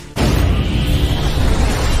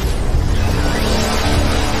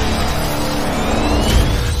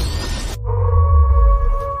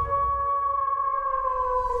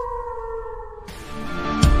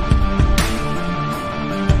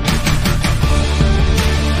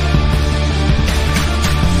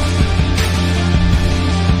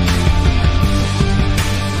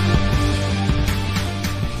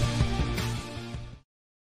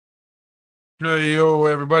Hey, yo,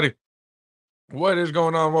 everybody. What is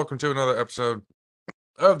going on? Welcome to another episode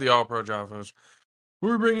of the All Pro Javos.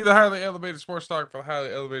 We bring you the highly elevated sports talk for the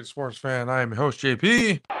highly elevated sports fan. I am your host,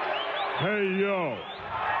 JP. Hey, yo.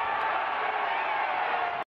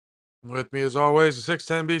 With me, as always, the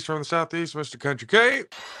 6'10 beast from the Southeast, Mr. Country K. I ain't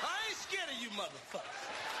scared of you motherfuckers.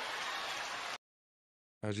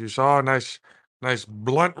 As you saw, nice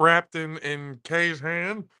blunt wrapped in K's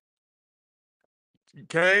hand.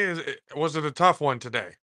 Was it a tough one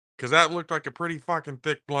today? Because that looked like a pretty fucking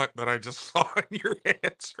thick blunt that I just saw in your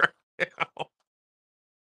hands right now.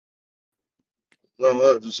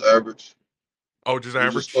 No, just average. Oh, just It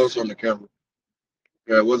was just average? close on the camera.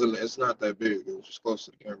 Yeah, it wasn't. It's not that big. It was just close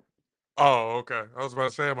to the camera. Oh, okay. I was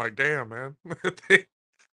about to say, I'm like, damn, man.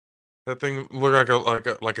 That thing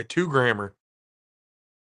looked like a 2 grammer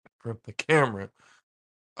from the camera.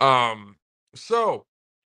 So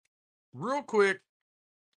real quick,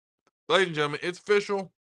 ladies and gentlemen, it's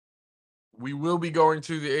official. We will be going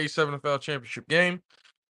to the A7FL championship game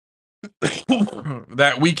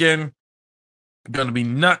that weekend. Going to be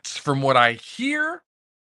nuts, from what I hear.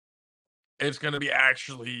 It's going to be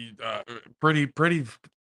actually pretty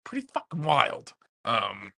fucking wild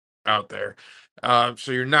out there.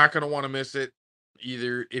 So you're not going to want to miss it.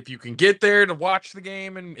 Either if you can get there to watch the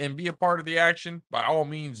game and be a part of the action, by all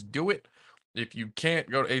means do it. If you can't,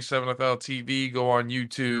 go to A7FL TV, go on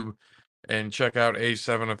YouTube and check out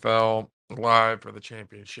A7FL live for the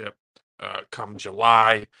championship come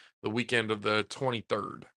July, the weekend of the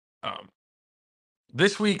 23rd.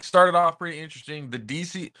 This week started off pretty interesting. The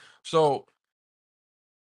DC, so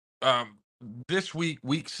um, this week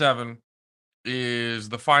 7, is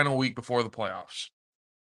the final week before the playoffs.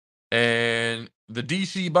 And the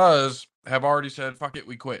DC Buzz have already said, fuck it,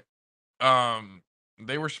 we quit.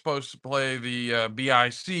 They were supposed to play the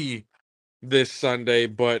BIC this Sunday,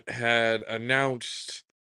 but had announced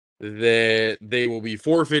that they will be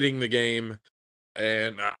forfeiting the game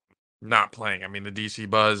and not playing. I mean, the DC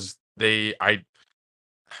Buzz, let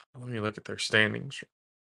me look at their standings.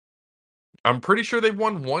 I'm pretty sure they've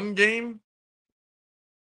won one game.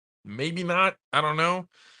 Maybe not. I don't know.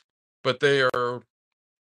 But they are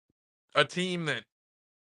a team that,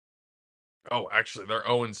 oh, actually, they're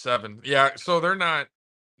 0-7. Yeah, so they're not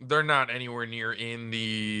anywhere near in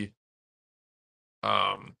the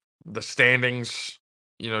standings,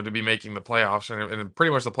 to be making the playoffs, and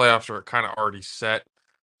pretty much the playoffs are kind of already set.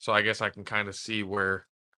 So I guess I can kind of see where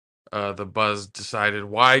the Buzz decided,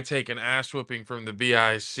 why take an ass whooping from the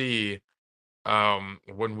BIC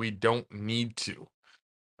when we don't need to.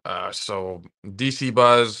 So DC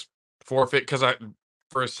Buzz forfeit, because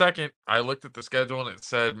for a second I looked at the schedule and it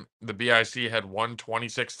said the BIC had won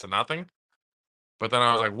 26-0. But then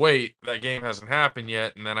I was like, wait, that game hasn't happened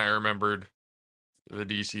yet. And then I remembered the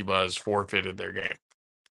DC Buzz forfeited their game.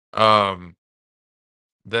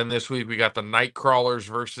 Then this week we got the Nightcrawlers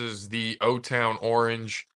versus the O-Town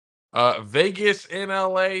Orange. Vegas and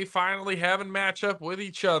LA finally having matchup with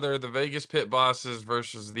each other. The Vegas Pit Bosses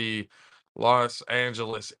versus the Los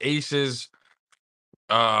Angeles Aces.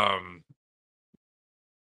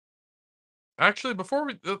 Actually, before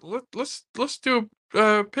we let's do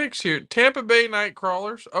picks here. Tampa Bay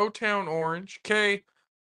Nightcrawlers, O-Town Orange. K,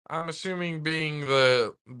 I'm assuming, being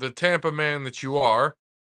the Tampa man that you are,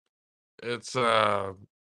 it's all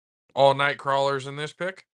Nightcrawlers in this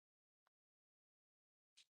pick.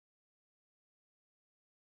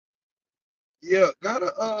 Yeah,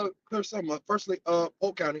 gotta clear something up. Firstly,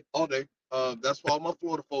 Polk County all day. That's for all my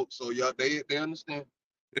Florida folks. So yeah, they understand.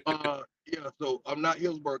 Yeah. So I'm not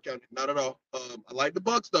Hillsborough County, not at all. I like the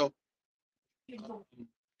Bucks though. Um,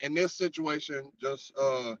 in this situation, just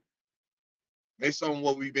based on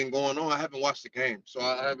what we've been going on, I haven't watched the game, so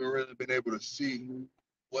I haven't really been able to see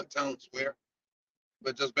what talents where.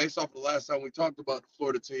 But just based off the last time we talked about the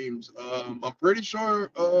Florida teams, I'm pretty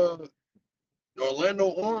sure the Orlando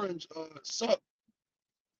Orange suck.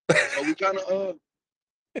 So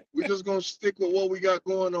we just gonna stick with what we got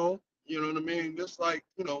going on. You know what I mean? Just like,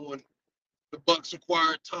 when the Bucks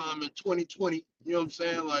acquired Tom in 2020, you know what I'm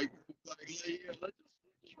saying? Like yeah, let's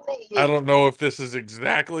roll I with it. don't know if this is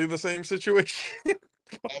exactly the same situation.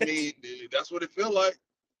 I mean, that's what it feel like.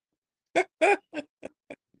 I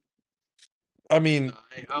Nah, mean,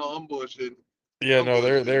 I'm bullshitting. yeah, I'm no,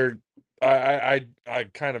 bullshitting. they're. I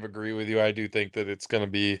kind of agree with you. I do think that it's going to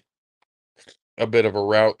be a bit of a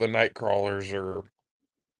rout. The Nightcrawlers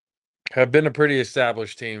have been a pretty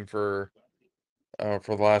established team for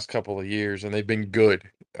the last couple of years, and they've been good.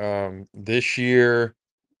 This year,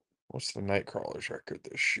 what's the Nightcrawlers record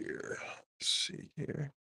this year? Let's see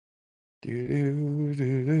here. Doo-doo-doo-doo.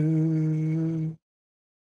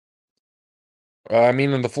 I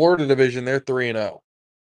mean, in the Florida division, they're 3-0.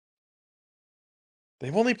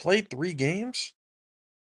 They've only played 3 games?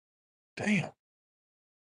 Damn.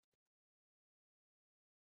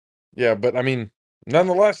 Yeah, but I mean,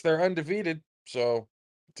 nonetheless, they're undefeated, so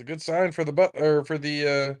it's a good sign for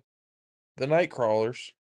the night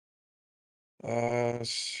crawlers.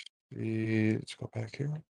 Let's go back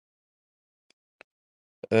here.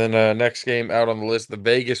 And next game out on the list, the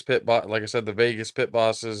Vegas Pit Boss. Like I said, the Vegas Pit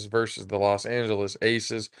Bosses versus the Los Angeles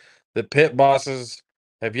Aces. The Pit Bosses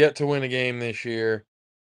have yet to win a game this year,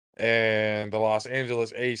 and the Los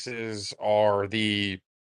Angeles Aces are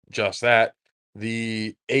just that,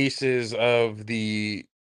 the aces of the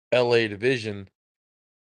LA division.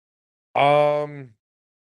 Um,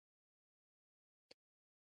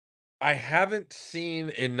 I haven't seen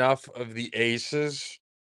enough of the aces,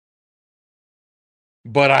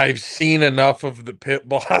 but I've seen enough of the Pit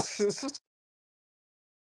Bosses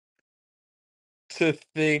to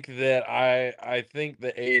think that I think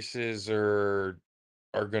the aces are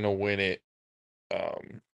gonna win it.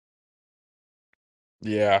 Um,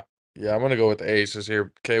 yeah, yeah, I'm gonna go with the aces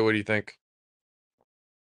here. Okay, what do you think?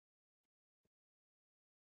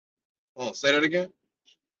 Oh, say that again.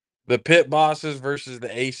 The Pit Bosses versus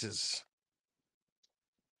the aces.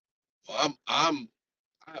 Well,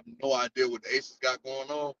 I have no idea what the Aces got going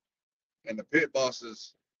on, and the Pit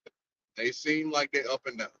Bosses, they seem like they up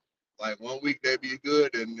and down. Like one week they be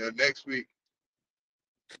good, and the next week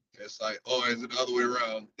it's like, oh, is it the other way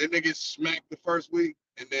around? Then they get smacked the first week,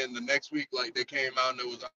 and then the next week, like they came out and it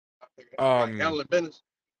was like Um, handling business.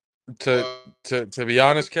 to Or to be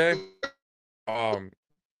honest, Kay, um,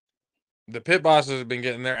 the Pit Bosses have been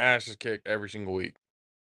getting their asses kicked every single week.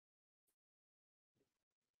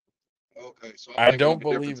 okay, so I'm I thinking don't of a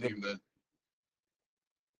different believe the team then.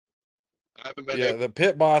 I haven't been Yeah, able. the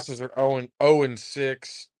Pit Bosses are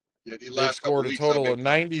 0-6. Yeah, these They've last couple scored a weeks I've total been. of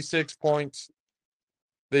 96 points.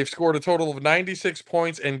 They've scored a total of 96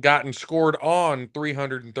 points and gotten scored on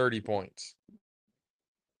 330 points.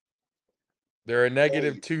 They're a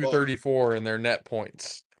negative Holy fuck! 234 in their net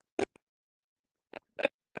points.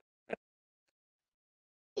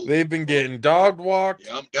 Holy They've been fuck! getting dog walked.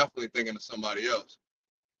 Yeah, I'm definitely thinking of somebody else.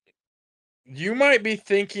 You might be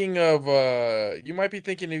thinking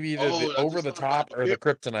of either the Oh, I over just the thought about top or the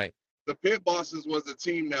kryptonite. the Pit Bosses was the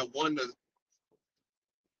team that won the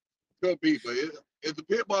could be, but if the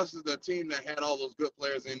Pit Bosses the team that had all those good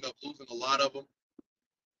players end up losing a lot of them,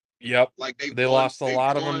 Yep. like They lost a they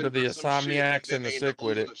lot of them to won the or some shit, and Insomniacs then and the they end up Sick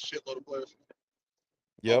with losing it. a shitload of players.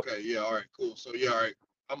 Yep. Okay, yeah, all right, cool. So yeah, all right,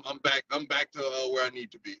 I'm back. I'm back to where I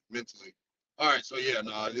need to be mentally. All right, so yeah,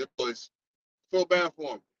 nah, this boys feel bad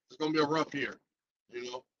for him. It's gonna be a rough year, you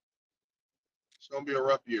know. It's gonna be a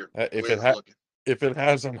rough year Uh, the if way it it's ha- looking. if it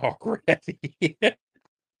hasn't already.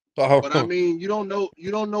 But I Oh, mean, you don't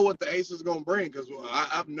know what the Ace is gonna bring because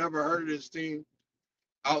I've never heard of this team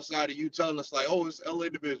outside of you telling us like, oh, it's LA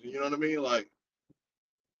division. You know what I mean? Like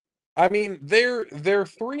I mean, they're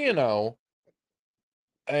 3-0,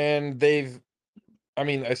 and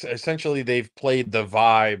essentially they've played the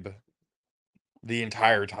vibe the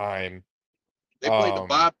entire time. they played the Um,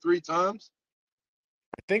 vibe 3 times.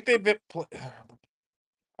 I think they've been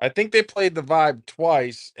I think they played the vibe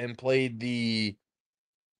twice and played the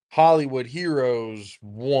Hollywood Heroes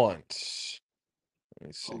once. Let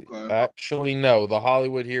me see. Okay. Actually, no, the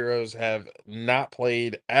Hollywood Heroes have not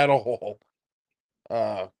played at all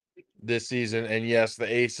uh this season. And yes,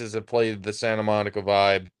 the Aces have played the Santa Monica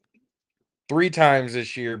Vibe 3 times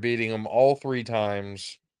this year, beating them all 3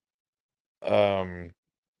 times um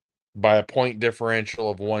by a point differential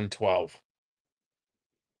of 112.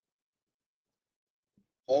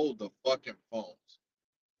 Hold the fucking phones.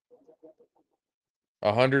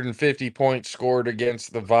 150 points scored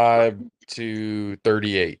against the Vibe to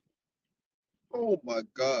 38. Oh my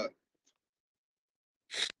god.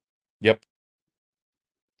 Yep.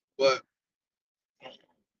 But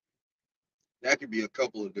that could be a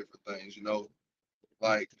couple of different things, you know.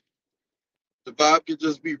 Like the vibe could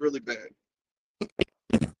just be really bad.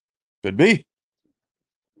 Could be.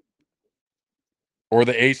 Or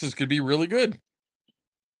the Aces could be really good.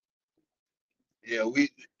 Yeah, we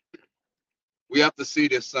have to see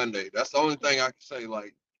this Sunday. That's the only thing I can say.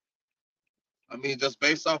 Like, I mean, just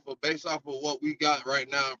based off of what we got right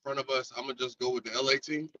now in front of us, I'm gonna just go with the LA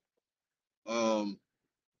team. Um,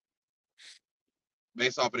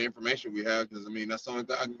 based off of the information we have, because I mean that's the only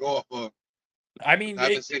thing I can go off of. I mean, I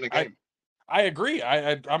haven't seen a game. I agree.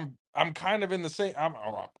 I'm kind of in the same.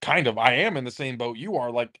 I am in the same boat you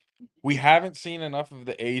are. Like, we haven't seen enough of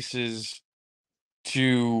the Aces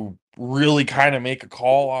to really kind of make a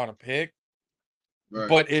call on a pick. Right.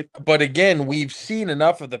 But again, we've seen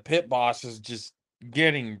enough of the pit bosses just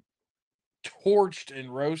getting torched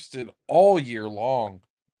and roasted all year long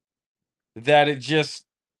that it just,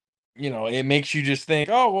 it makes you just think,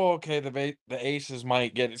 oh well, okay, the aces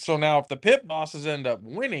might get it. So now if the pit bosses end up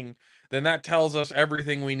winning, then that tells us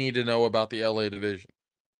everything we need to know about the LA division.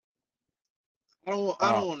 I don't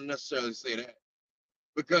want to necessarily say that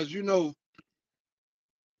because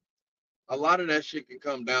a lot of that shit can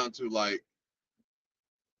come down to like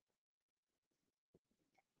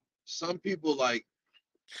some people like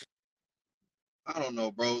I don't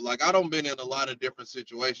know, bro. Like I don't been in a lot of different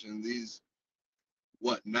situations. This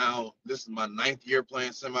is my ninth year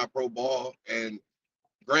playing semi-pro ball, and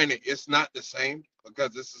granted, it's not the same because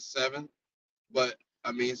this is seven, but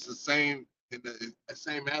I mean it's the same in the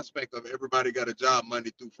same aspect of everybody got a job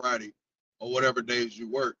Monday through Friday or whatever days you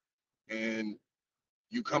work, and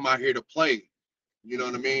you come out here to play. You know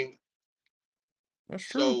what I mean? That's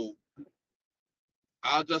true. So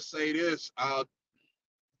I'll just say this: a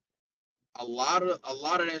lot of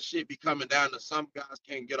that shit be coming down to some guys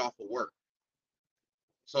can't get off of work.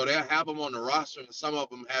 So they'll have them on the roster, and some of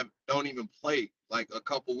them don't even play like a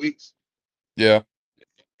couple weeks. Yeah.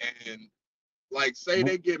 And like, say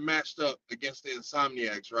they get matched up against the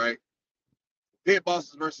Insomniacs, right? Pit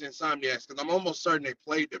Bosses versus Insomniacs, because I'm almost certain they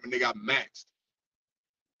played them and they got maxed.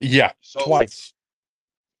 Yeah. So Twice.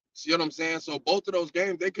 see what I'm saying? So both of those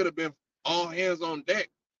games they could have been all hands on deck,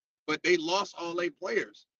 but they lost all 8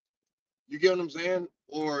 players. You get what I'm saying?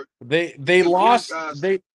 Or They because these lost. guys,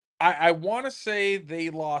 I want to say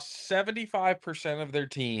they lost 75% of their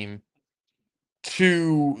team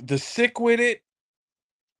to the Sick With It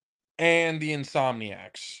and the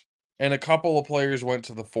Insomniacs, and a couple of players went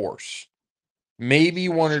to the Force. Maybe see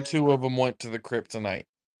what I'm one or saying? two of them went to the Kryptonite.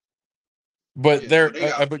 But Yeah, so they're they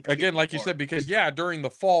got but picked again, like you apart. said, because during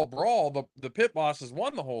the fall brawl, the pit bosses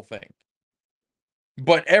won the whole thing.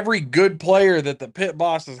 But every good player that the pit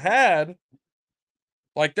bosses had,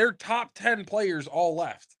 like their top 10 players, all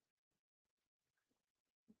left.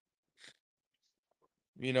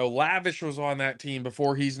 Lavish was on that team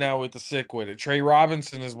before he's now with the Sick With It. Trey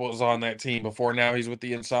Robinson was on that team before now he's with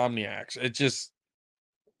the Insomniacs. It just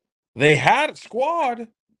they had a squad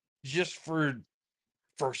just for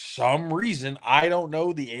some reason, I don't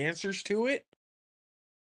know the answers to it.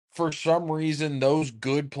 For some reason, those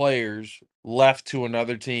good players left to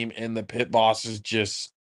another team, and the pit bosses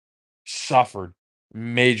just suffered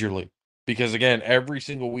majorly because again, every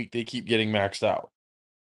single week they keep getting maxed out.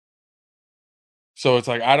 So it's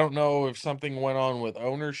like I don't know if something went on with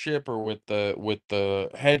ownership or with the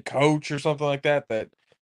head coach or something like that that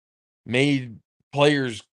made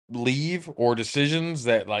players leave or decisions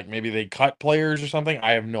that like maybe they cut players or something.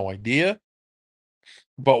 I have no idea.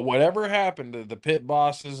 But whatever happened to the pit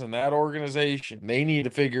bosses and that organization, they need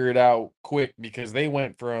to figure it out quick because they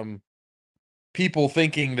went from people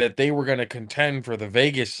thinking that they were going to contend for the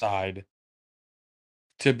Vegas side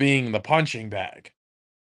to being the punching bag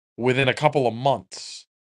within a couple of months.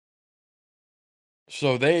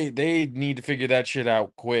 So they need to figure that shit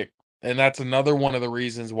out quick. And that's another one of the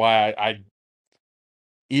reasons why I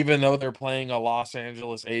even though they're playing a Los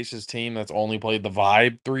Angeles Aces team that's only played the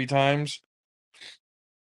Vibe 3 times,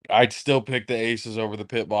 I'd still pick the Aces over the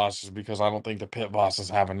Pit Bosses because I don't think the Pit Bosses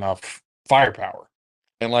have enough firepower.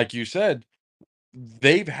 And like you said,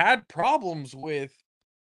 they've had problems with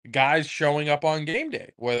guys showing up on game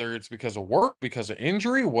day, whether it's because of work, because of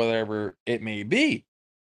injury, whatever it may be.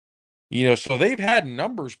 So they've had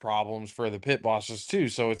numbers problems for the Pit Bosses too.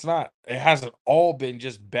 So it hasn't all been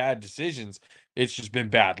just bad decisions. It's just been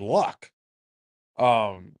bad luck.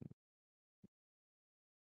 Um,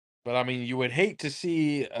 but I mean, you would hate to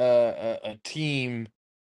see a team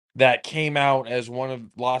that came out as one of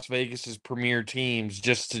Las Vegas's premier teams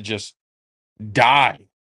just die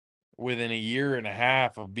within a year and a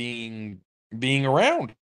half of being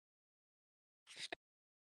around.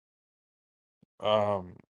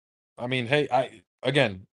 Um, I mean, hey,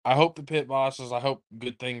 I hope the pit bosses. I hope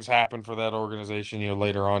good things happen for that organization.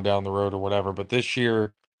 Later on down the road or whatever. But this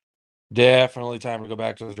year, definitely time to go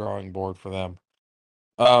back to the drawing board for them.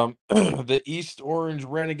 The East Orange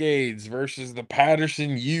Renegades versus the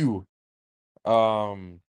Patterson U.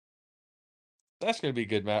 Um, that's gonna be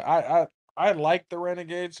good, man. I like the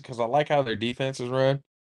Renegades because I like how their defense is run.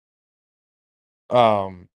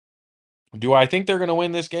 Um, do I think they're gonna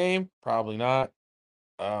win this game? Probably not.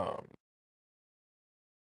 Um,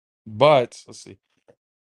 but let's see,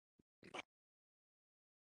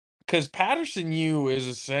 because Patterson U is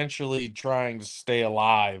essentially trying to stay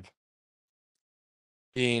alive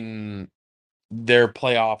in their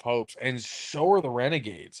playoff hopes, and so are the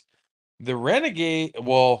Renegades. The Renegade,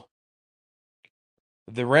 well,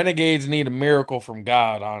 the Renegades need a miracle from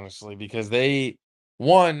God, honestly, because they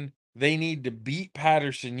need to beat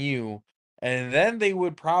Patterson U, and then they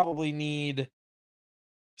would probably need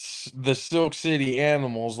the Silk City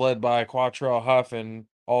Animals, led by Quattrell Huffin,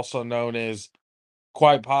 also known as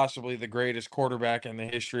quite possibly the greatest quarterback in the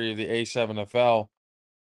history of the A7FL.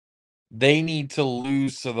 They need to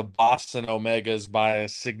lose to the Boston Omegas by a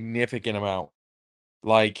significant amount.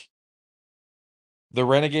 Like, the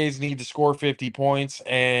Renegades need to score 50 points,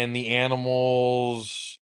 and the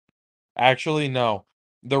Animals. Actually, no.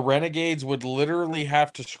 The Renegades would literally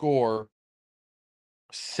have to score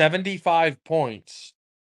 75 points,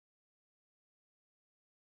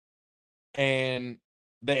 and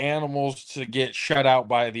the Animals to get shut out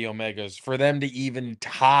by the Omegas for them to even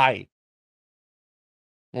tie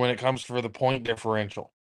when it comes for the point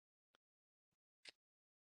differential.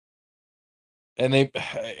 And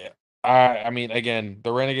I mean, again,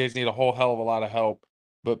 the Renegades need a whole hell of a lot of help,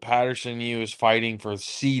 but Patterson U is fighting for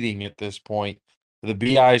seeding at this point. The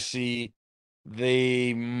BIC,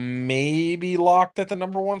 they may be locked at the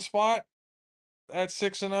number one spot at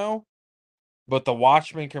 6-0, but the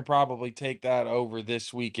Watchmen can probably take that over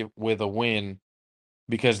this week with a win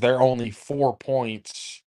because they're only 4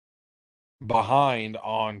 points behind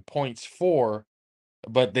on points for,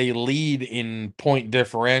 but they lead in point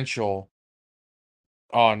differential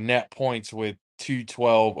on net points with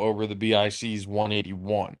 212 over the BIC's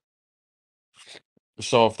 181.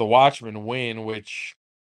 So if the Watchmen win, which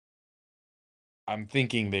I'm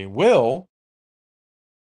thinking they will,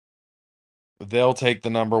 they'll take the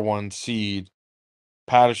number one seed.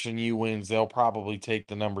 Patterson U wins, they'll probably take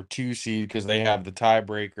the number 2 seed because they have the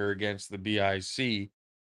tiebreaker against the BIC.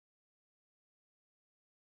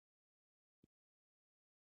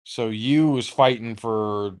 So U is fighting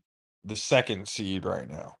for the 2nd seed right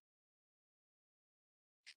now.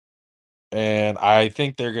 And I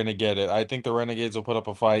think they're going to get it. I think the Renegades will put up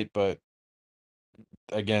a fight, but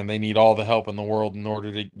again, they need all the help in the world in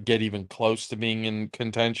order to get even close to being in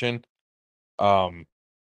contention. Um,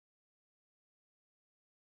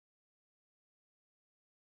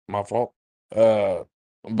 my fault. But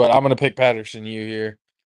I'm gonna pick Patterson U here.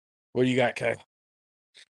 What do you got, Kay?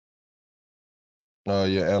 Yeah,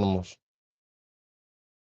 Animals.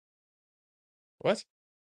 What?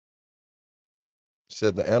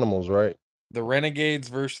 Said the Animals, right? The Renegades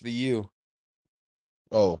versus the U.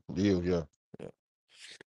 Oh, you, yeah. Yeah.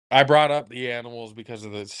 I brought up the Animals because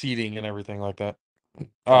of the seating and everything like that.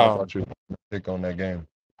 Oh, I thought you pick on that game.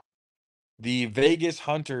 The Vegas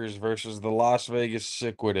Hunters versus the Las Vegas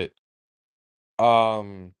Sick-Witted.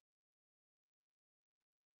 Um,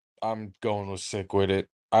 I'm going with Sick-Witted.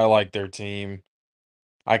 I like their team.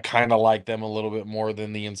 I kind of like them a little bit more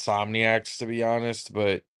than the Insomniacs, to be honest,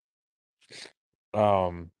 but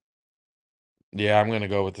um, yeah, I'm gonna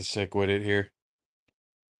go with the Sick-Witted here.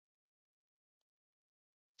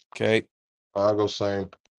 Okay. I'll go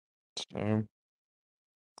same.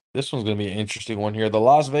 This one's gonna be an interesting one here. The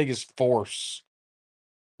Las Vegas Force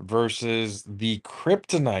versus the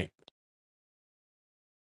Kryptonite.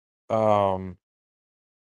 Um,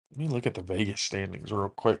 Let me look at the Vegas standings real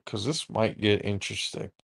quick because this might get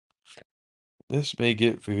interesting. This may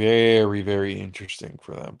get very, very interesting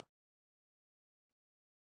for them.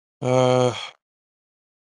 Uh,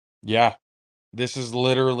 yeah, this is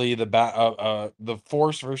literally the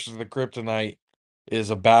Force versus the Kryptonite is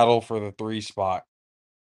a battle for the 3 spot.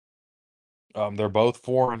 They're both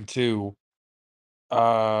 4-2.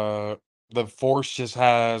 Uh, the Force just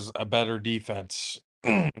has a better defense.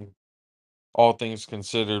 All things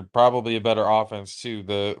considered, probably a better offense too.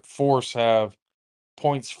 The Force have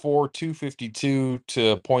points for 252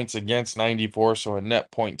 to points against 94, so a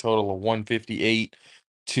net point total of 158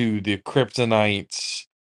 to the Kryptonites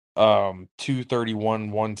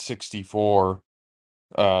 231 164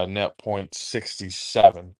 net point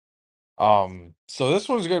 67. So this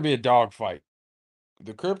one's going to be a dogfight.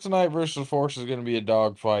 The Kryptonite versus Force is going to be a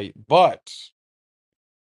dogfight, but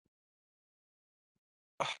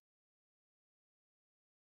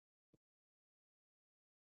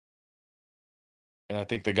and I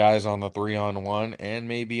think the guys on the 3-on-1 and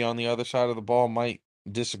maybe on the other side of the ball might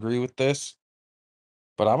disagree with this,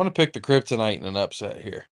 but I'm going to pick the Kryptonite in an upset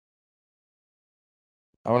here.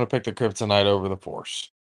 I'm going to pick the Kryptonite over the Force.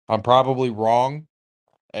 I'm probably wrong.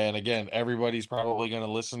 And again, everybody's probably going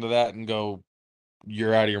to listen to that and go,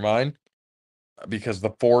 you're out of your mind. Because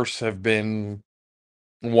the Force have been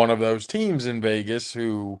one of those teams in Vegas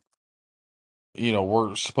who,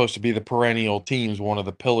 were supposed to be the perennial teams, one of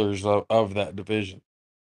the pillars of that division.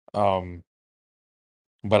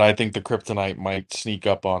 But I think the Kryptonite might sneak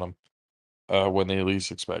up on them. when they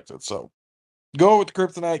least expect it. So go with the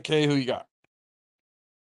Kryptonite. K, who you got?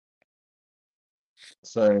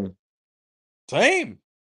 Same. Same.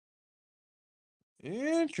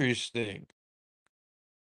 Interesting.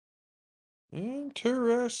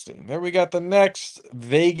 Interesting. There we got the next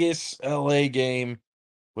Vegas LA game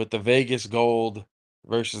with the Vegas Gold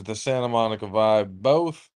versus the Santa Monica Vibe.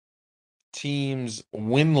 Both teams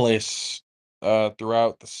winless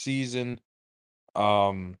throughout the season.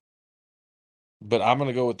 But I'm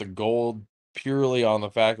gonna go with the Gold purely on the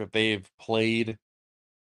fact that they've played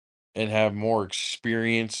and have more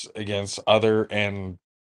experience against other and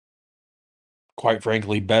quite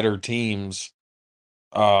frankly better teams.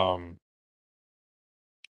 Um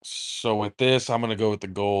so with this, I'm gonna go with the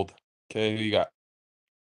Gold. Okay, who you got?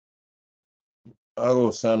 I'll go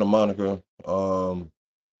with Santa Monica.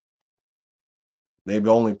 They've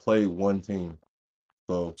only played one team,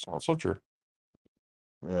 so It's also true.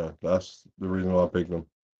 yeah, that's the reason why I picked them.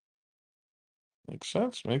 Makes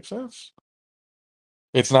sense. Makes sense.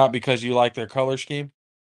 It's not because you like their color scheme.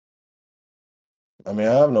 I mean,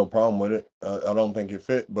 I have no problem with it. I don't think it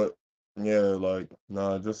fit, but yeah, like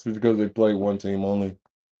nah, just because they play one team only.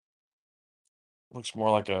 Looks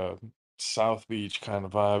more like a South Beach kind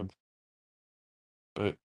of vibe,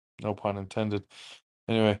 but no pun intended.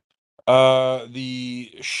 Anyway,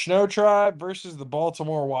 the Snow Tribe versus the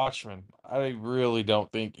Baltimore Watchmen. I really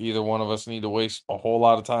don't think either one of us need to waste a whole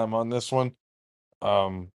lot of time on this one.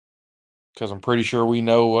 Because I'm pretty sure we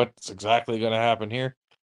know what's exactly going to happen here.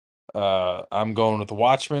 I'm going with the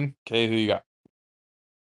Watchmen. Okay, who you got?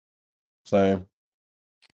 Same.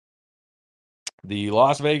 The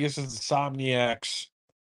Las Vegas Insomniacs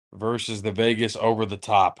versus the Vegas Over the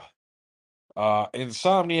Top.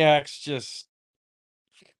 Insomniacs just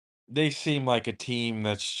they seem like a team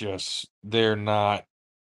that's just they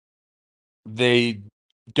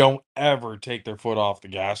don't ever take their foot off the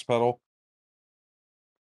gas pedal.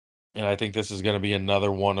 And I think this is going to be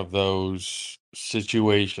another one of those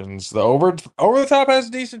situations. The over the top has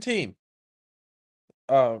a decent team.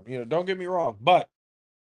 Don't get me wrong, but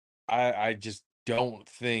I just don't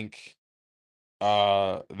think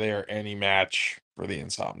they're any match for the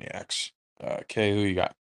Insomniacs. Kay, who you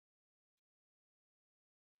got?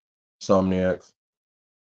 Somniacs.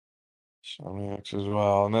 Insomniacs as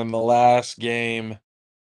well. And then the last game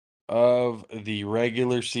of the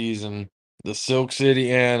regular season, the Silk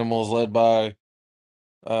City Animals, led by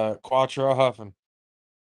Quattro Huffin,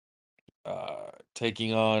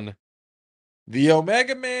 taking on the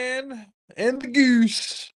Omega Man and the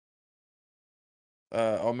Goose.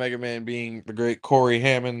 Omega Man being the great Corey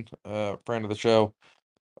Hammond, friend of the show,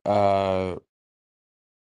 uh,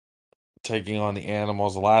 taking on the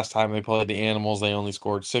Animals. The last time they played the Animals, they only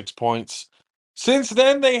scored 6 points. Since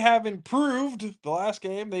then, they have improved. The last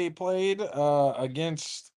game they played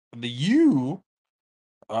against the U,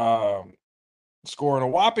 um, scoring a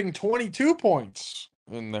whopping 22 points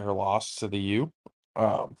in their loss to the U.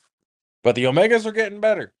 But the Omegas are getting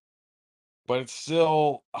better. But it's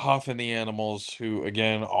still Huff and the Animals who,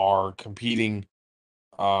 again, are competing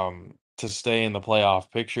to stay in the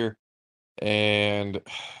playoff picture. And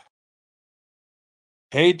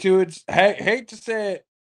hate to say it,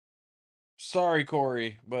 sorry,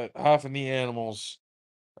 Corey, but Huff and the Animals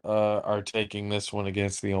are taking this one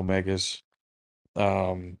against the Omegas.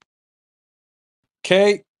 Um,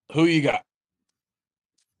 Kate, who you got?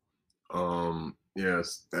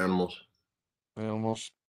 Yes, animals.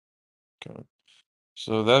 Animals. Okay.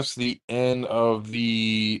 So that's the end of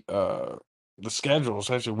the schedule.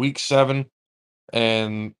 Essentially, week 7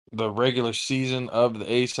 and the regular season of the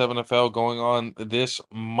A7FL going on this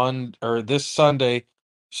Sunday,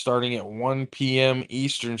 starting at 1 p.m.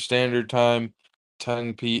 Eastern Standard Time,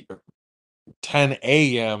 10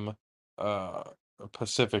 a.m. uh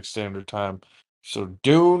Pacific Standard Time. So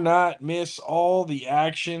do not miss all the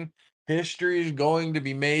action. History is going to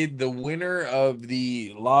be made. The winner of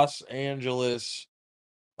the Los Angeles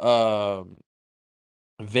um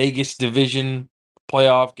Vegas division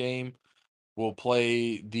playoff game will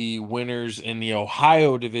play the winners in the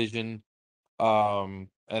Ohio division. And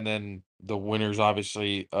then the winners,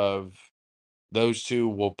 obviously, of those two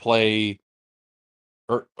will play.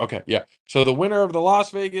 Or okay, yeah. So the winner of the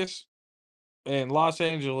Las Vegas and Los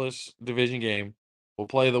Angeles division game will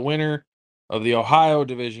play the winner of the Ohio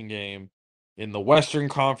division game in the Western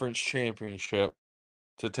Conference Championship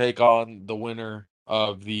to take on the winner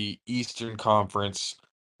of the Eastern Conference,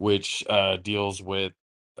 which deals with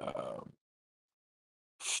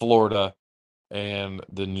Florida and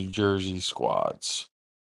the New Jersey squads.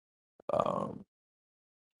 Um,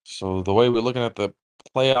 so the way we're looking at the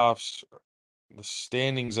playoffs the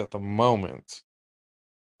standings at the moment.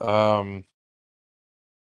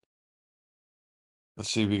 Let's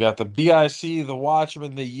see. We got the BIC, the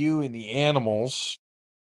Watchmen, the U, and the Animals,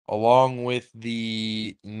 along with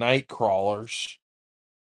the Night Crawlers.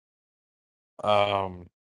 Um,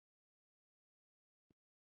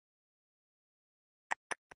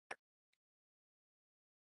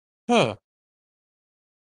 huh.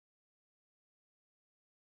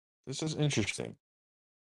 This is interesting.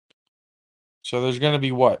 So there's going to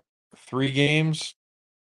be what? 3 games?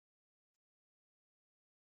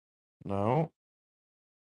 No.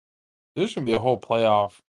 There's going to be a whole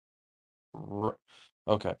playoff.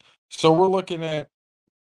 Okay. So we're looking at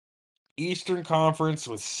Eastern Conference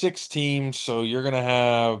with 6 teams. So you're going to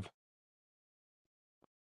have,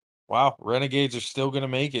 wow, Renegades are still going to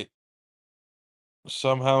make it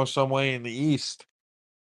somehow, some way in the East.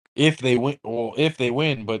 If they win, well, if they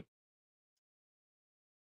win, but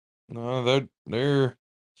no, they're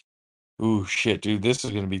ooh, shit, dude, this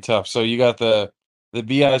is gonna be tough. So you got the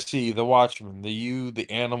BIC, the Watchmen, the U, the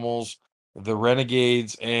Animals, the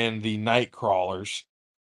Renegades, and the Night Crawlers.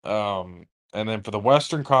 And then for the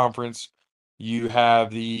Western Conference, you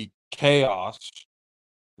have the Chaos,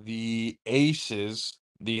 the Aces,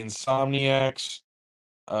 the Insomniacs,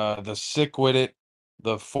 the Sick With It,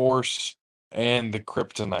 the Force, and the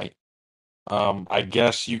Kryptonite. I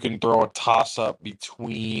guess you can throw a toss up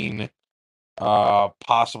between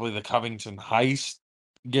possibly the Covington Heist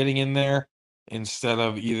getting in there instead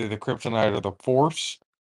of either the Kryptonite or the Force.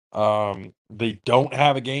 They don't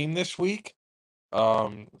have a game this week.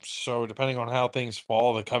 So depending on how things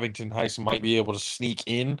fall, the Covington Heist might be able to sneak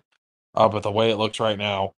in. But the way it looks right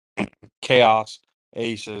now, Chaos,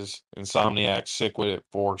 Aces, Insomniac, Sick With It,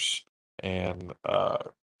 Force, and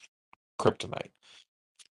Kryptonite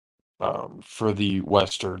for the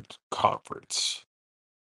Western Conference.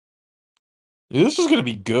 This is going to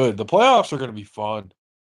be good. The playoffs are going to be fun.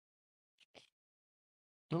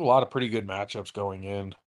 There's a lot of pretty good matchups going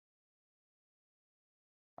in,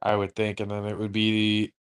 I would think. And then it would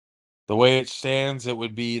be the way it stands, it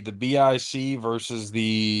would be the BIC versus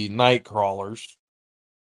the Night Crawlers,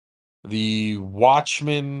 the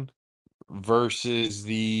Watchmen versus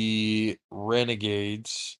the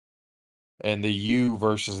Renegades, and the U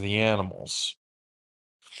versus the Animals.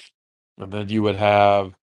 And then you would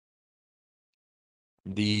have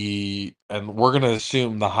and we're gonna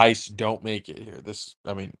assume the Heists don't make it here.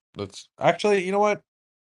 I mean, let's actually, you know what?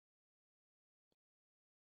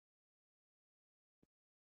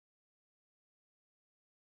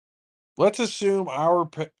 Let's assume our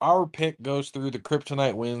pick goes through. The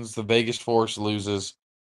Kryptonite wins. The Vegas Force loses.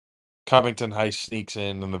 Covington Heist sneaks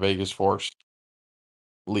in, and the Vegas Force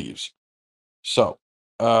leaves. So,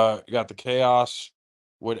 you got the Chaos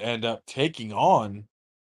would end up taking on.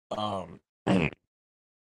 Um,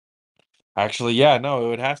 actually, yeah, no, it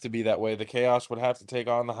would have to be that way. The Chaos would have to take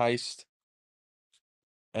on the Heist,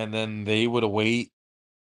 and then they would await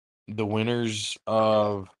the winners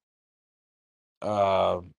of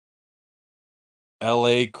uh,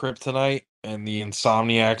 L.A. Kryptonite and the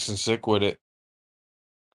Insomniacs and Sick With It.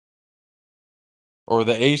 Or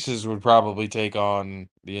the Aces would probably take on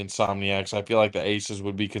the Insomniacs. I feel like the Aces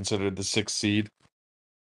would be considered the 6th seed.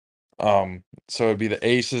 So it'd be the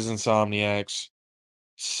Aces, Insomniacs,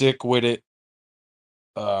 Sick With It,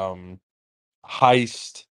 um,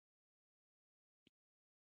 Heist,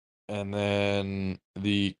 and then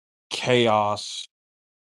the Chaos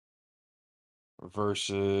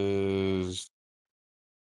versus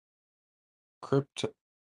Crypto.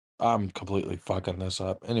 I'm completely fucking this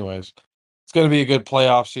up. Anyways, it's gonna be a good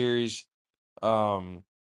playoff series. Um,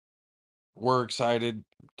 we're excited.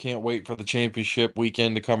 Can't wait for the championship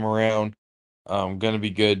weekend to come around. Gonna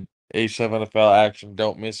be good. A7FL action.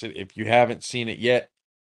 Don't miss it. If you haven't seen it yet,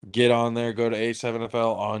 get on there. Go to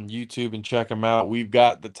A7FL on YouTube and check them out. We've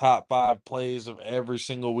got the top 5 plays of every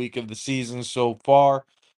single week of the season so far.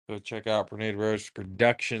 Go check out Grenade Rose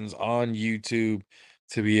Productions on YouTube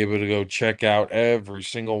to be able to go check out every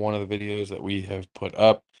single one of the videos that we have put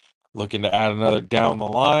up. Looking to add another down the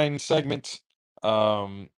line segment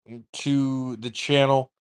to the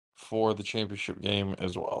channel for the championship game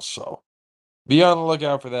as well. So be on the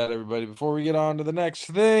lookout for that, everybody. Before we get on to the next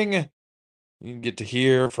thing, you can get to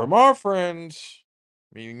hear from our friends,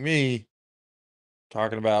 meaning me,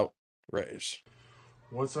 talking about Rays.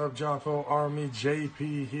 What's up, Jaffa Army?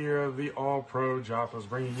 JP here, the All Pro Jaffa's,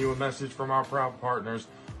 bringing you a message from our proud partners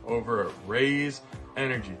over at Raise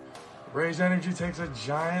Energy. Raise Energy takes a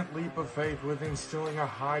giant leap of faith with instilling a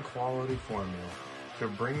high-quality formula to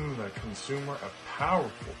bring the consumer a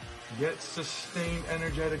powerful yet sustained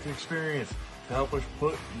energetic experience to help us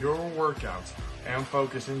put your workouts and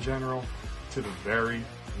focus in general to the very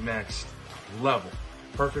next level.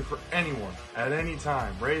 Perfect for anyone at any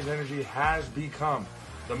time. Raise Energy has become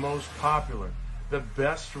the most popular, the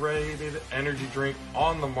best rated energy drink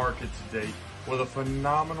on the market to date, with a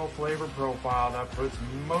phenomenal flavor profile that puts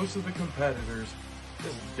most of the competitors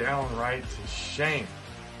just downright to shame.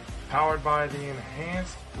 Powered by the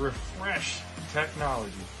enhanced Refresh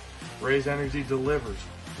technology, Raise Energy delivers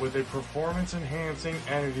with a performance-enhancing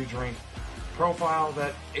energy drink profile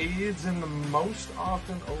that aids in the most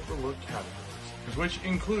often overlooked categories, which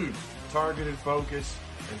include targeted focus,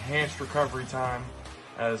 enhanced recovery time,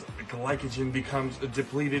 as glycogen becomes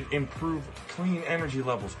depleted, improve clean energy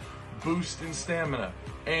levels, boost in stamina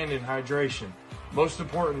and in hydration. Most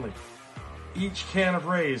importantly, each can of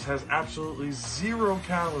Raise has absolutely 0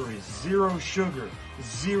 calories, 0 sugar,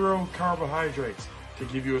 0 carbohydrates to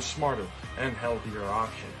give you a smarter and healthier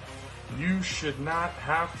option. You should not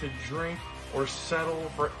have to drink or settle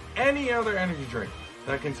for any other energy drink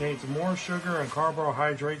that contains more sugar and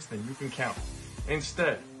carbohydrates than you can count.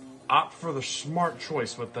 Instead, opt for the smart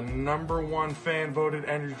choice with the #1 fan voted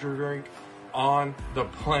energy drink on the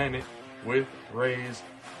planet with Raise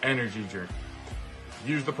Energy Drink.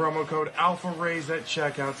 Use the promo code ALPHARAISE at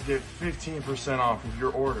checkout to get 15% off of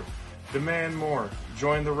your order. Demand more.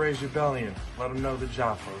 Join the Raise Rebellion. Let them know the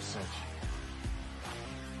Jaffa sent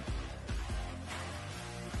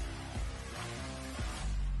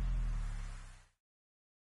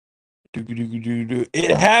Do.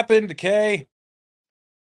 It happened, Kay.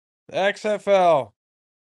 The XFL,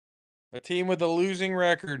 a team with a losing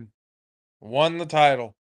record, won the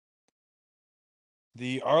title.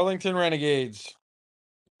 The Arlington Renegades,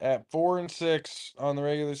 at 4-6 on the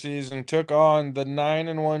regular season, took on the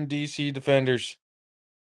 9-1 DC Defenders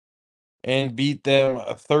and beat them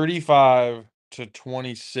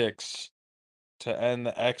 35-26 to end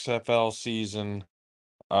the XFL season.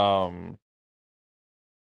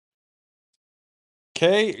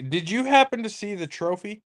 Kay, did you happen to see the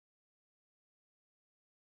trophy?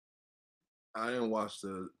 I didn't watch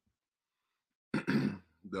the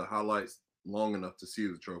the highlights long enough to see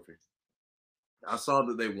the trophy. I saw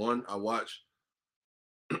that they won. I watched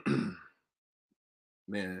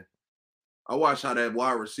man, I watched how that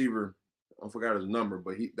wide receiver, I forgot his number,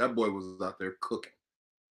 but that boy was out there cooking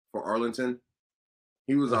for Arlington.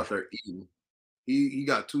 He was out there eating. He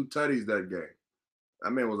got 2 tutties that game. That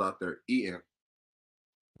man was out there eating.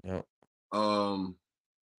 Yep.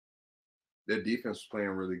 Their defense was playing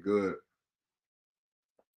really good.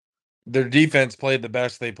 Their defense played the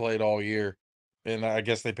best they played all year, and I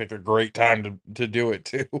guess they picked a great time to do it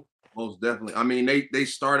too. Most definitely. I mean, they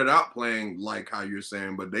started out playing like how you're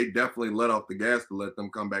saying, but they definitely let off the gas to let them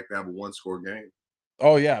come back to have a 1-score game.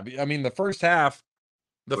 Oh yeah, I mean the first half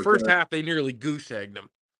Because they nearly goose egged them.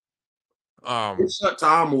 they shut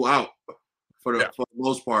Tamu out for the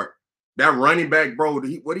most part. That running back, bro,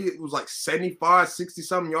 it was like 75,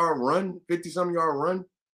 60-something yard run, 50-something yard run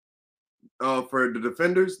for the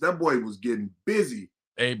defenders. That boy was getting busy.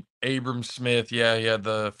 Abram Smith, yeah, he had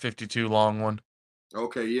the 52 long one.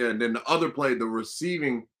 Okay, yeah. And then the other play, the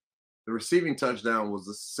receiving touchdown was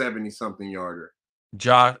a 70-something yarder.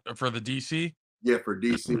 Josh for the DC? Yeah, for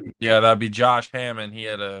DC. Yeah, that'd be Josh Hammond. He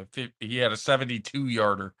had a 72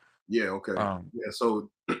 yarder. Yeah, okay. Yeah,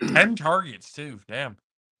 so 10 targets too. Damn.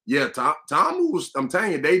 Yeah, Tom was, I'm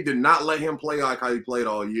telling you, they did not let him play like how he played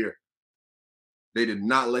all year. They did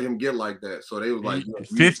not let him get like that. So they was like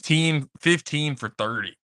 15 for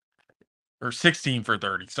 30. Or 16 for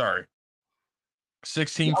 30, sorry.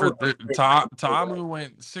 16 for Tamu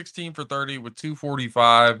went 16 for 30 with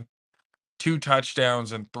 245, 2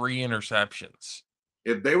 touchdowns, and 3 interceptions.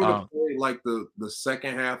 If they would have played like the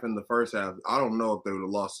second half and the first half, I don't know if they would have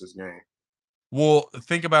lost this game. Well,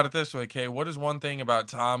 think about it this way, Kay. What is one thing about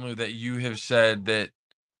Tamu that you have said that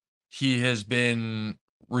he has been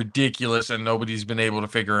ridiculous and nobody's been able to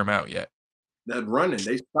figure him out yet? That running,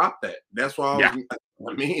 they stopped that. That's why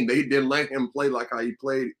I mean, they didn't let him play like how he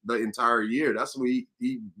played the entire year. That's where he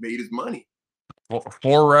made his money.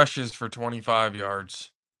 4 rushes for 25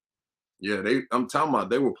 yards. Yeah, I'm talking about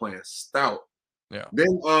they were playing stout. Yeah.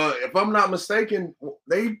 Then if I'm not mistaken,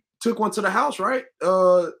 they took one to the house, right?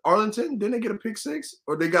 Arlington, didn't they get a pick 6?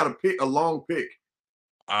 Or they got a long pick?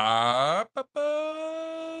 I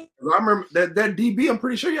remember that DB, I'm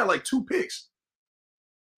pretty sure he had like 2 picks.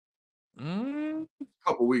 A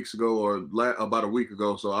couple weeks ago or about a week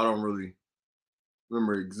ago, so I don't really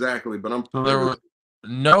remember exactly, but so there were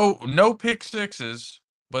no pick 6s,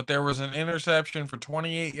 but there was an interception for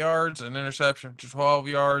 28 yards, an interception for 12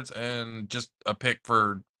 yards, and just a pick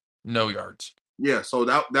for no yards. Yeah, so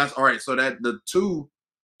that's all right. So that the two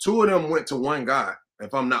of them went to one guy,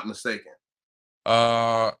 if I'm not mistaken.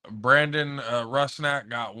 Brandon Rusnak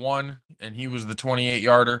got one, and he was the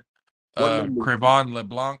 28-yarder. What number? Crevon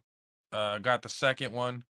LeBlanc got the second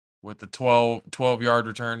one with the 12-yard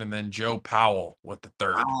return, and then Joe Powell with the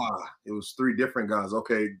third. It was three different guys.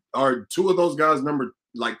 Okay, are two of those guys number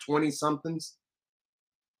like 20 somethings?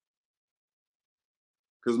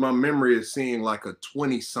 Because my memory is seeing like a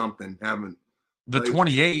 20 something having The like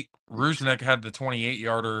 28, Rusnak had the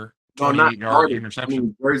 28-yarder, no, not 28-yard yardage. I interception.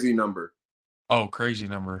 mean jersey number. Oh, crazy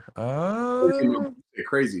number. Jersey number.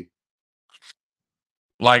 Crazy.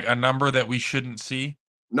 Like a number that we shouldn't see.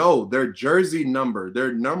 No, their jersey number.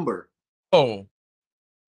 Their number. Oh,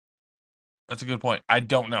 that's a good point. I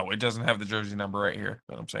don't know. It doesn't have the jersey number right here.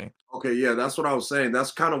 That I'm saying. Okay, yeah, that's what I was saying.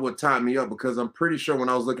 That's kind of what tied me up because I'm pretty sure when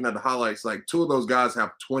I was looking at the highlights, like two of those guys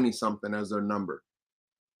have 20 something as their number.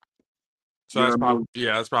 So You know that's what I probably mean?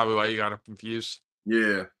 that's probably why you got him confused.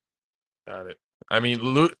 Yeah. Got it. I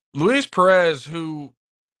mean, Luis Perez, who,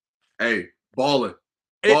 Hey, balling.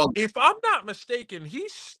 Balling. if I'm not mistaken, he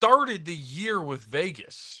started the year with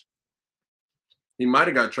Vegas. He might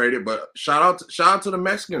have got traded, but shout out to the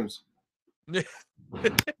Mexicans.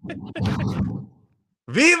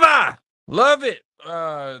 Viva! Love it.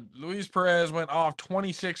 Luis Perez went off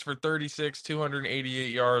 26 for 36,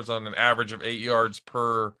 288 yards on an average of 8 yards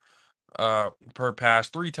per pass,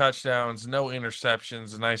 3 touchdowns, no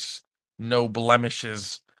interceptions, nice no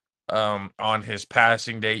blemishes on his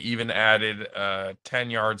passing day, even added 10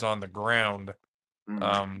 yards on the ground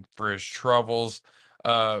for his troubles.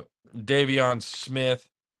 Davion Smith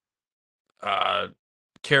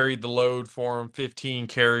carried the load for him, 15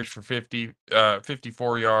 carries for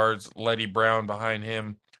 54 yards. Letty Brown behind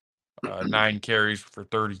him, 9 carries for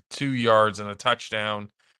 32 yards and a touchdown.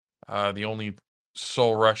 The only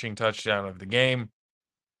sole rushing touchdown of the game.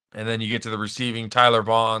 And then you get to the receiving, Tyler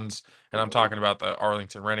Vaughns, and I'm talking about the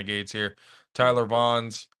Arlington Renegades here. Tyler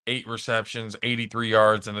Vaughns, 8 receptions, 83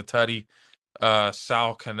 yards and a tutty.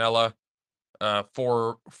 Sal Canella,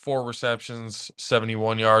 4 receptions,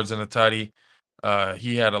 71 yards and a tutty.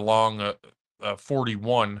 He had a long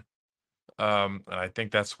 41. And I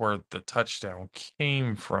think that's where the touchdown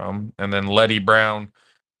came from. And then Letty Brown,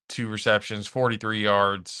 2 receptions, 43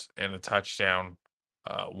 yards, and a touchdown.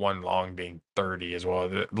 One long being 30 as well.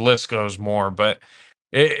 The list goes more, but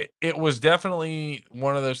it was definitely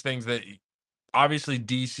one of those things that obviously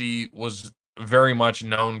DC was very much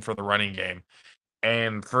known for the running game.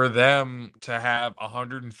 And for them to have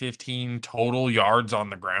 115 total yards on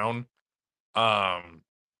the ground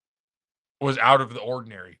was out of the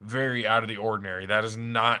ordinary, very out of the ordinary. That is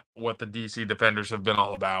not what the DC Defenders have been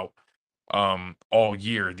all about all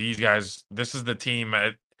year. These guys, this is the team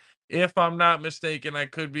if I'm not mistaken, I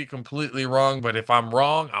could be completely wrong, but if I'm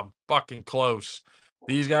wrong, I'm fucking close.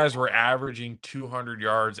 These guys were averaging 200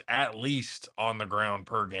 yards at least on the ground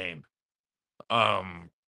per game.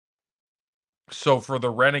 So for the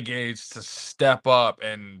Renegades to step up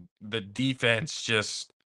and the defense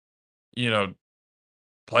just, you know,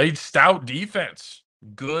 played stout defense,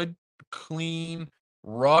 good, clean,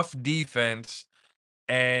 rough defense,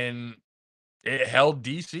 and it held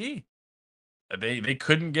DC. They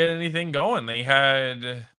couldn't get anything going. They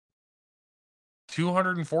had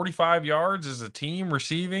 245 yards as a team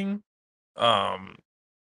receiving, um,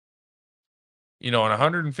 and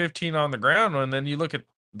 115 on the ground. And then you look at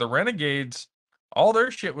the Renegades, all their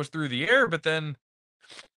shit was through the air, but then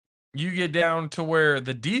you get down to where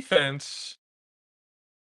the defense,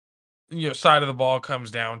 side of the ball comes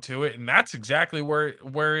down to it, and that's exactly where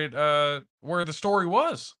the story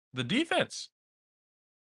was, the defense.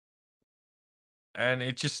 And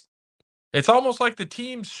it's almost like the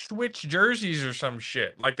team switched jerseys or some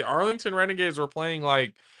shit. Like the Arlington Renegades were playing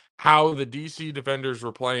like how the DC Defenders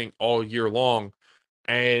were playing all year long,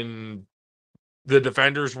 and the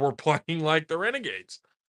Defenders were playing like the Renegades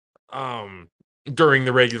during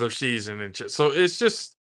the regular season. And so it's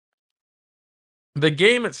just, the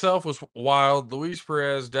game itself was wild. Luis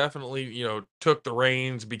Perez definitely, took the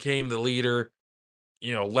reins, became the leader,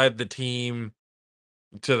 led the team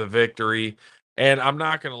to the victory. And I'm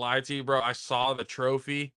not going to lie to you, bro. I saw the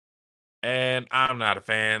trophy and I'm not a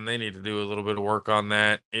fan. They need to do a little bit of work on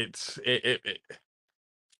that.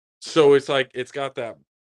 So it's like, it's got the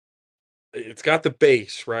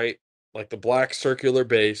base, right? Like the black circular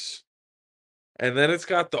base. And then it's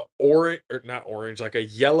got the orange, or not orange, like a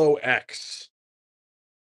yellow X,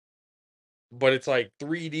 but it's like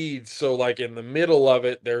 3D. So like in the middle of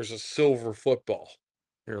it, there's a silver football.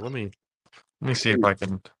 Here, let me see if I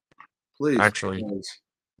can Please, actually.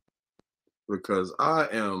 because I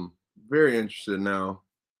am very interested now.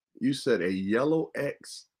 You said a yellow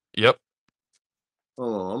X. Yep.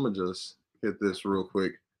 Hold on, I'm gonna just hit this real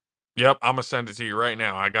quick. Yep. I'm gonna send it to you right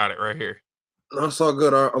now. I got it right here. That's all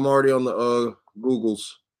good. I'm already on the Googles.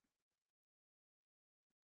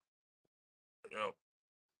 Yep.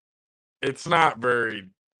 It's not very.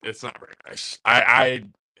 It's not very nice.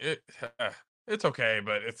 It, it's okay,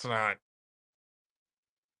 but it's not.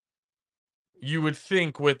 You would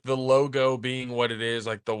think with the logo being what it is,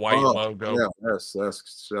 like the white Oh, logo. yeah, that's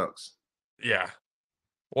shucks. Yeah.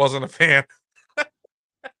 Wasn't a fan.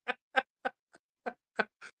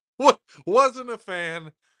 What wasn't a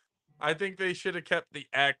fan. I think they should have kept the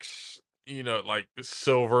X, like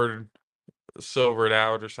silvered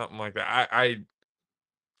out or something like that.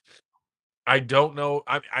 I don't know.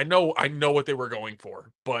 I know what they were going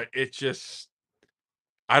for, but it's just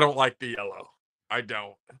I don't like the yellow. I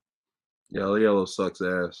don't. Yeah, the yellow sucks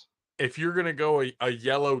ass. If you're gonna go a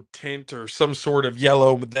yellow tint or some sort of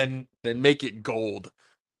yellow, then make it gold,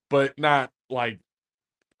 but not like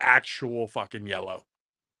actual fucking yellow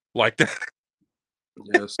like that.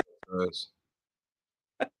 Yes, it does.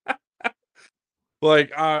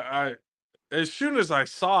 Like I as soon as I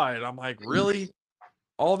saw it, I'm like, really?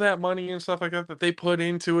 All that money and stuff like that they put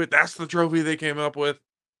into it, that's the trophy they came up with.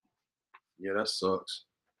 Yeah, that sucks.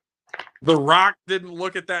 The Rock didn't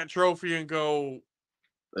look at that trophy and go,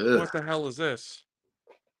 Ugh. "What the hell is this?"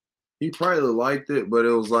 He probably liked it, but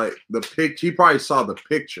it was like the pic. He probably saw the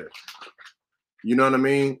picture. You know what I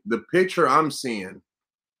mean? The picture I'm seeing.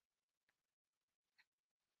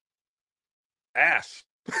 Ass.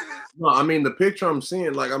 No, I mean the picture I'm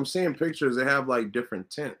seeing. Like I'm seeing pictures that have like different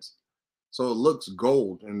tints, so it looks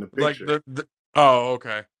gold in the Like picture. the Oh,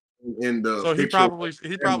 okay. In the So he picture,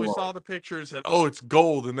 probably saw the picture and said, "Oh, it's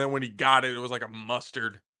gold," and then when he got it, it was like a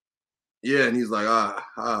mustard. yeah, and he's like,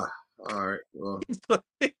 all right, well,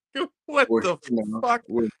 Like, what we're the here now. fuck?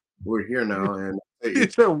 We're here now, and He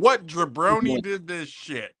it said, "What jabroni did this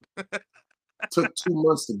shit?" took 2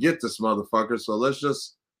 months to get this motherfucker. So let's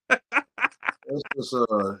just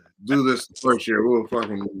do this the first year.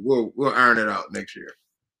 We'll iron it out next year.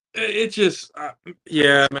 It just,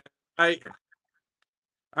 yeah, man.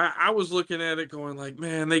 I was looking at it going like,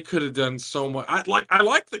 man, they could have done so much. I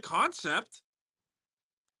like the concept.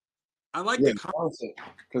 I like Yeah, the concept.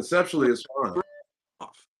 conceptually it's fine.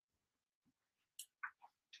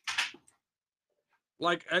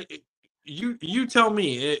 Like, you tell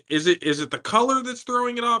me, is it the color that's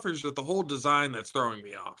throwing it off, or is it the whole design that's throwing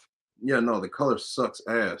me off? Yeah, no, the color sucks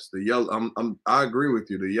ass. The yellow, I agree with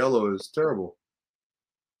you. The yellow is terrible.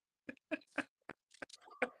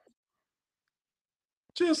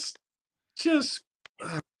 Just, just,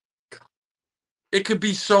 uh, it could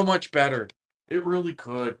be so much better. It really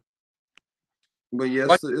could. But yes,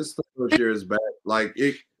 Like it's the first year is back. Like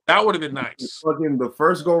it, that would have been nice. fucking the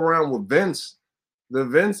first go around with Vince, the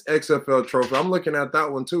Vince XFL trophy. I'm looking at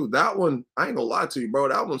that one too. That one, I ain't gonna lie to you, bro.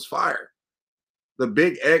 That one's fire. The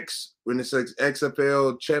big X when it says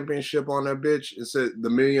XFL championship on that bitch, it said the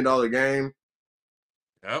 $1 million game.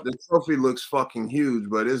 Yep. The trophy looks fucking huge,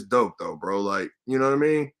 but it's dope though, bro. Like, you know what I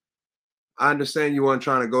mean? I understand you weren't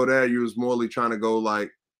trying to go there. You was morely trying to go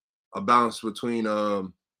like a balance between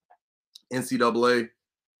NCAA,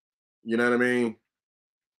 you know what I mean?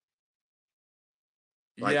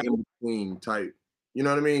 Yeah. Like in between type. You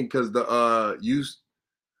know what I mean? Because the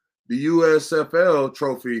USFL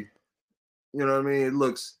trophy, you know what I mean? It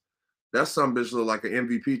looks that some bitch look like an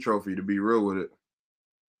MVP trophy to be real with it.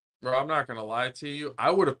 Bro, I'm not gonna lie to you.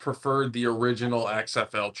 I would have preferred the original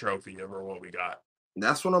XFL trophy over what we got.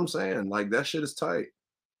 That's what I'm saying. Like that shit is tight.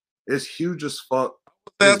 It's huge as fuck.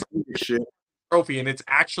 It's That's big as shit. a trophy, and it's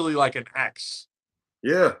actually like an X.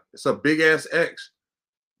 Yeah, it's a big ass X.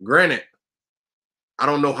 Granted, I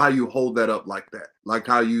don't know how you hold that up like that. Like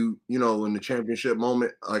how in the championship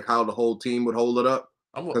moment, like how the whole team would hold it up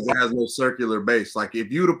because it has no circular base. Like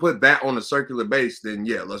if you would have put that on a circular base, then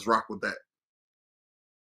yeah, let's rock with that.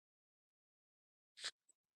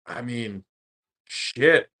 I mean,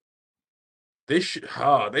 shit. They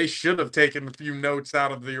should have taken a few notes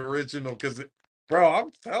out of the original because, bro,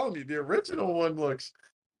 I'm telling you, the original one looks.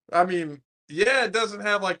 I mean, yeah, it doesn't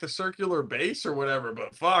have like the circular base or whatever,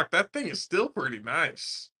 but fuck, that thing is still pretty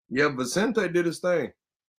nice. Yeah, Vicente did his thing.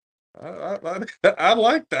 I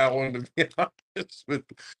like that one, to be honest with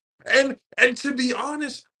you. And to be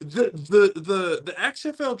honest, the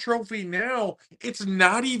XFL trophy now, it's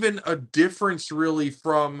not even a difference really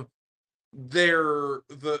from the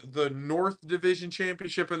North Division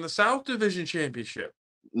Championship and the South Division Championship.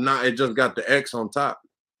 Nah, it just got the X on top.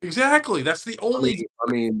 Exactly. That's the only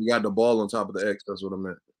I mean, you got the ball on top of the X. That's what I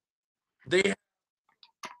meant. they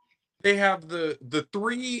they have the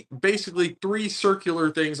basically three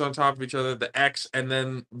circular things on top of each other, the X and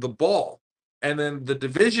then the ball. And then the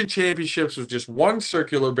division championships was just one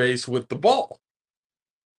circular base with the ball.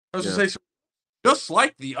 I was Yeah. gonna say, so just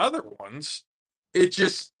like the other ones, it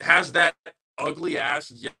just has that ugly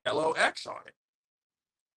ass yellow X on it.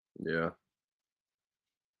 Yeah.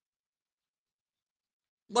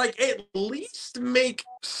 Like, at least make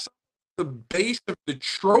the base of the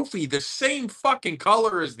trophy the same fucking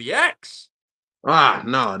color as the X. Ah,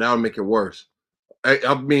 no, that would make it worse.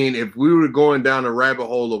 I mean, if we were going down a rabbit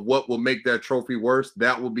hole of what will make that trophy worse,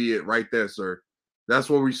 that will be it right there, sir. That's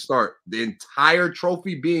where we start. The entire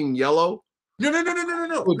trophy being yellow. No.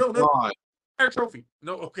 Good God. Entire trophy.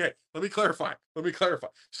 No, okay. Let me clarify.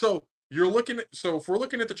 So if we're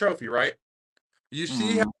looking at the trophy, right? You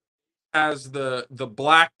see how Mm, it has the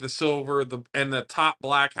black, the silver, and the top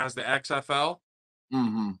black has the XFL.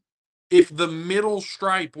 mm-hmm. If the middle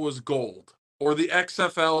stripe was gold or the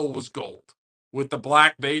XFL was gold with the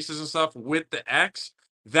black bases and stuff with the X,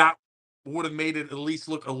 that would have made it at least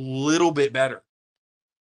look a little bit better.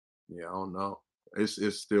 Yeah, I don't know. It's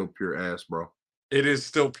still pure ass, bro. It is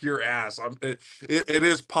still pure ass. It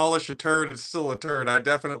is polish a turd. It's still a turd. I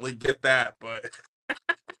definitely get that, but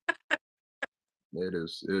It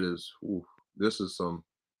is. It is. Oof. This is some.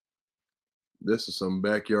 This is some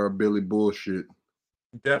backyard Billy bullshit.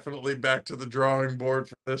 definitely back to the drawing board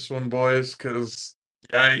for this one, boys. Because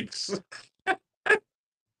yikes,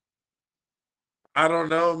 I don't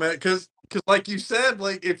know, man. Because like you said,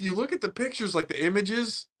 like if you look at the pictures, like the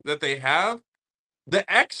images that they have, the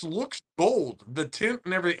X looks gold. The tint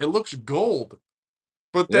and everything, it looks gold.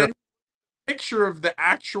 But Yeah, then picture of the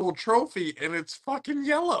actual trophy and it's fucking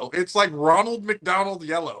yellow. It's like Ronald McDonald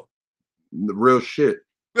yellow. the real shit.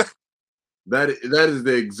 That is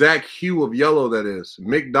the exact hue of yellow. That is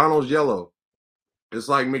McDonald's yellow. It's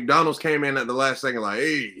like McDonald's came in at the last second, like,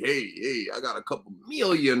 hey, I got a couple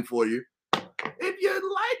million for you. If you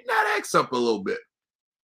lighten that X up a little bit.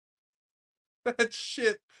 That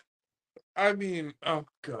shit. I mean, oh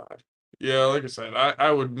god. Yeah, like I said,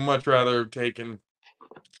 I would much rather have taken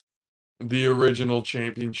the original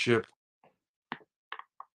championship.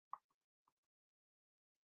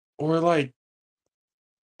 Or like,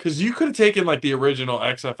 because you could have taken like the original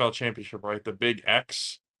XFL championship, right? The big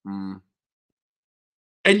X. Mm.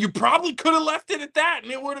 And you probably could have left it at that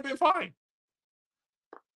and it would have been fine.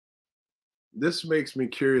 This makes me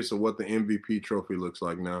curious of what the MVP trophy looks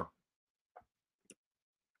like now.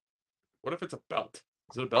 What if it's a belt?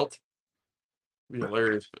 Is it a belt? It'd be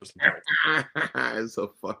hilarious if it was a belt. It's a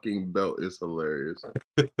fucking belt. It's hilarious.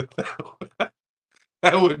 That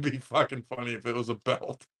would be fucking funny if it was a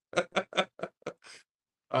belt.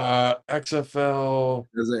 XFL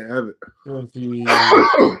It doesn't have it. trophy.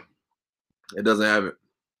 It doesn't have it.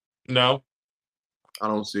 No. I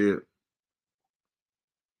don't see it.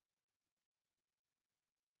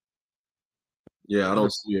 Yeah, I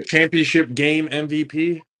don't see it. Championship game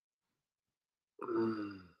MVP.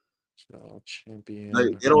 Mm. So, champion.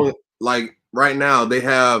 They don't like right now. They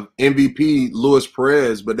have MVP Luis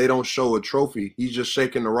Perez, but they don't show a trophy. He's just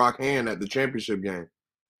shaking the Rock hand at the championship game.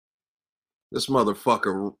 This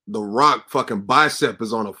motherfucker, the Rock fucking bicep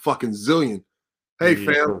is on a fucking zillion. Hey,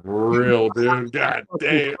 Yeah, fam, for real, dude. God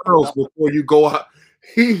damn. curls before you go out.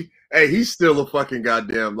 He's still a fucking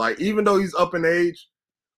goddamn, like, even though he's up in age,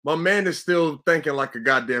 my man is still thinking like a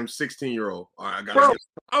goddamn 16-year-old. All right, I gotta Bro, get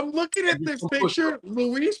I'm looking at this some picture.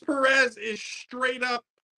 Luis Perez is straight up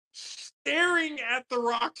staring at the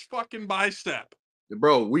Rock's fucking bicep.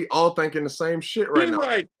 bro. We all thinking the same shit right He's now.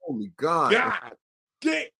 like, Holy God. God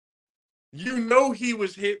damn. You know he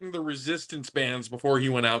was hitting the resistance bands before he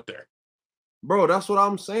went out there. Bro, that's what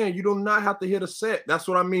I'm saying. You do not have to hit a set. That's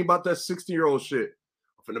what I mean about that 16-year-old shit.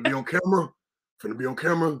 I'm finna be on camera.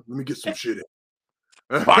 Let me get some shit in.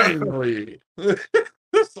 Finally.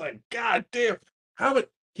 It's like, God damn. How about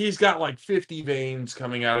he's got like 50 veins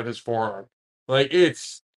coming out of his forearm? Like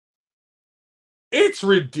it's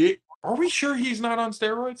ridiculous. Are we sure he's not on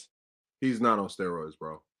steroids? He's not on steroids,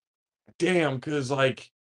 bro. Damn, because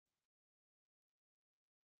like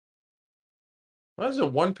why is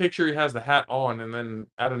it one picture he has the hat on and then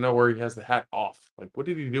out of nowhere he has the hat off? Like, what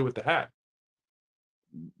did he do with the hat?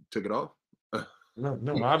 Took it off. No,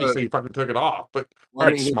 obviously he fucking took it off. But I all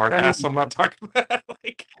right, mean, smart ass, I'm not talking about that.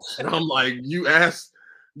 Like, and I'm like, you asked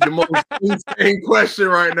the most insane question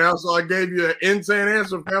right now, so I gave you an insane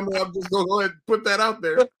answer, family. I'm just gonna go ahead and put that out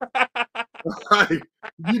there. Like,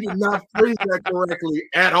 you did not phrase that correctly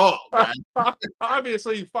at all, man.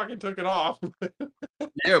 Obviously he fucking took it off.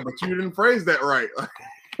 Yeah, but you didn't phrase that right.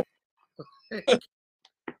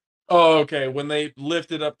 Oh, okay. When they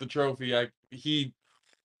lifted up the trophy, he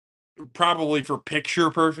probably for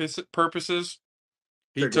purposes,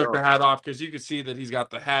 he Take it took off. the hat off because you could see that he's got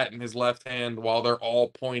the hat in his left hand while they're all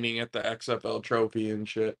pointing at the XFL trophy and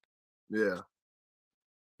shit. Yeah.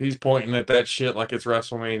 He's pointing at that shit like it's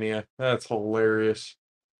WrestleMania. That's hilarious.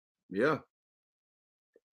 Yeah.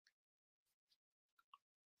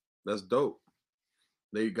 That's dope.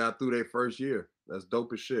 They got through their first year. That's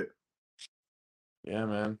dope as shit. Yeah,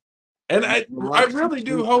 man. And I'm not gonna lie I to you, really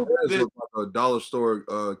do Luis hope Perez that look like a dollar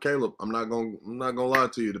store Caleb. I'm not gonna lie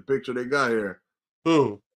to you. The picture they got here,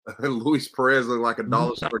 who Luis Perez look like a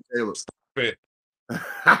dollar store Caleb. stop it.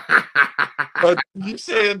 You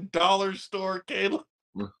saying dollar store, Caleb?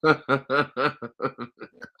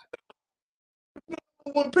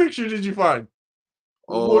 What picture did you find?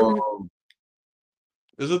 Oh,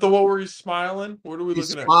 Is it the one where he's smiling? What are we he's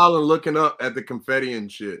looking at? smiling, looking up at the confetti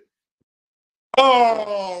and shit.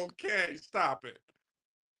 Oh, okay. Stop it.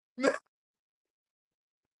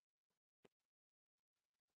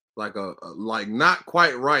 Like like not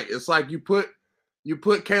quite right. It's like you put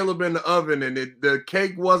Caleb in the oven and the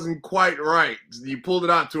cake wasn't quite right. You pulled it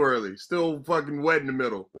out too early. Still fucking wet in the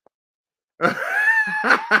middle.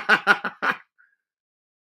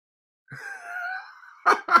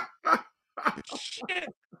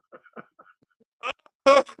 Shit.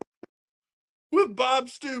 With Bob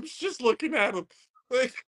Stoops just looking at him.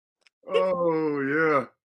 Like, Oh yeah.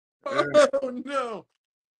 oh no.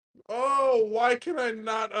 Oh, why can I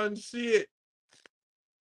not unsee it?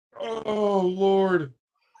 Oh Lord.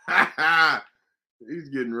 He's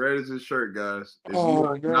getting red as his shirt, guys. If you Oh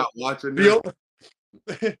are God. not watching this,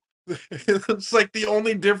 It's like the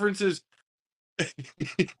only difference is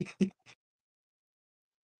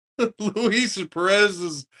Luis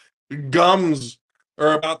Perez's gums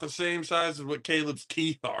are about the same size as what Caleb's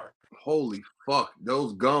teeth are. holy fuck,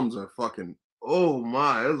 those gums are fucking. Oh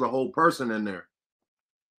my, there's a whole person in there.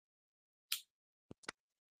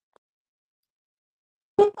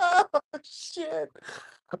 Oh, shit.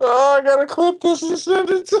 Oh, I gotta clip this and send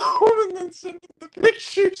it to him and then send him the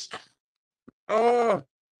pictures. Oh,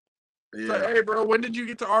 Yeah. so, hey, bro, when did you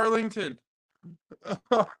get to Arlington? Oh,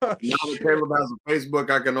 Now that shit. Caleb has a Facebook,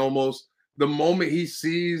 I can almost the moment he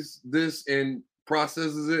sees this and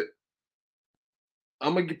processes it,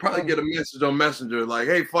 I'm gonna probably get a message on Messenger like,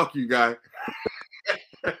 "Hey, fuck you, guy."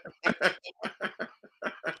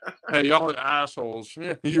 Hey, y'all are assholes.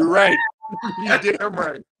 Yeah, you're right. You damn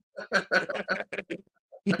right.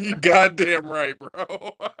 You goddamn right,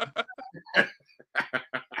 bro.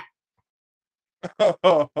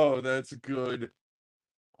 Oh, that's good.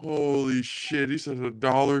 Holy shit. He says a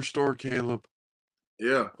dollar store, Caleb.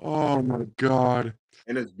 Yeah, Oh my God.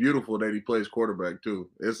 and it's beautiful that he plays quarterback too.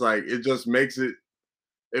 It's like it just makes it.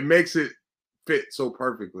 It makes it fit so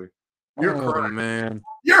perfectly. You're Oh crying. man.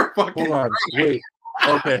 You're fucking Hold on. crying. Wait.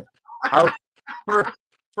 Okay. I,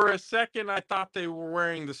 for a second, I thought they were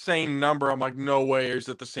wearing the same number. I'm like, no way. Is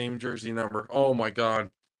it the same jersey number? Oh my God.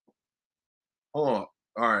 Hold on.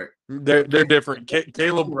 All right. They're different.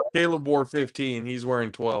 Caleb wore 15. He's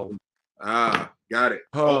wearing 12. Ah, got it.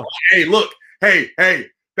 Oh, Oh, hey, look. Hey.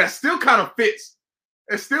 That still kind of fits.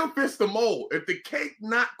 It still fits the mold. If the cake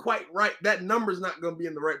not quite right, that number's not going to be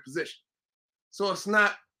in the right position. So it's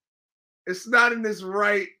not in this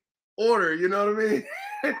right order. You know what I mean?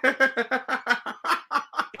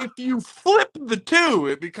 if you flip the 2,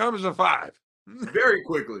 it becomes a 5. Very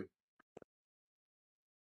quickly.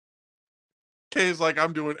 Kay's like,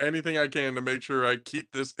 I'm doing anything I can to make sure I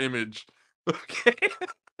keep this image. Okay.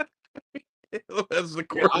 As the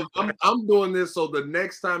Yeah, quarterback. I'm doing this so the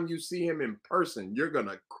next time you see him in person, you're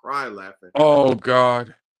gonna cry laughing. Oh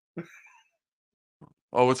God.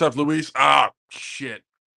 Oh, what's up, Luis? Ah, shit.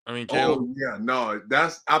 I mean, Caleb. Oh yeah, no,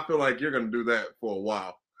 I feel like you're gonna do that for a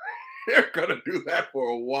while. You're gonna do that for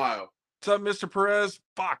a while. What's up, Mr. Perez?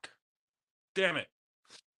 Fuck. Damn it.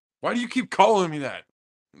 Why do you keep calling me that?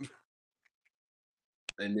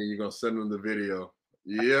 And then you're gonna send him the video.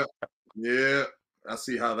 Yeah. I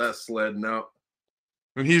see how that's sledding out.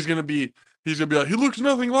 And he's gonna be like, he looks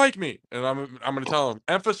nothing like me. And I'm gonna tell him,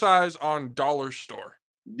 emphasize on dollar store.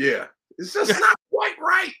 Yeah. It's just not quite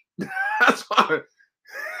right. That's why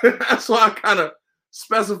I kind of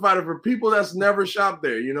specified it for people that's never shopped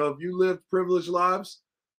there. You know, if you live privileged lives,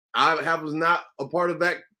 was not a part of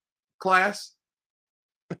that class.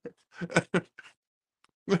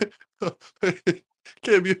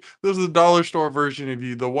 Kim, this is the dollar store version of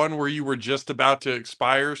you, the one where you were just about to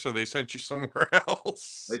expire, so they sent you somewhere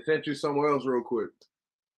else. They sent you somewhere else real quick.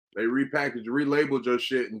 They repackaged, relabeled your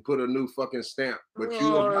shit, and put a new fucking stamp. But you're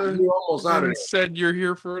almost out of And it. said you're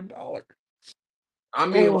here for $1. I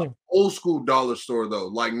mean, like old school dollar store though,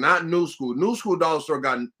 like not new school. New school dollar store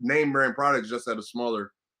got name brand products just at a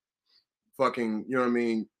smaller fucking, you know what I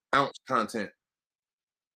mean, ounce content.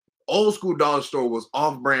 Old school dollar store was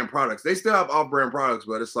off-brand products. They still have off-brand products,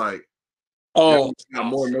 but it's like got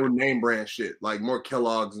more no name brand shit, like more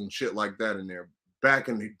Kellogg's and shit like that in there. Back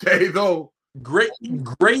in the day, though, great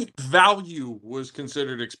value was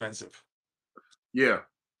considered expensive. yeah,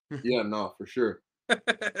 no, for sure.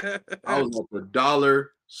 I was at the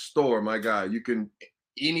dollar store, my guy. You can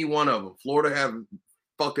any one of them. Florida have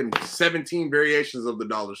fucking 17 variations of the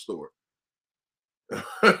dollar store. I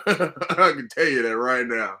can tell you that right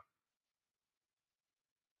now.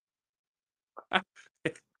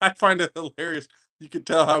 I find it hilarious. You can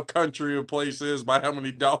tell how country a place is by how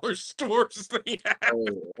many dollar stores they have.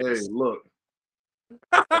 Hey, look.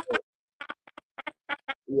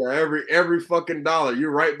 Yeah, every fucking dollar. You're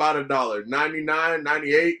right by the dollar. 99,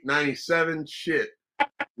 98, 97, shit.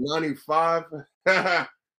 95. Yeah,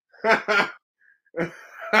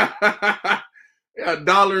 a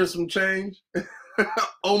dollar and some change.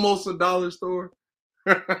 Almost a dollar store.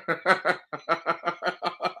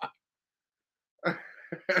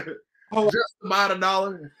 Just about a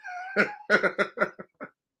dollar.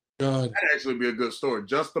 God. That'd actually be a good store.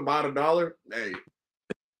 Just about a dollar. Hey,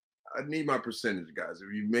 I need my percentage, guys.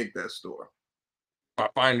 If you make that store, My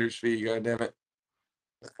finder's fee. God damn it.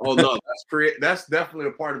 oh no, that's definitely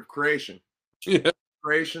a part of creation. Yeah.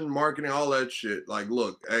 Creation, marketing, all that shit. Like,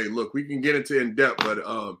 look, hey, look, we can get into in depth, but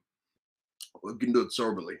we can do it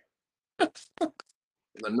soberly. I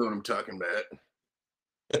know what I'm talking about.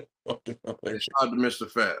 Shout out to Mr.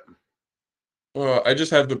 Fat. I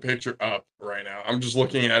just have the picture up right now. I'm just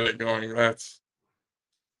looking at it going, that's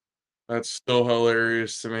still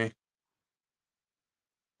hilarious to me.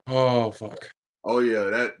 Oh fuck. Oh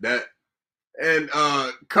yeah, that and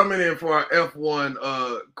coming in for our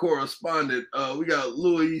F1 correspondent, we got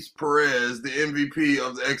Luis Perez, the MVP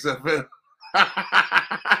of the XFL.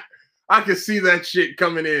 I can see that shit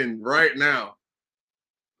coming in right now.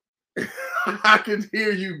 I can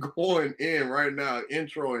hear you going in right now,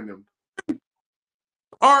 introing them.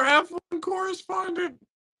 Our F1 correspondent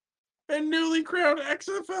and newly crowned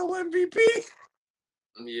XFL MVP.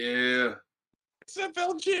 Yeah.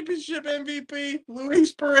 XFL Championship MVP,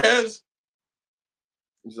 Luis Perez.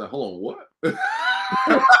 He's like, hold on, what?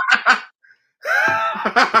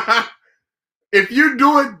 If you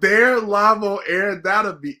do it there live on air,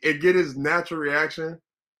 that'll be and get his natural reaction.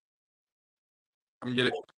 I'm gonna get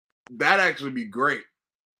it. That'd actually be great.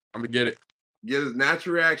 I'm gonna get it. Get his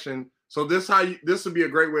natural reaction. So this would be a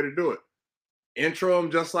great way to do it. Intro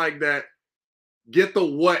him just like that. Get the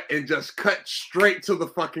what and just cut straight to the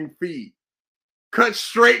fucking feed. Cut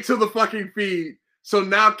straight to the fucking feed. So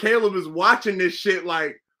now Caleb is watching this shit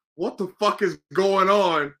like, what the fuck is going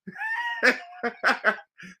on?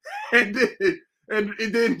 and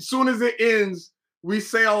then as soon as it ends, we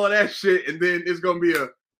say all of that shit, and then it's gonna be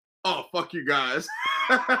oh fuck you guys.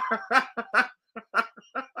 That's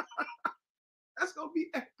gonna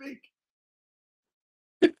be epic.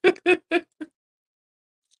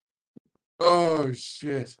 Oh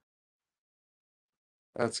shit.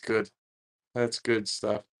 That's good. That's good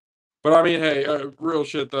stuff. But I mean, hey, real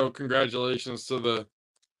shit though. Congratulations to the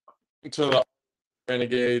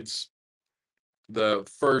Renegades, the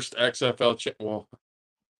first XFL.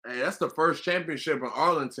 Hey, that's the first championship in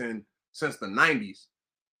Arlington since the 90s.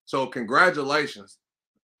 So congratulations.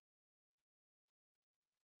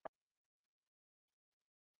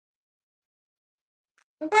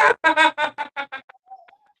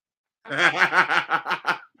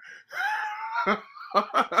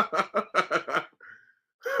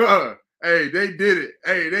 Hey, they did it.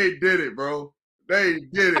 Hey, they did it, bro. They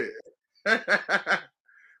did it.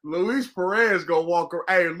 Luis Perez gonna walk around.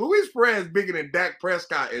 Hey, Luis Perez bigger than Dak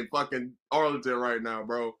Prescott in fucking Arlington right now,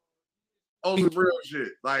 bro. On some real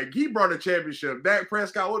shit. Like, he brought a championship. Dak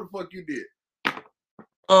Prescott, what the fuck you did?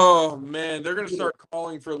 Oh man, they're gonna start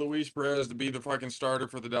calling for Luis Perez to be the fucking starter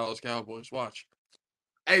for the Dallas Cowboys. Watch.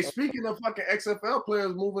 Hey, speaking of fucking XFL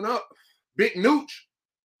players moving up, Big Nooch.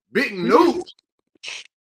 Big Nooch.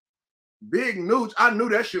 Big Nooch. I knew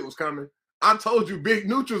that shit was coming. I told you Big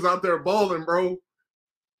Nooch was out there balling, bro.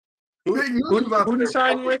 Big Nooch was out who there. Who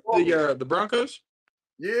signed with the Broncos?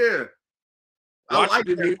 Yeah.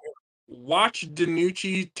 Watch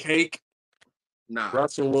DiNucci take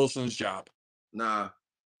Russell Wilson's job. Nah.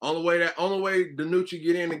 Only way DiNucci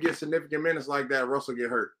get in and get significant minutes like that, Russell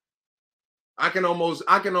get hurt. I can almost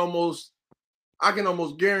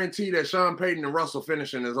guarantee that Sean Payton and Russell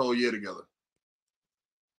finishing this whole year together.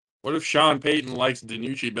 What if Sean Payton likes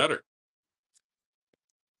DiNucci better?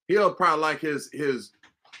 he'll probably like his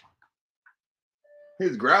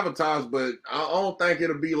gravitas, but I don't think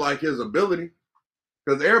it'll be like his ability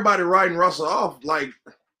because everybody writing Russell off like.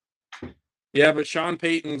 Yeah, but Sean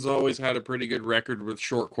Payton's always had a pretty good record with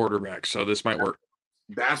short quarterbacks, so this might work.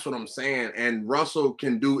 That's what I'm saying. And Russell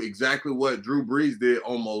can do exactly what Drew Brees did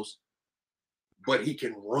almost, but he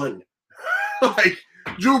can run. Like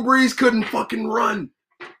Drew Brees couldn't fucking run.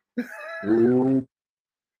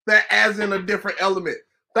 That adds in a different element.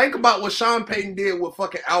 Think about what Sean Payton did with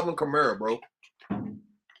fucking Alvin Kamara, bro.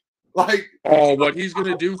 Like, oh, what he's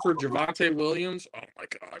gonna do for Javonte Williams? Oh my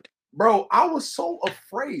god, bro, I was so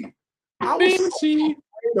afraid. I was so fancy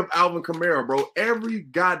afraid of Alvin Kamara, bro. Every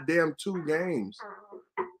goddamn 2 games,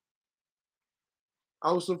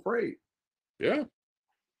 I was afraid. Yeah,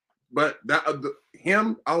 but that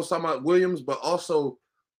him, I was talking about Williams, but also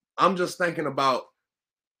I'm just thinking about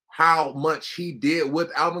how much he did with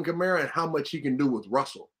Alvin Kamara and how much he can do with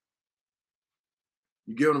Russell.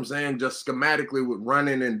 You get what I'm saying? Just schematically with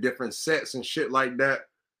running in different sets and shit like that,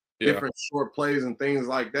 different short plays and things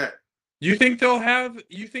like that. You think they'll have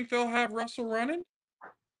Russell running?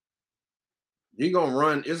 He gonna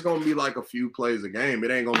run. It's gonna be like a few plays a game.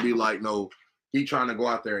 It ain't gonna be like no, he trying to go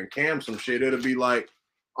out there and cam some shit. It'll be like,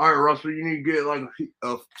 all right, Russell, you need to get like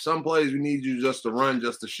some plays. We need you just to run,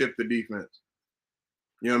 just to shift the defense.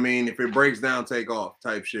 You know what I mean? If it breaks down, take off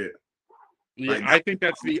type shit. Yeah, Like, I think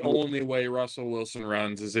that's the only way Russell Wilson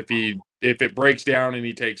runs is if it breaks down and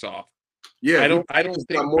he takes off. Yeah, I don't think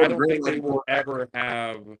they like will ever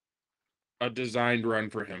have a designed run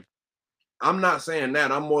for him. I'm not saying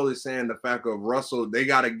that. I'm more saying the fact of Russell, they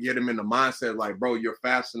got to get him in the mindset like, bro, you're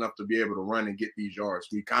fast enough to be able to run and get these yards.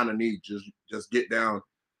 We kind of need just get down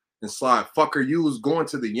and slide. Fucker, you was going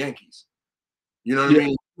to the Yankees. You know what I mean?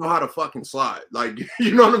 You know how to fucking slide. Like,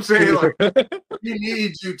 you know what I'm saying? Like, we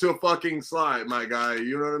need you to fucking slide, my guy.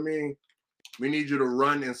 You know what I mean? We need you to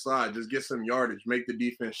run and slide. Just get some yardage. Make the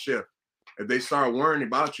defense shift. If they start worrying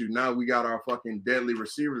about you, now we got our fucking deadly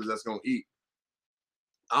receivers that's going to eat.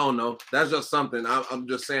 I don't know. That's just something. I'm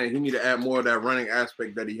just saying he need to add more of that running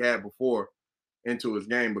aspect that he had before into his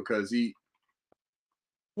game because he.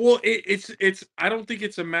 Well, it's. I don't think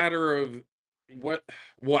it's a matter of what.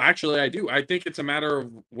 Well, actually, I do. I think it's a matter of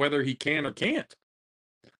whether he can or can't.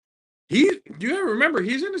 You gotta remember,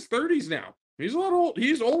 he's in his 30s now. He's a lot old.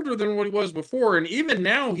 He's older than what he was before, and even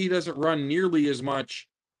now, he doesn't run nearly as much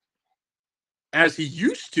as he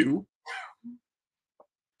used to.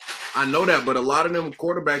 I know that, but a lot of them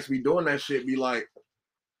quarterbacks be doing that shit. Be like,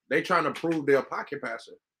 they trying to prove they're a pocket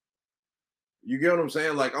passer. You get what I'm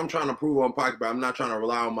saying? Like, I'm trying to prove I'm pocket, but I'm not trying to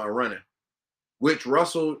rely on my running, which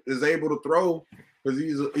Russell is able to throw because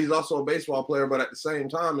he's also a baseball player. But at the same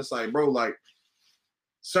time, it's like, bro, like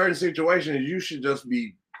certain situations, you should just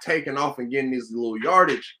be taking off and getting these little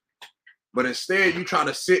yardage. But instead, you try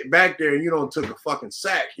to sit back there and you don't took a fucking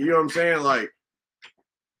sack. You know what I'm saying? Like,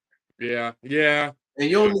 yeah. And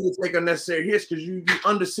you don't need to take unnecessary hits because you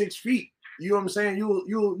under 6 feet. You know what I'm saying?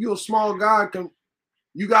 You a small guy.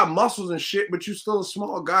 You got muscles and shit, but you still a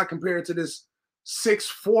small guy compared to this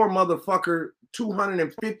 6'4" motherfucker,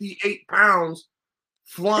 258 pounds,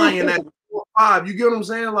 flying at 4'5". You get what I'm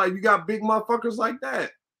saying? Like, you got big motherfuckers like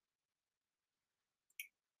that.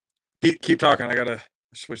 Keep talking. I gotta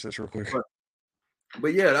switch this real quick.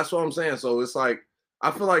 But yeah, that's what I'm saying. So it's like,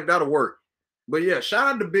 I feel like that'll work. But yeah, shout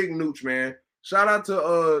out to Big Nooch, man. Shout out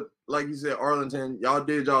to like you said, Arlington. Y'all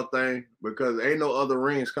did y'all thing because ain't no other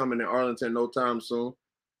rings coming in Arlington no time soon.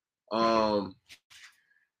 Man,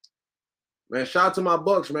 shout out to my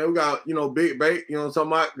Bucks, man. We got, Big Bait, what I'm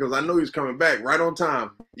talking about? Because I know he's coming back right on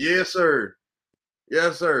time. Yes, sir.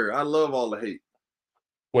 Yes, sir. I love all the hate.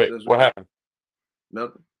 Wait, what happened?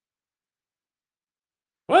 Nothing.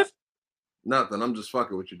 What? Nothing. I'm just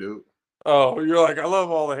fucking with you, dude. Oh, you're like, I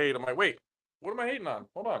love all the hate. I'm like, wait, what am I hating on?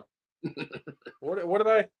 Hold on. What?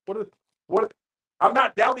 I'm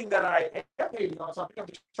not doubting that I am hating on something. I'm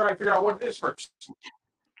just trying to figure out what it is first.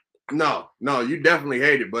 No, you definitely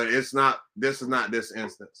hate it, but it's not. This is not this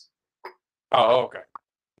instance. Oh, okay.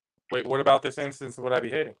 Wait, what about this instance would I be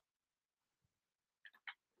hating?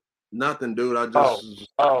 Nothing, dude. I just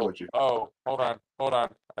with you. Oh, hold on. I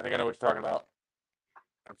think I know what you're talking about.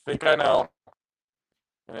 I think I know.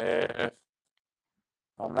 If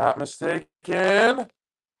I'm not mistaken,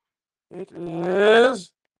 it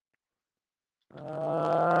is.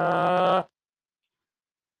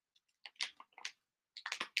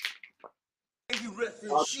 You rest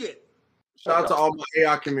in shit. Shout out to all my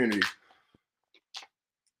AI community.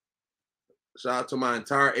 Shout out to my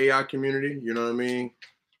entire AI community. You know what I mean?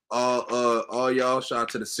 All y'all. Shout out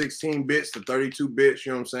to the 16 bits, the 32 bits.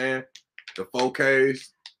 You know what I'm saying? The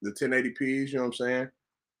 4Ks, the 1080p's. You know what I'm saying?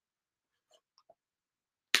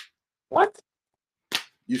 What?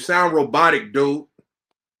 You sound robotic, dude.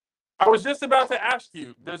 I was just about to ask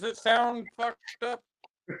you, does it sound fucked up?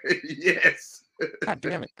 Yes. God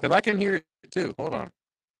damn it. Because I can hear it too. Hold on.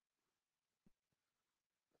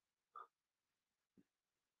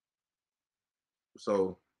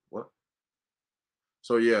 So what?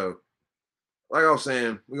 So yeah, like I was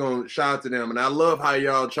saying, we're gonna shout out to them. And I love how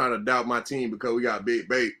y'all trying to doubt my team because we got Big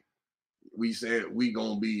Bait. We said we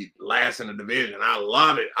gonna be last in the division. I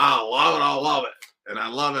love it. I love it. I love it. And I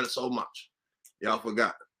love it so much. Y'all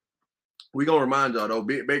forgot. We gonna remind y'all though,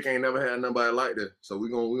 Big Bake ain't never had nobody like this. So we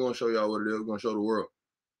gonna show y'all what it is. We're gonna show the world.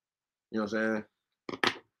 You know what I'm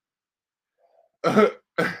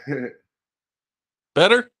saying?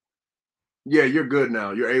 Better? Yeah, you're good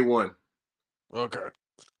now. You're A1. Okay.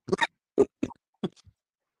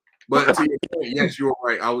 But to your point, yes, you were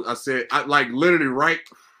right. I said I like literally right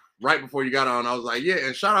before you got on, I was like, yeah,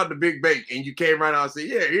 and shout out to Big Bake. And you came right out and said,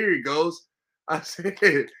 yeah, here he goes. I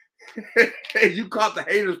said, you caught the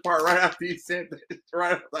haters part right after you said that.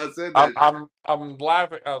 Right after I said that. I'm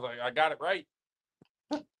laughing. I was like, I got it right.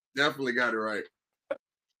 Definitely got it right.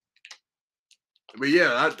 But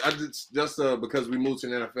yeah, I just because we moved to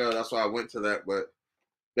the NFL, that's why I went to that. But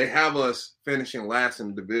they have us finishing last in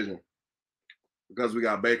the division because we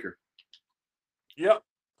got Baker. Yep.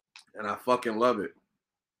 And I fucking love it.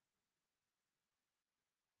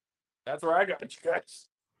 That's where I got you guys.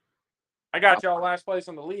 I got y'all last place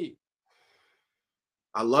in the league.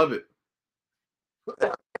 I love it.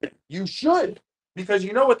 You should, because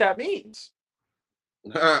you know what that means.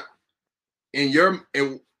 in your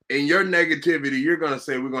negativity, you're gonna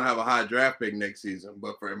say we're gonna have a high draft pick next season.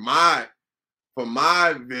 But for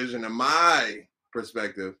my vision and my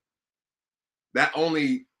perspective, that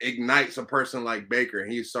only ignites a person like Baker,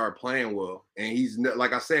 and he start playing well. And he's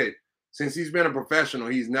like I said, since he's been a professional,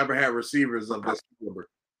 he's never had receivers of this caliber.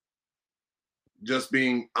 Just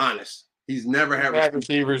being honest, he's never had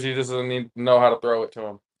receivers. He just doesn't need to know how to throw it to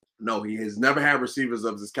him. No, he has never had receivers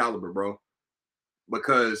of this caliber, bro.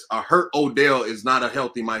 Because a hurt Odell is not a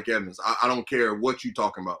healthy Mike Evans. I don't care what you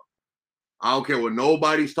talking about. I don't care what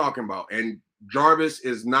nobody's talking about. And Jarvis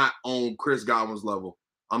is not on Chris Godwin's level.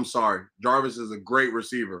 I'm sorry. Jarvis is a great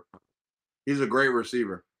receiver. He's a great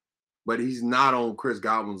receiver. But he's not on Chris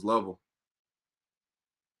Godwin's level.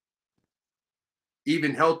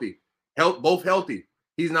 Even healthy. Both healthy.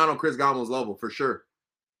 He's not on Chris Godwin's level for sure.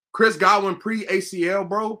 Chris Godwin pre-ACL,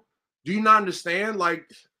 bro. Do you not understand? Like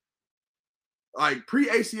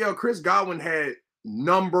pre-ACL, Chris Godwin had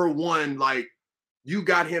number one, like you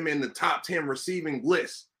got him in the top 10 receiving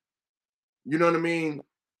list. You know what I mean?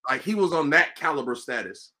 Like he was on that caliber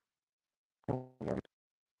status.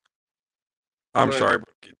 I'm sorry.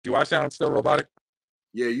 Do I sound still robotic?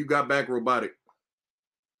 Yeah, you got back robotic.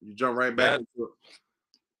 You jump right back into it.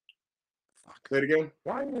 Say it again.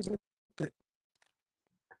 Why is it?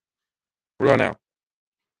 We're going now.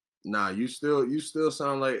 Nah, you still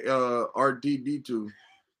sound like R2D2.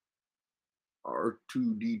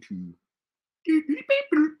 R2D2.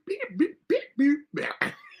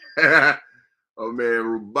 Oh man,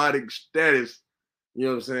 robotic status. You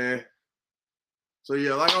know what I'm saying? So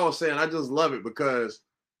yeah, like I was saying, I just love it because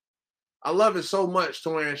I love it so much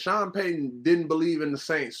to when Sean Payton didn't believe in the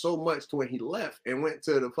Saints so much to when he left and went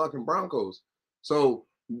to the fucking Broncos. So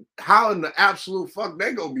how in the absolute fuck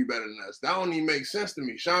they gonna be better than us? That don't even make sense to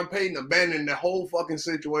me. Sean Payton abandoned the whole fucking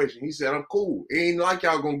situation. He said, I'm cool. It ain't like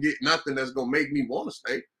y'all gonna get nothing that's gonna make me want to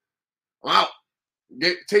stay. I'm out.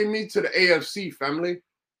 Take me to the AFC, family.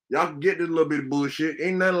 Y'all can get this little bit of bullshit.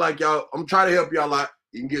 Ain't nothing like y'all. I'm trying to help y'all out.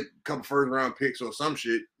 You can get a couple first round picks or some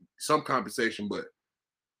shit, some compensation, but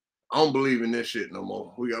I don't believe in this shit no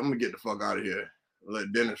more. I'm gonna get the fuck out of here.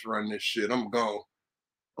 Let Dennis run this shit. I'm gone.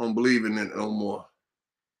 I don't believe in it no more.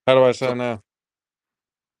 How do I sound now?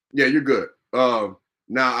 Yeah, you're good. Now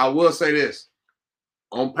I will say this.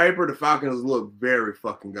 On paper, the Falcons look very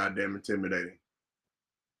fucking goddamn intimidating.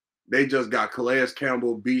 They just got Calais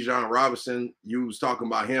Campbell, Bijan Robinson. You was talking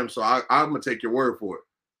about him, so I'm gonna take your word for it.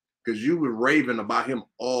 Because you were raving about him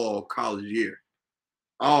all college year.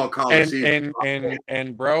 All college season.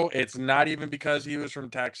 And bro, it's not even because he was from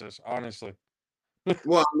Texas, honestly.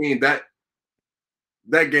 Well, I mean, that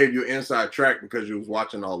gave you an inside track because you was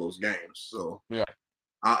watching all those games. So yeah,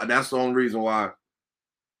 that's the only reason why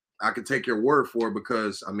I could take your word for it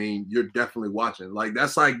because, I mean, you're definitely watching. Like,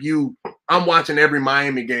 that's like I'm watching every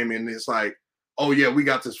Miami game, and it's like, oh, yeah, we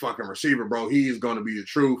got this fucking receiver, bro. He is going to be the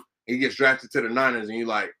truth. He gets drafted to the Niners, and you're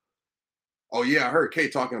like, oh, yeah, I heard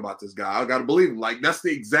Kate talking about this guy. I got to believe him. Like, that's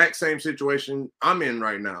the exact same situation I'm in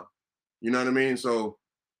right now. You know what I mean? So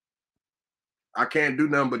I can't do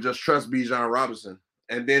nothing but just trust Bijan Robinson.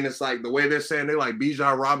 And then it's like the way they're saying they're like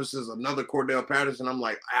Bijan Robinson's another Cordell Patterson. I'm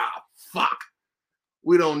like, fuck.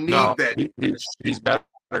 We don't No, need that. he's better.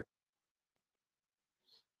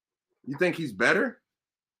 You think he's better?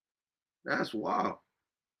 That's wild.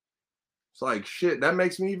 It's like shit. That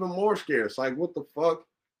makes me even more scared. It's like, what the fuck?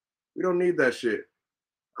 We don't need that shit.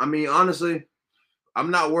 I mean, honestly, I'm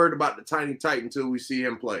not worried about the tiny tight until we see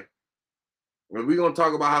him play. If we're gonna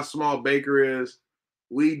talk about how small Baker is,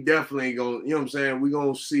 we definitely gonna, you know what I'm saying? We're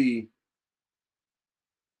gonna see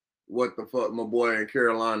what the fuck my boy in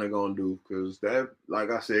Carolina gonna do. Cause that, like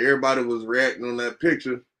I said, everybody was reacting on that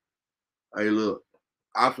picture. Hey, look,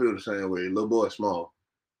 I feel the same way. Little boy small.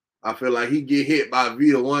 I feel like he get hit by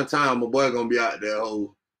Vita one time, my boy gonna be out there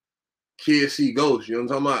whole kid see ghosts. You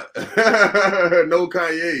know what I'm talking about? No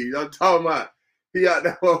Kanye. I'm talking about he out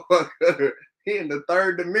there motherfucker. He in the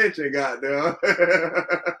third dimension, goddamn.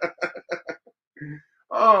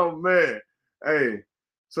 Oh man. Hey.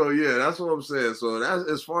 So yeah, that's what I'm saying. So that's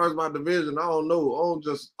as far as my division, I don't know. I don't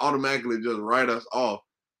just automatically just write us off.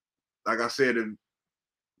 Like I said,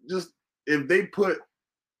 if they put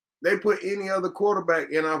any other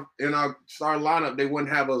quarterback in our star lineup, they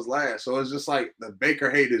wouldn't have us last. So it's just like the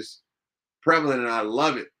Baker hate is prevalent, and I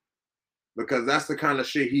love it because that's the kind of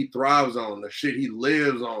shit he thrives on, the shit he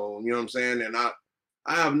lives on. You know what I'm saying? And I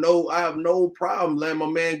have no problem letting my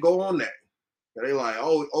man go on that. They like,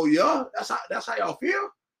 oh yeah, that's how y'all feel.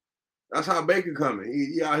 That's how Baker coming.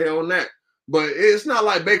 He out here on that. But it's not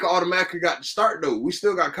like Baker automatically got to start though. We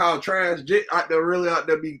still got Kyle Trask out there, really out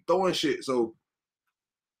there be throwing shit. So,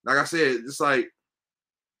 like I said, it's like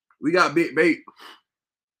we got big bait.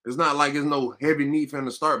 It's not like it's no heavy need for him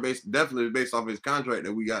to start, definitely based off his contract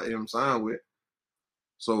that we got him signed with.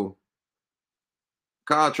 So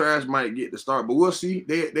Kyle Trask might get the start, but we'll see.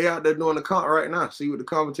 They out there doing the comp right now. See what the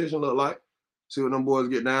competition look like. See what them boys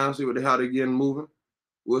get down. See how they getting moving.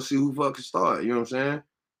 We'll see who fucking start. You know what I'm saying?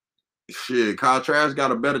 Shit, Kyle Trask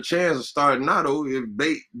got a better chance of starting now though if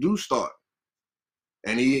Bate do start.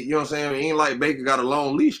 And he, you know what I'm saying? He ain't like Baker got a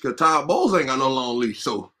long leash because Todd Bowles ain't got no long leash.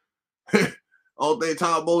 So I don't think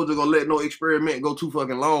Todd Bowles are gonna let no experiment go too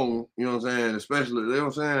fucking long. You know what I'm saying? Especially, you know what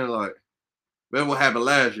I'm saying? Like, that's what happened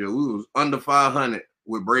last year. We was under 500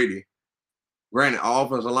 with Brady. Granted, our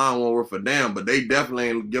offensive line won't work for damn, but they definitely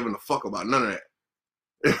ain't giving a fuck about none of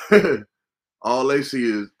that. All they see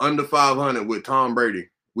is under 500 with Tom Brady.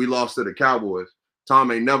 We lost to the Cowboys. Tom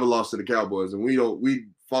ain't never lost to the Cowboys, and we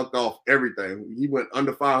fucked off everything. He went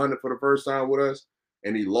under 500 for the first time with us,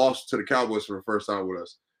 and he lost to the Cowboys for the first time with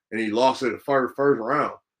us, and he lost it the first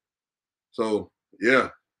round. So yeah,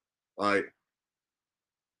 like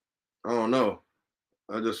I don't know.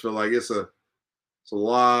 I just feel like it's a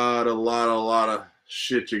lot of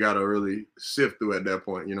shit you gotta really sift through at that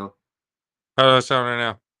point. You know, How does that sound right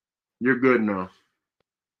now? you're good now.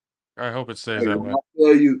 I hope it stays Hey, that way.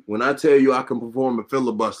 when I tell you I can perform a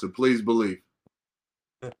filibuster, please believe.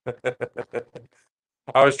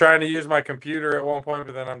 I was trying to use my computer at one point,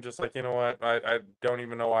 but then I'm just like, you know what? I don't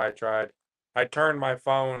even know why I tried. I turned my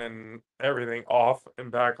phone and everything off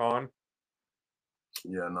and back on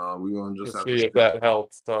Yeah, no, we're gonna to just have to see if stick that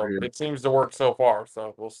helps. right So here. it seems to work so far.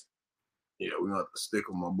 So we'll. Yeah, we're gonna have to stick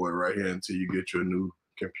with my boy right here until you get your new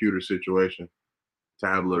computer situation,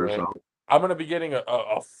 tablet or Yeah. something. I'm gonna be getting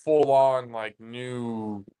a full on like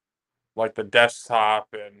new, like the desktop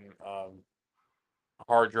and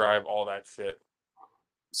hard drive, all that shit.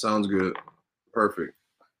 Sounds good. Perfect.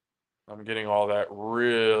 I'm getting all that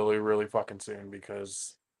really, really fucking soon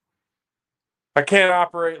because I can't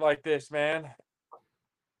operate like this, man.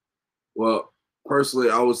 Well, personally,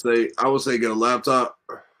 I would say get a laptop.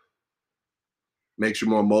 Makes you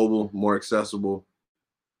more mobile, more accessible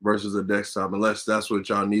versus a desktop, unless that's what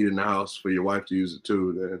y'all need in the house for your wife to use it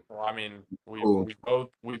too. Then Well, I mean, cool.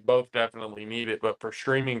 we both definitely need it, but for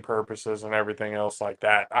streaming purposes and everything else like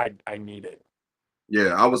that, I need it.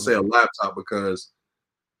 Yeah, I would say a laptop because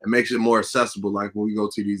it makes it more accessible. Like when we go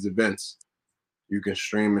to these events, you can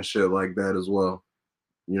stream and shit like that as well.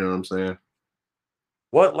 You know what I'm saying?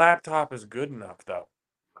 What laptop is good enough though?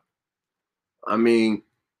 I mean,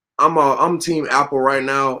 I'm team Apple right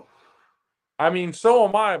now. I mean, so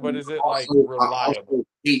am I, but is it like I reliable? also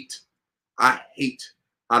hate how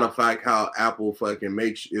the fact how Apple fucking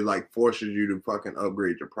makes it like forces you to fucking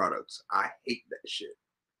upgrade your products. I hate that shit.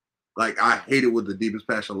 Like I hate it with the deepest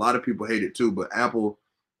passion. A lot of people hate it too, but Apple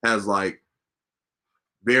has like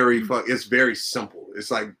it's very simple.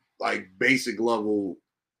 It's like basic level,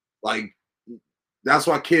 like that's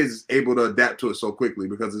why kids able to adapt to it so quickly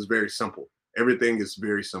because it's very simple. Everything is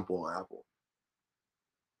very simple on Apple.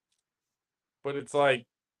 But it's like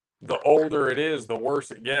the older it is, the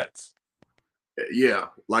worse it gets. Yeah,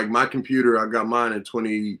 like my computer, I got mine in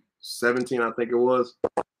 2017, I think it was.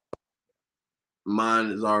 Mine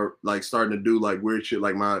is like starting to do like weird shit.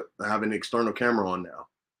 Like I have an external camera on now.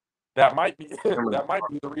 That might be Camera. that might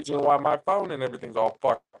be the reason why my phone and everything's all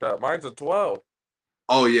fucked up. Mine's a 12.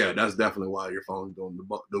 Oh yeah, that's definitely why your phone's doing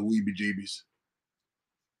the weebie jeebies.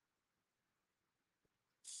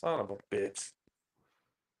 Son of a bitch.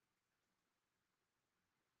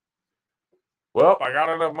 Well, I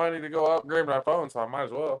got enough money to go upgrade my phone, so I might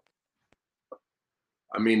as well.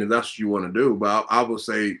 I mean, if that's what you want to do, but I would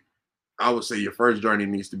say your first journey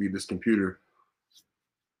needs to be this computer.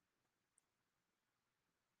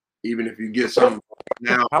 Even if you get something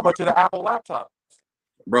now, How much of the Apple laptop?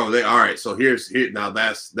 bro. They all right. So here now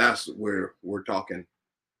that's where we're talking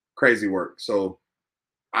crazy work. So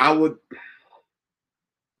I would.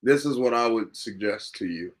 This is what I would suggest to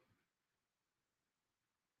you.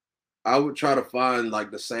 I would try to find like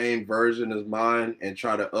the same version as mine and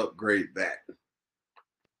try to upgrade that.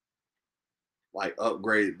 Like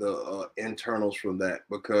upgrade the internals from that,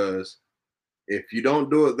 because if you don't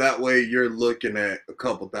do it that way, you're looking at a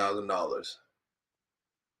couple $1,000s.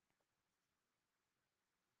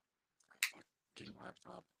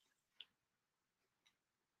 Laptop.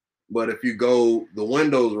 But if you go the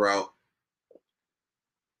Windows route,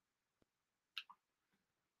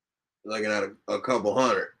 looking at a couple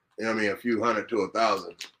hundred. You know what I mean? A few hundred to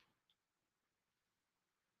 1,000.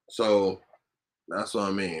 So that's what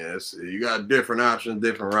I mean. You got different options,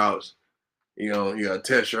 different routes. You know, you got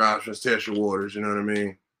to test your options, test your waters. You know what I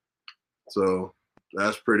mean? So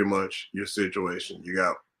that's pretty much your situation. You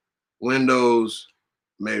got Windows,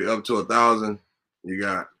 maybe up to 1,000. You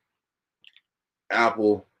got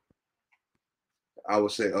Apple, I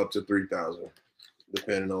would say up to 3,000,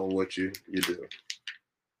 depending on what you do.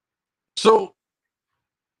 So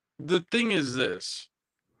the thing is this.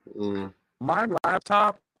 My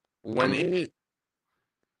laptop, when it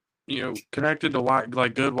connected to like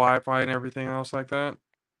good Wi-Fi and everything else like that,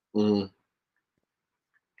 when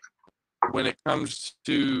it comes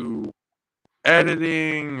to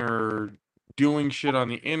editing or doing shit on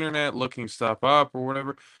the internet, looking stuff up or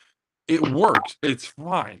whatever, it works. It's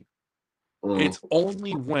fine. It's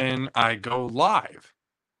only when I go live.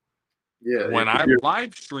 Yeah, When I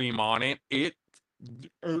live stream on it,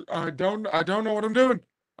 I don't know what I'm doing.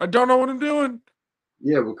 I don't know what I'm doing.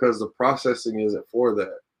 Yeah, because the processing isn't for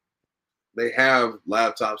that. They have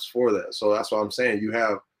laptops for that. So that's what I'm saying.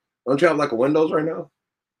 Don't you have like a Windows right now?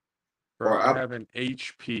 Bro, I have an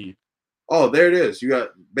HP. Oh, there it is. You got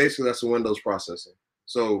basically that's a Windows processing.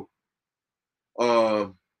 So,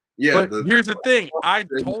 yeah. But here's the thing. I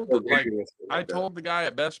told the the guy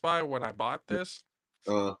at Best Buy when I bought this.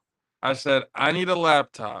 Uh, I said I need a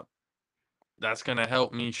laptop that's gonna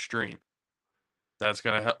help me stream. That's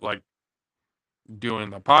gonna help like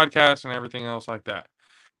doing the podcast and everything else like that.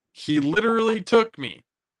 He literally took me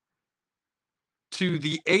to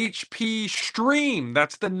the HP Stream.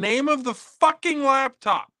 That's the name of the fucking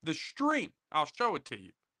laptop. The Stream. I'll show it to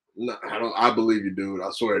you. no, I believe you, dude. I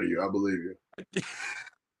swear to you, I believe you.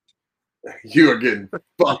 You are getting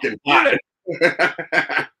fucking hot.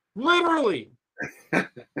 Literally. My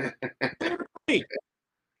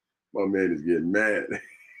man is getting mad.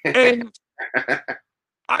 And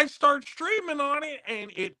I start streaming on it,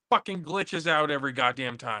 and it fucking glitches out every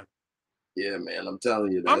goddamn time. Yeah, man, I'm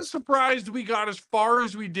telling you. I'm surprised we got as far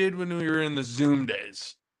as we did when we were in the Zoom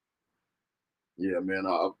days. Yeah, man.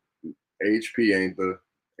 HP ain't the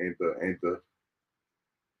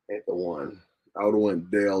one. I would have went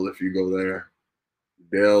Dell if you go there.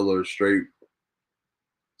 Dell or straight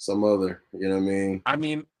some other. You know what I mean? I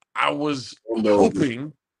mean, I was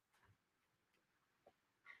hoping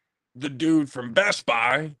the dude from Best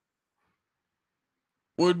Buy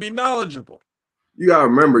would be knowledgeable. You gotta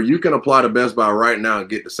remember, you can apply to Best Buy right now and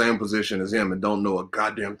get the same position as him and don't know a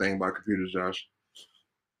goddamn thing about computers, Josh.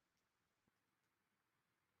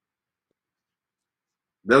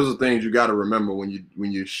 Those are things you got to remember when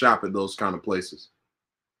you shop at those kind of places.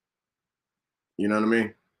 You know what I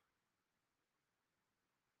mean?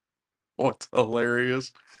 What's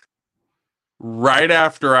hilarious? Right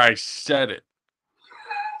after I said it,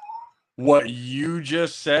 what you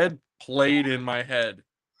just said played in my head.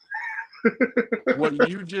 What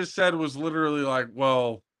you just said was literally like,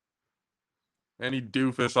 well, any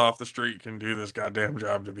doofus off the street can do this goddamn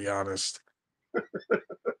job, to be honest.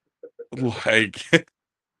 Like,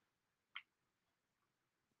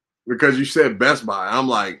 because you said Best Buy, I'm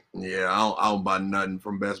like, yeah, I don't buy nothing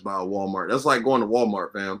from Best Buy or Walmart. That's like going to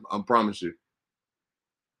Walmart, fam. I promise you.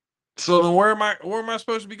 So then where am I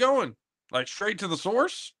supposed to be going? Like straight to the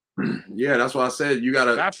source? Yeah, that's why I said you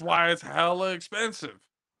gotta. That's why it's hella expensive.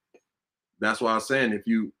 That's why I'm saying if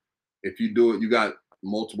you do it, you got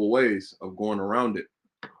multiple ways of going around it.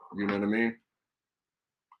 You know what I mean?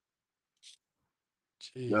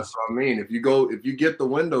 That's Jeez. what I mean. If you get the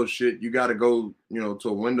Windows shit, you got to go, to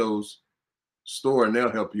a Windows store and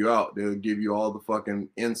they'll help you out. They'll give you all the fucking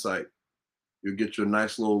insight. You'll get your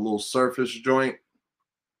nice little Surface joint.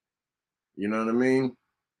 You know what I mean?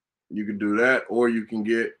 You can do that, or you can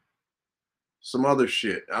get some other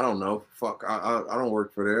shit. I don't know. Fuck, I don't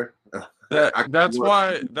work for there. That I that's work.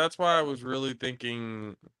 why that's why I was really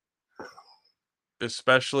thinking,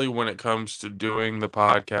 especially when it comes to doing the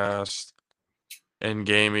podcast and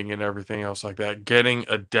gaming and everything else like that, getting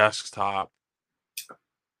a desktop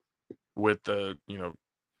with the,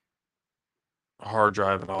 hard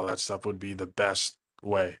drive and all that stuff would be the best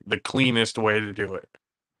way, the cleanest way to do it.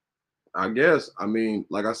 I guess. I mean,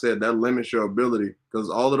 like I said, that limits your ability because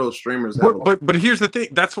all of those streamers have. But here's the thing.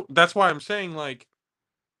 That's why I'm saying, like,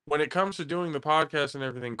 when it comes to doing the podcast and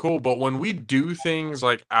everything, cool. But when we do things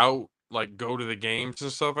like out, like go to the games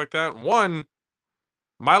and stuff like that, one,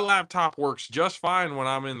 my laptop works just fine when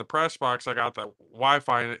I'm in the press box. I got that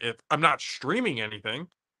Wi-Fi. If I'm not streaming anything,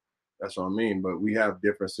 That's what I mean. But we have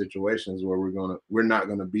different situations where we're not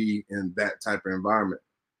gonna be in that type of environment.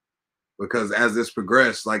 Because as this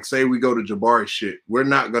progresses, like say we go to Jabari shit, we're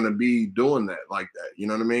not gonna be doing that like that. You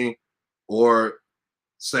know what I mean? Or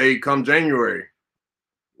say come January,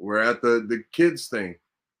 we're at the kids thing.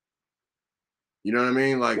 You know what I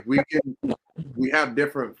mean? Like we have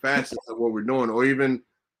different facets of what we're doing, or even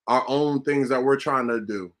our own things that we're trying to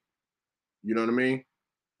do. You know what I mean?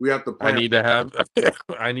 We have to I plan. need to have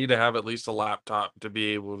I need to have at least a laptop to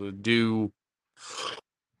be able to do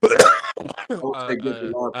I would say get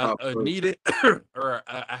the laptop first. need it or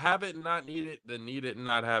a have it and not need it, then need it and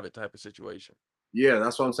not have it type of situation. Yeah,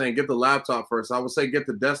 that's what I'm saying. Get the laptop first. I would say get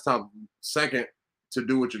the desktop second to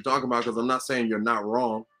do what you're talking about because I'm not saying you're not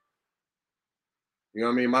wrong. You know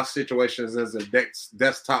what I mean? My situation is a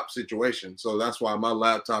desktop situation. So that's why my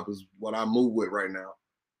laptop is what I move with right now.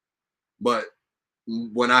 But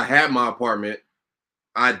when I had my apartment,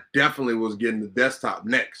 I definitely was getting the desktop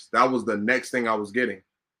next. That was the next thing I was getting.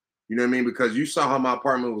 You know what I mean? Because you saw how my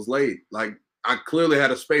apartment was laid. Like I clearly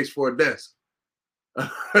had a space for a desk.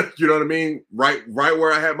 You know what I mean? Right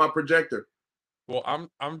where I had my projector. Well,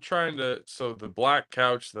 I'm trying to, so the black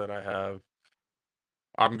couch that I have,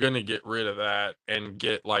 I'm gonna get rid of that and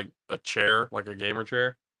get like a chair, like a gamer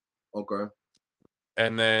chair. Okay.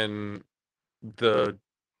 And then the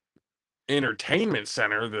entertainment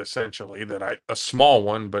center, essentially, that a small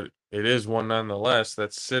one, but it is one nonetheless,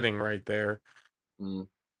 that's sitting right there. Mm,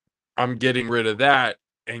 I'm getting rid of that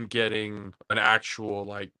and getting an actual,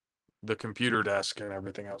 like, the computer desk and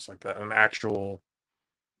everything else like that, an actual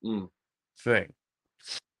mm. thing.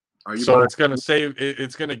 Are you So buying? it's gonna save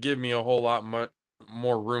it's gonna give me a whole lot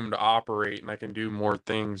more room to operate, and I can do more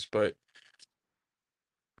things, but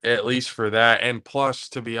at least for that, and plus,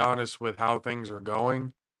 to be honest with how things are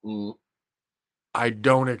going, Mm. I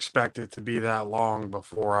don't expect it to be that long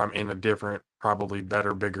before I'm in a different, probably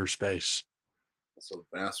better, bigger space. So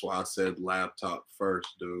that's why I said laptop first,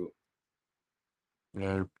 dude.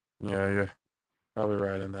 Yeah, yeah, probably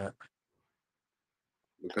right in that.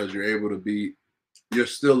 Because you're able to you're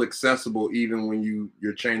still accessible even when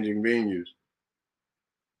you're changing venues.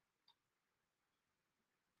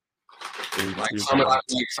 Like Use a some like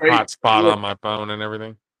say hotspot look, on my phone and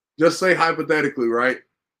everything. just say hypothetically, right?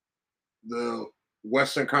 The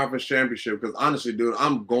Western Conference Championship, because honestly, dude,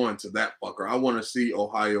 I'm going to that fucker. I want to see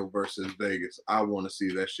Ohio versus Vegas. I want to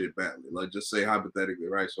see that shit badly. Like, just say hypothetically,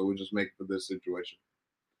 right? So we just make it for this situation.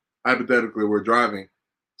 Hypothetically, we're driving.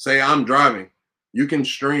 Say I'm driving. You can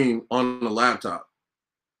stream on the laptop.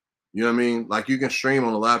 You know what I mean? Like you can stream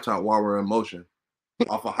on the laptop while we're in motion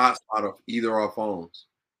off a hotspot of either our phones.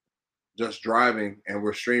 Just driving and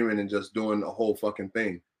we're streaming and just doing the whole fucking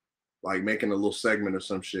thing, like making a little segment or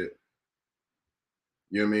some shit.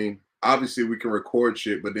 You know what I mean? Obviously, we can record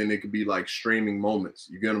shit, but then it could be like streaming moments.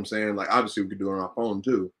 You get what I'm saying? Like, obviously, we could do it on our phone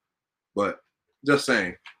too, but just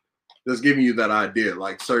saying, just giving you that idea,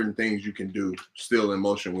 like certain things you can do still in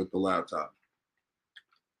motion with the laptop.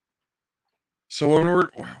 So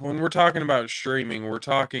when we're talking about streaming, we're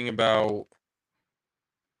talking about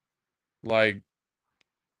like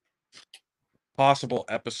possible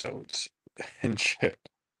episodes and shit.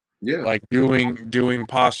 Yeah, Like doing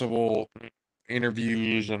possible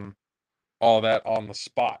interviews and all that on the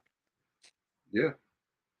spot. yeah.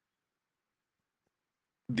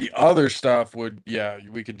 The other stuff would, yeah,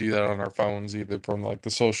 we could do that on our phones, either from like the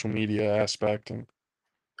social media aspect and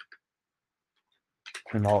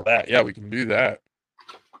and all that. Yeah, we can do that.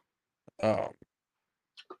 Um,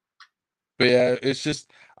 but yeah, it's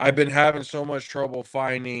just I've been having so much trouble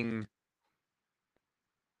finding,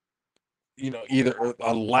 either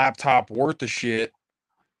a laptop worth the shit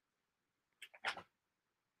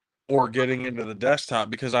or getting into the desktop,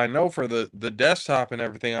 because I know for the desktop and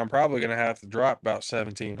everything, I'm probably gonna have to drop about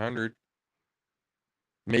 1,700,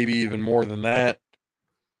 maybe even more than that.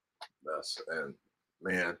 And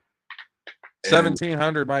man,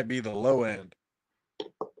 1,700 might be the low end.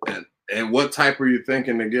 And what type are you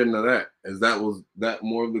thinking to get into that? Was that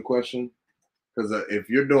more of the question? Because if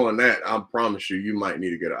you're doing that, I promise you might need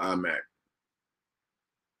to get an iMac.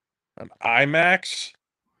 An IMAX?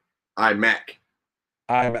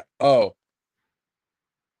 iMac. Oh.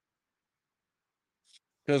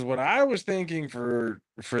 Because what I was thinking for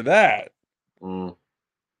that, Or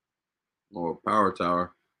power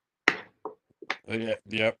tower. yeah,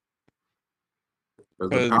 yep. Because the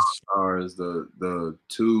power Because tower is the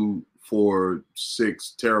 2, 4,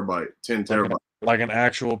 6 terabyte, 10 terabyte. like an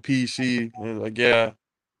actual PC, like yeah.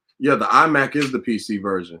 Yeah, the iMac is the PC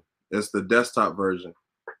version. It's the desktop version.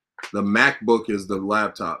 The MacBook is the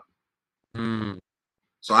laptop. Hmm.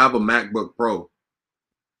 So I have a MacBook Pro.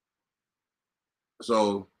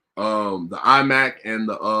 So the iMac and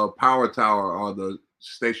the Power Tower are the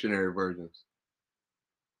stationary versions.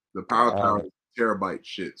 The Power Got Tower it. is terabyte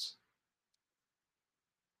shits.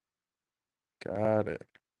 Got it.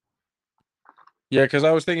 Yeah, because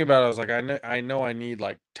I was thinking about it, I was like, I know I need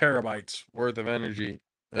like terabytes worth of energy,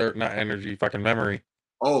 or not energy, fucking memory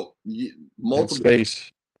Oh, and multiple,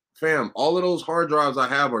 space. fam. All of those hard drives I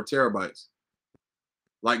have are terabytes.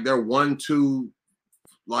 Like they're 1, 2,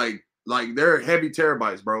 like they're heavy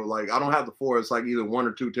terabytes, bro. Like I don't have the 4. It's like either 1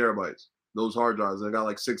 or 2 terabytes. Those hard drives, I got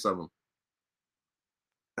like 6 of them.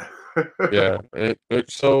 Yeah.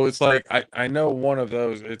 So it's like I know one of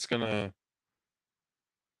those. It's gonna,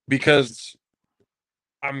 because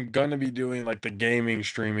I'm gonna be doing like the gaming,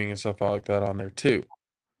 streaming, and stuff like that on there too.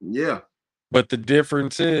 Yeah. But the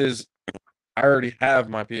difference is, I already have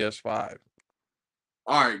my PS5.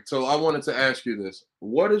 All right. So I wanted to ask you this: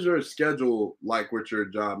 what is your schedule like with your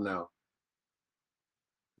job now?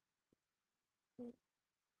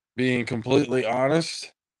 Being completely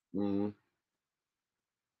honest, Mm.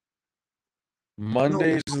 No.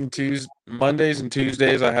 Mondays and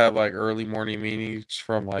Tuesdays, I have like early morning meetings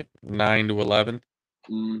from like 9 to 11.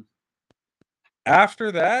 Mm.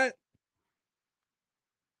 After that,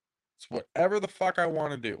 it's whatever the fuck I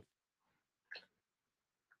want to do.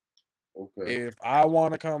 Okay. If I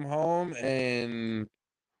want to come home, and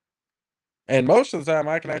most of the time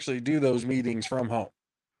I can actually do those meetings from home.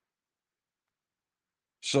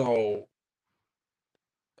 So,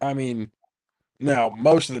 I mean, now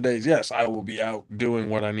most of the days, yes, I will be out doing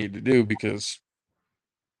what I need to do, because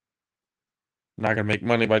I'm not gonna make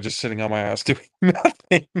money by just sitting on my ass doing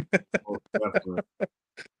nothing. Oh, definitely.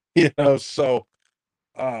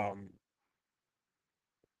 Um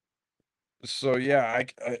so yeah,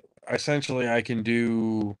 I essentially I can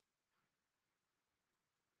do,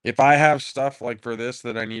 if I have stuff like for this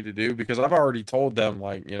that I need to do, because I've already told them,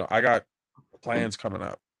 like, I got plans coming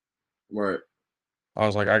up. Right. I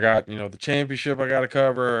was like, I got, the championship I got to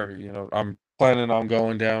cover. I'm planning on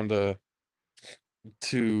going down to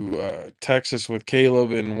Texas with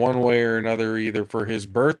Caleb in one way or another, either for his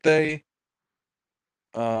birthday,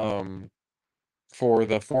 um, for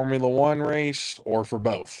the Formula One race, or for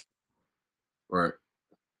both. Right.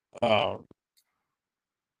 Um,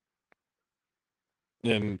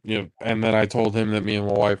 and then I told him that me and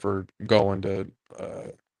my wife are going to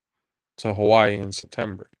Hawaii in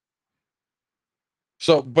September.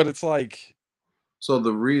 So, but it's like, So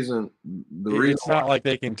the reason it's not like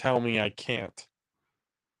they can tell me I can't.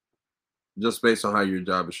 just based on how your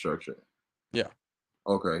job is structured. Yeah.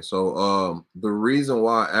 Okay. So the reason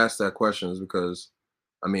why I asked that question is because,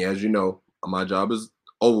 I mean, as you know, my job is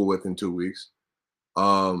over with in 2 weeks.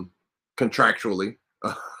 Um, contractually.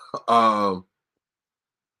 um,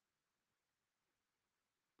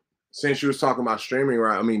 since you was talking about streaming,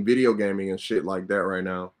 right? I mean, video gaming and shit like that right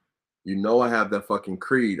now. You know, I have that fucking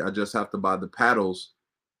Creed. I just have to buy the paddles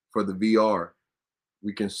for the VR.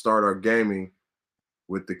 We can start our gaming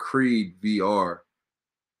with the Creed VR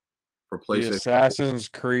for The PlayStation. Assassin's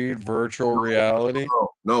Creed virtual reality.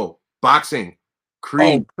 No, boxing. Oh,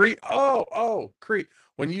 Creed, Creed. Oh, Creed.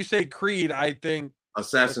 When you say Creed, I think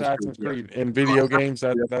Assassin's Creed. Assassin's Yeah. Creed. In No, video Assassin's games,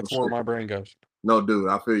 Creed, that's that's where some shit. my brain goes. No, dude,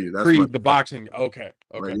 I feel you. That's my Creed, the boxing. Okay,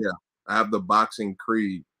 right. okay. Yeah, I have the boxing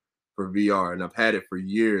Creed for VR, and I've had it for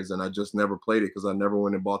years, and I just never played it because I never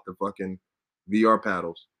went and bought the fucking VR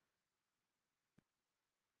paddles.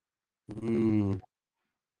 Ooh.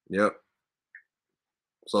 Yep.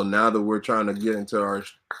 So now that we're trying to get into our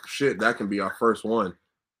shit, that can be our first one.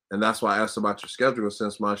 And that's why I asked about your schedule.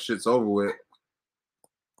 Since my shit's over with,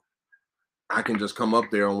 I can just come up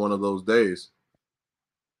there on one of those days.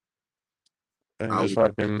 And I just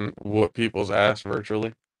would, fucking whoop people's ass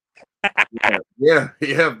virtually. yeah.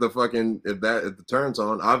 If the fucking if the turn's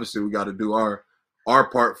on, obviously we got to do our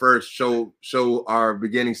part first. Show our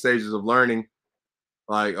beginning stages of learning.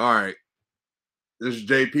 Like, all right, this is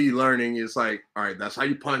JP learning. It's like, all right, that's how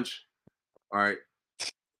you punch. All right,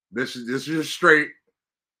 this is your straight.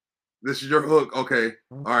 This is your hook. Okay.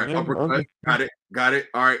 All right. Yeah, Uppercut. okay. Got it.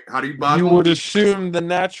 All right. How do you block You them? would assume the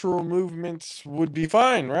natural movements would be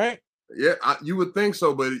fine, right? Yeah, you would think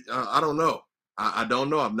so, but I don't know. I don't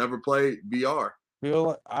know. I've never played VR. Feel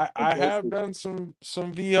like On I have PlayStation. done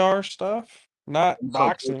some VR stuff, not It's on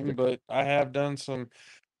boxing, PlayStation. but I have done some.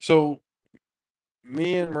 So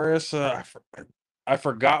me and Marissa, I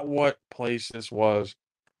forgot what place this was,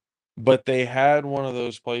 but they had one of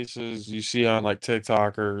those places you see on like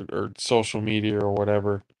TikTok or social media or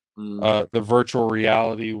whatever. Mm, The virtual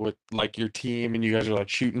reality with like your team and you guys are like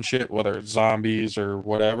shooting shit, whether it's zombies or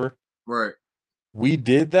whatever. right. We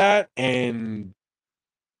did that, and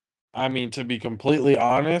I mean, to be completely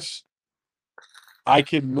honest, I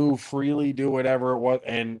could move freely, do whatever it was,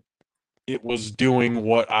 and it was doing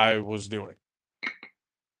what I was doing.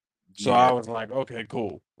 So Yeah. I was like, okay,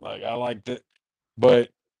 cool. Like I liked it, but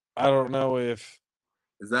I don't know if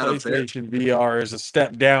Is that up there? PlayStation VR is a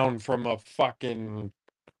step down from a fucking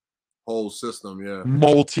Whole system. Yeah.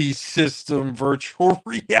 multi-system virtual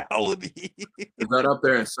reality. Is that up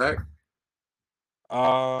there in SAC?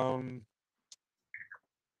 um,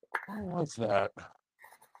 what was that?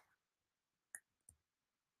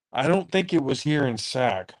 I don't think it was here in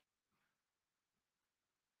SAC.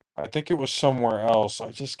 I think it was somewhere else.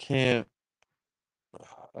 I just can't.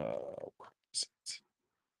 Where is it?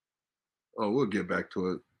 Oh, we'll get back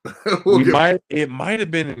to it. we'll We get. might. It might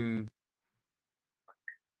have been in.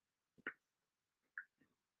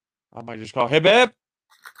 I might just call. Hey, babe.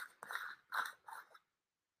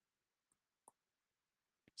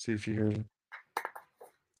 See if you hear it.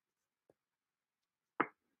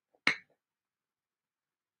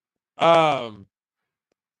 Um,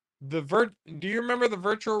 the vert. Do you remember the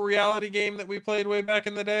virtual reality game that we played way back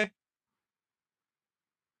in the day?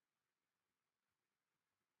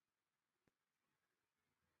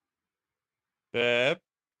 Babe.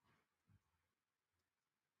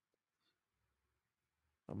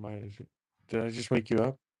 I might have. Did I just wake you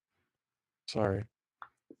up? Sorry.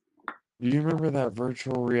 Do you remember that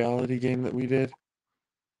virtual reality game that we did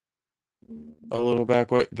a little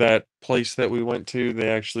back? What that place that we went to? They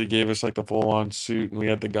actually gave us like the full-on suit, and we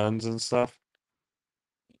had the guns and stuff.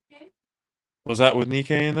 Was that with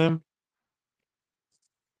Nikkei and them?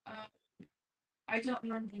 I don't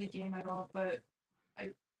remember the game at all, but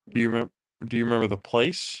Do you remember? Do you remember the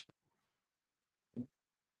place?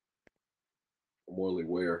 Morley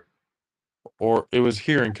where? Or it was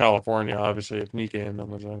here in California, obviously. If Nikkei and them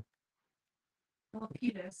was in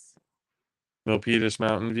Milpitas. Milpitas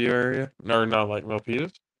Mountain View area, or not like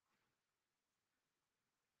Milpitas.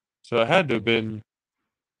 So it had to have been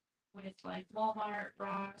With like Walmart,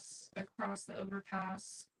 Ross, across the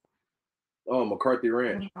overpass. Oh, McCarthy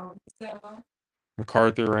Ranch. So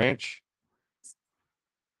MacArthur Ranch.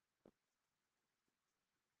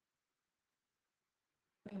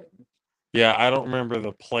 Yeah, I don't remember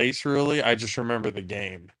the place really. I just remember the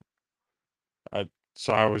game.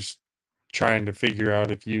 So I was trying to figure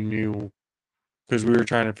out if you knew because we were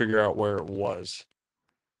trying to figure out where it was.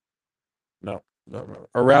 No, no.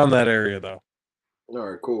 Around that area though. All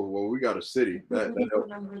right, cool. Well, we got a city. I That helps.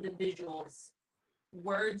 remember the visuals.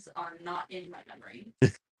 Words are not in my memory.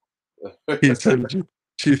 He said,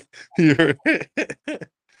 you're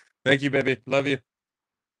Thank you, baby. Love you.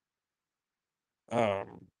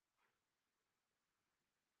 Um,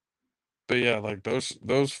 but yeah, like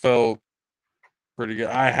those felt pretty good.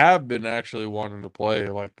 I have been actually wanting to play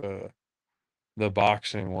like the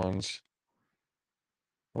boxing ones.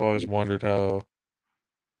 I've always wondered how,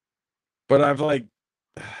 but I've like,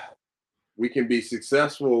 We can be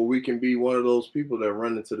successful. We can be one of those people that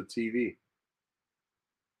run into the TV.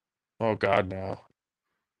 oh God, no,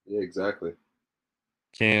 Yeah, exactly.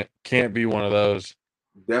 can't be one of those.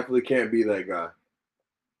 Definitely can't be that guy.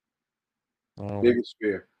 Um, Biggest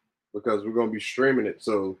fear, because we're gonna be streaming it.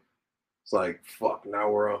 So it's like, fuck. Now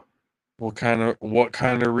we're on. what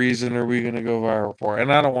kind of reason are we gonna go viral for?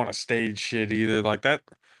 And I don't want to stage shit either. Like that,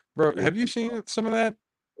 bro. Yeah, Have you seen some of that?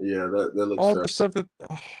 yeah, that looks All the terrible. stuff that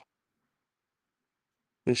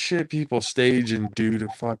The shit people stage and do to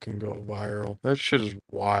fucking go viral. That shit is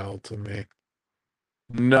wild to me.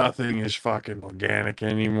 Nothing is fucking organic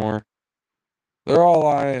anymore. They're all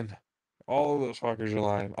lying. All of those fuckers are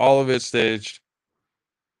lying. All of it's staged.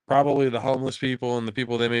 Probably the homeless people and the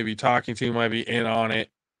people they may be talking to might be in on it.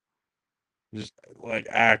 Just like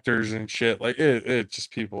actors and shit. Like it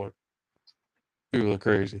just people are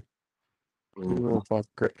crazy. People are fucking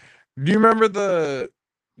crazy. Do you remember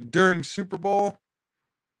during Super Bowl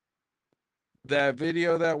that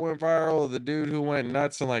video that went viral of the dude who went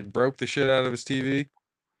nuts and like broke the shit out of his TV?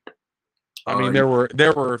 I mean, Yeah,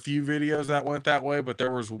 there were a few videos that went that way, but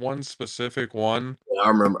there was one specific one. I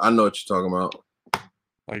remember. I know what you're talking about.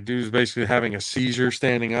 Like, dude was basically having a seizure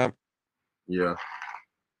standing up. Yeah,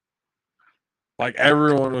 Like,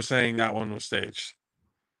 everyone was saying that one was staged.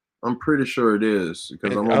 I'm pretty sure it is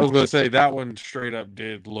because And I'm I was almost. going to say that one straight up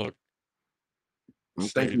did look I think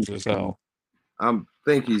staged as hell.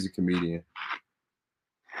 he's a comedian.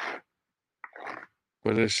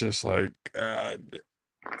 But it's just like,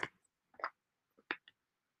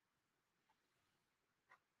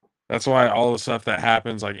 that's why all the stuff that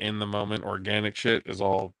happens, like in the moment, organic shit, is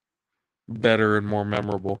all better and more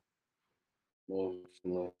memorable. No.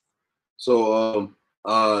 So,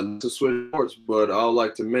 to switch sports, but I'd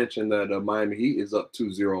like to mention that Miami Heat is up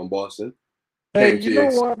 2-0 on Boston. Hey, Came you to know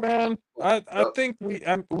ex- what, man? I think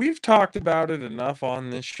we've talked about it enough on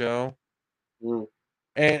this show, Mm.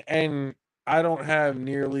 and I don't have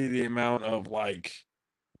nearly the amount of like,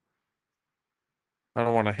 I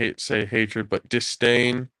don't want to say hatred, but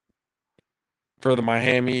disdain for the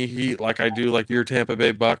Miami Heat like I do like your Tampa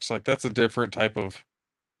Bay Bucks. Like that's a different type of.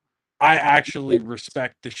 I actually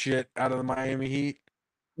respect the shit out of the Miami Heat.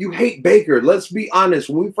 You hate Baker. Let's be honest.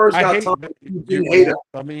 When we first I got hate Tom, you you. didn't hate him.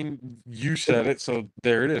 Well, I mean, you said it, so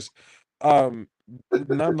there it is. Um,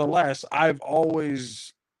 Nonetheless, I've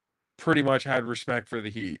always pretty much had respect for the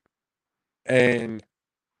Heat, and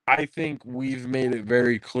I think we've made it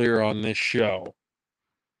very clear on this show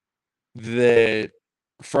that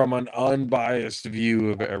from an unbiased view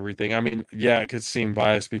of everything. I mean, yeah, it could seem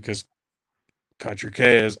biased because Country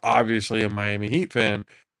K is obviously a Miami Heat fan,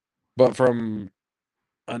 but from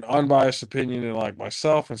an unbiased opinion and like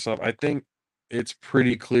myself and stuff, I think it's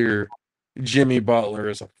pretty clear Jimmy Butler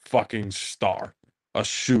is a fucking star, a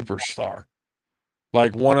superstar.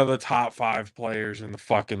 Like one of the top 5 players in the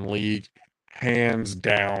fucking league, hands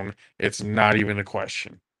down. It's not even a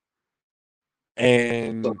question. So,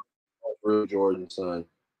 And Real Jordan's son.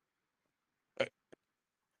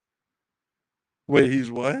 wait,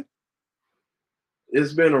 he's what?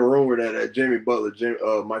 It's been a rumor that Jimmy Butler,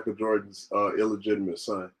 Michael Jordan's illegitimate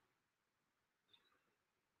son.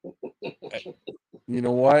 You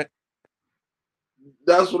know what?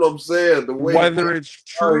 That's what I'm saying. The way Whether it's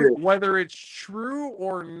true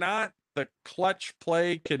or not, the clutch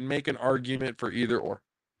play can make an argument for either or.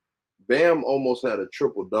 Bam almost had a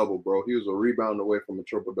triple double, bro. He was a rebound away from a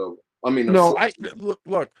triple double. I mean, No, I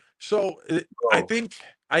look. So I bro, think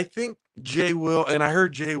I think Jay will, and I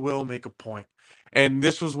heard Jay will make a point, and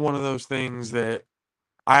this was one of those things that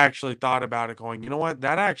I actually thought about it, going, you know what?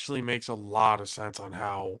 That actually makes a lot of sense on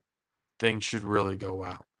how things should really go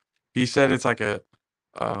out. He said it's like a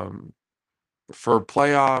for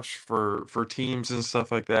playoffs for teams and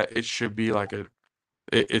stuff like that. It should be like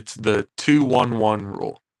it's the 2-1-1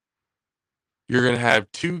 rule. You're gonna have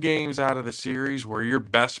 2 games out of the series where your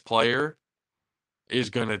best player is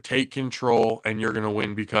going to take control and you're going to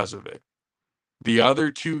win because of it. The other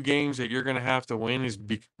 2 games that you're going to have to win is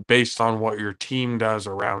based on what your team does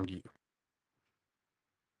around you.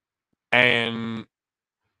 And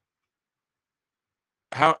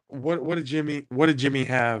what did Jimmy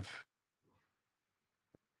have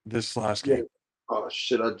this last yeah. game? Oh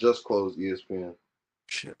shit! I just closed ESPN.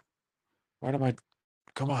 Shit. Why am I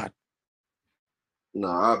come on.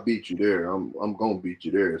 Nah, I beat you there. I'm gonna beat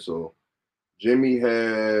you there. So Jimmy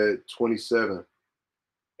had 27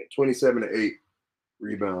 to 8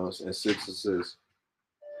 rebounds and 6 assists.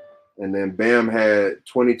 And then Bam had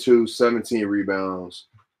 22, 17 rebounds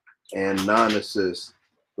and 9 assists.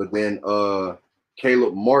 But then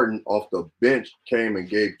Caleb Martin off the bench came and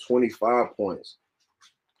gave 25 points.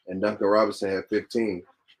 And Duncan Robinson had 15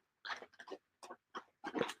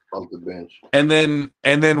 off the bench. And then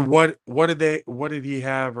what did he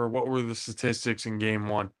have, or what were the statistics in game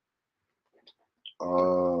 1?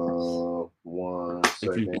 One If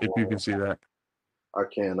you second. can see that. I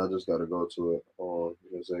can. I just gotta go to it. Hold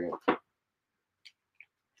on a second.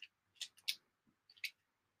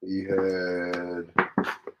 He had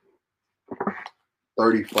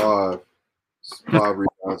 35, 5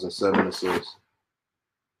 rebounds, and 7 assists.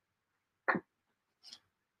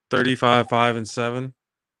 35, 5, and 7.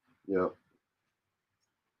 Yeah.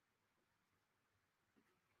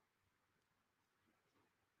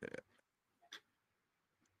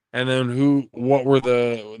 And then what were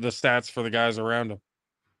the stats for the guys around him?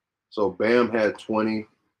 So Bam had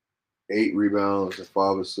 28 rebounds and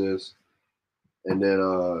 5 assists. And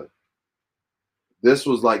then this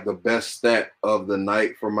was like the best stat of the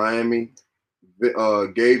night for Miami.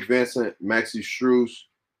 Gabe Vincent, Maxi Strus,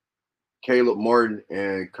 Caleb Martin,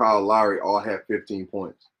 and Kyle Lowry all had 15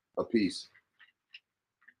 points apiece.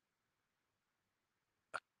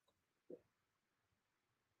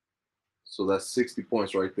 So that's 60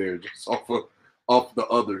 points right there, just off the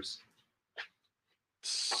others.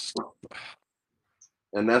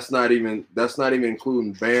 And that's not even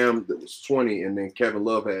including Bam that was 20, and then Kevin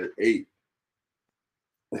Love had 8.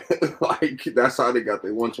 Like that's how they got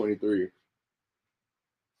their 123.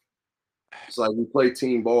 It's like we play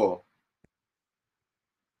team ball.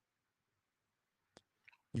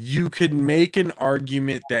 You could make an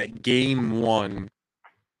argument that game 1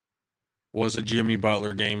 was a Jimmy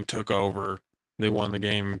Butler game, took over. They won the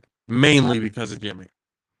game mainly because of Jimmy.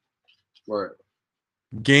 Right.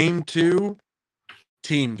 Game 2,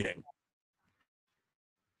 team game.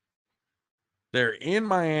 They're in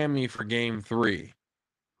Miami for game 3.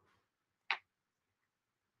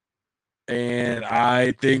 And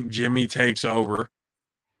I think Jimmy takes over.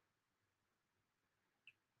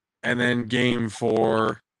 And then game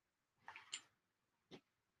 4,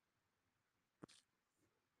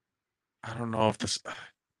 I don't know if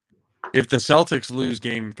the Celtics lose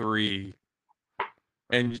game 3,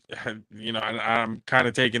 and I'm kind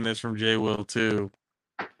of taking this from Jay Will too.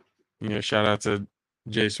 Shout out to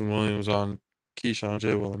Jason Williams on Keyshawn,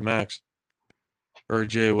 Jay Will, and Max. Or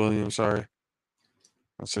Jay Williams, sorry.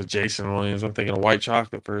 I said Jason Williams. I'm thinking of white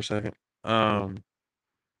chocolate for a second.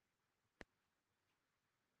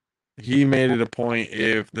 He made it a point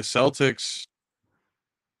if the Celtics.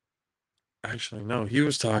 Actually, no, he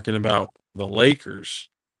was talking about the Lakers.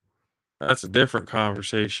 That's a different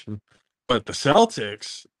conversation. But the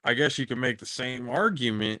Celtics, I guess you can make the same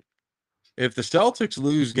argument. If the Celtics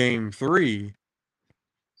lose game 3,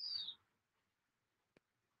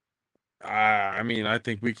 I mean, I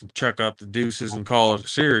think we can chuck up the deuces and call it a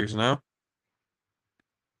series now.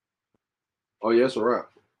 Oh, yes, a wrap.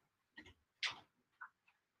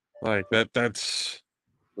 Like that's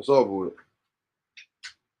It's over with.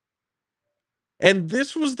 And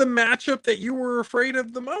this was the matchup that you were afraid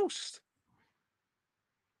of the most.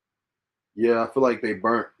 Yeah, I feel like they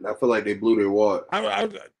burnt. I feel like they blew their wad. I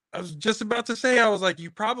was just about to say, I was like,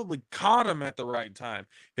 you probably caught them at the right time.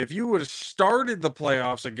 If you would have started the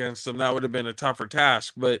playoffs against them, that would have been a tougher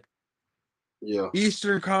task. But Yeah.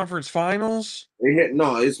 Eastern Conference Finals,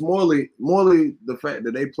 It's morely the fact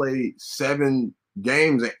that they played 7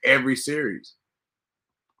 games in every series.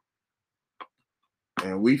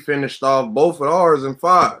 And we finished off both of ours in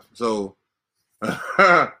 5. So oh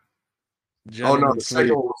no, gentlemen the second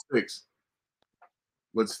sweep. one was 6.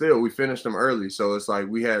 But still, we finished them early, so it's like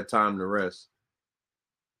we had time to rest.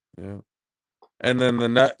 Yeah. And then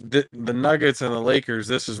the Nuggets and the Lakers,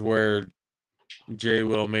 this is where Jay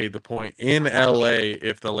Will made the point. In LA,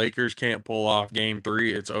 if the Lakers can't pull off game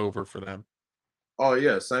 3, it's over for them. Oh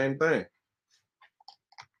yeah, same thing.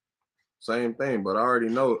 Same thing, but I already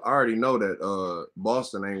know that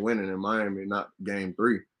Boston ain't winning in Miami, not game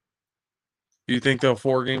 3. Do you think they'll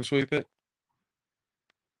 4-game sweep it?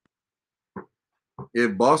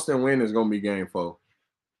 If Boston win, it's gonna be game 4.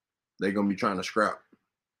 They're gonna be trying to scrap.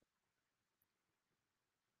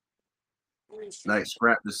 Like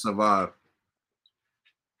scrap to survive.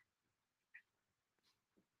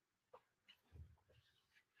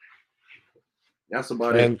 That's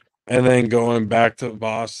about it. And then going back to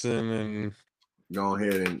Boston and Go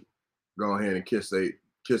ahead and kiss they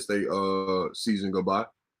season goodbye.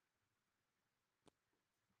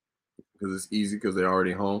 Because it's easy because they're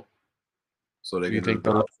already home. So they can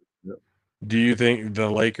just do you think the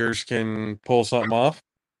Lakers can pull something off?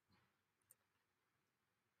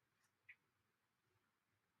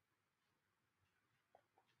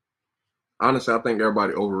 Honestly, I think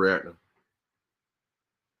everybody overreacting.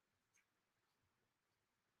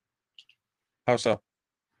 How so?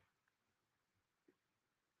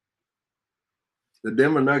 The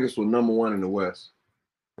Denver Nuggets were number 1 in the West.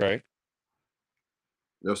 Right.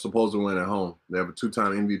 They're supposed to win at home. They have a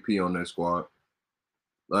 2-time MVP on their squad.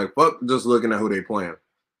 Like, fuck just looking at who they playing.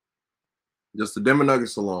 Just the Denver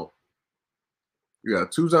Nuggets alone. You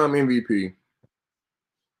got 2-time MVP.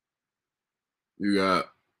 You got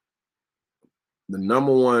the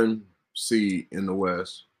number 1 seed in the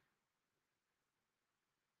West.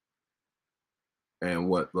 And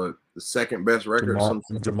what? Look, the second best record.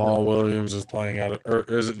 Jamal Williams is playing out of, or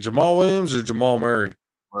is it Jamal Williams or Jamal Murray?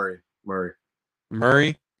 Murray.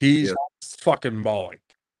 Murray, he's Yeah. fucking balling.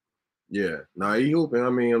 Yeah. Nah, he hooping. I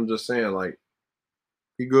mean, I'm just saying, like,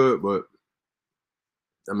 he good, but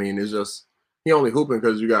I mean, it's just he only hooping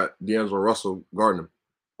because you got D'Angelo Russell guarding him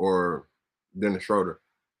or Dennis Schroeder.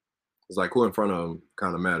 It's like who in front of him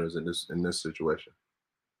kind of matters in this situation.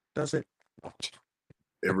 Does it?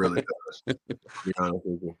 It really does. To be honest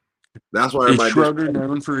with you. That's why Is everybody. Schroeder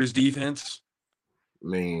known for his defense? I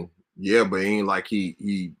mean, yeah, but it ain't like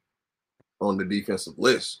he on the defensive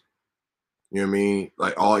list. You know what I mean?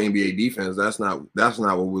 Like all NBA defense, that's not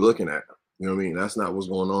what we're looking at. You know what I mean? That's not what's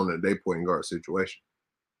going on in their point guard situation.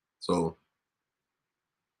 So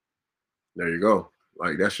there you go.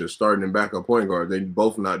 Like that's your starting and backup point guard. They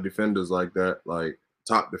both not defenders like that, like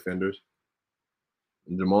top defenders.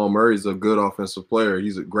 And Jamal Murray's a good offensive player.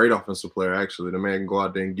 He's a great offensive player, actually. The man can go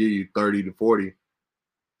out there and give you 30 to 40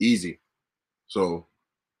 easy. So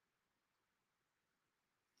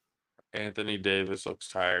Anthony Davis looks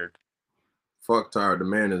tired. fuck tired. The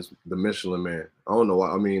man is the Michelin man. I don't know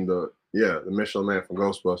why. I mean the Michelin man from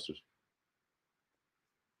Ghostbusters.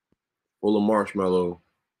 Full of marshmallow.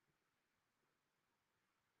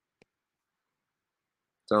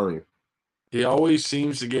 Telling you. He always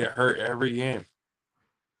seems to get hurt every game.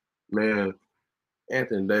 Man,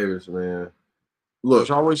 Anthony Davis, man. There's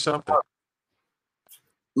Look, always something.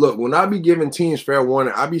 when I be giving teams fair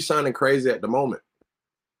warning, I be sounding crazy at the moment.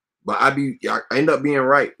 But I end up being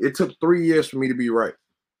right. It took 3 years for me to be right.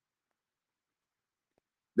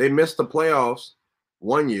 They missed the playoffs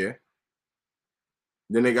 1 year.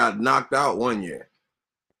 Then they got knocked out 1 year.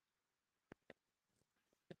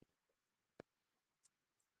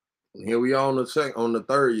 And here we are on the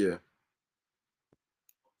third year.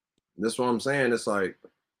 That's what I'm saying. It's like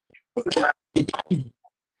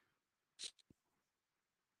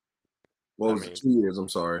what was it, 2 years? I'm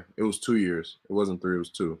sorry. It was 2 years. It wasn't 3, it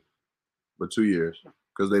was 2. But 2 years.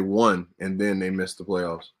 Because they won and then they missed the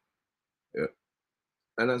playoffs. Yeah.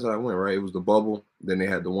 And that's how it went, right? It was the bubble. Then they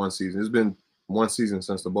had the one season. It's been one season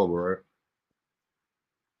since the bubble, right?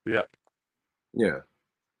 Yeah. Yeah.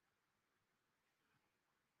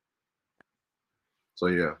 So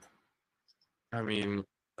yeah. I mean,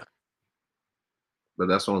 but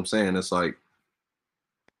that's what I'm saying. It's like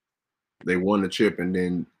they won the chip, and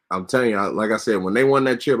then I'm telling you, like I said, when they won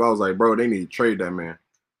that chip, I was like, bro, they need to trade that man.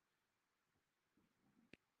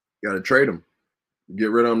 You got to trade him. Get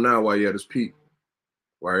rid of him now while you at his peak.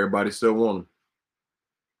 While everybody still want him.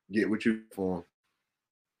 Get what you for him.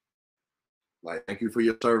 Like, thank you for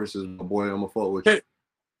your services, my boy. I'm gonna fuck with you.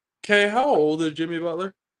 Okay, how old is Jimmy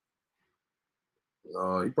Butler?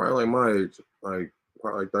 He probably like my age, like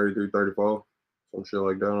probably like 33, 34, some shit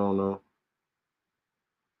like that. I don't know.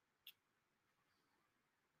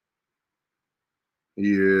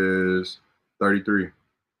 He is 33.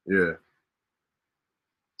 Yeah.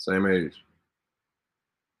 Same age.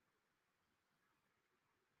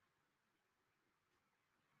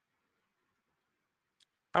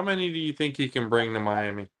 How many do you think he can bring to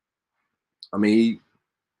Miami? I mean,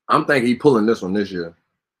 I'm thinking he pulling this one this year.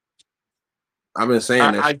 I've been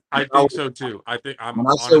saying that. I think so too. I think I'm When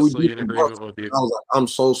I said we honestly beat in the agreement Bucks, with you. I was like, I'm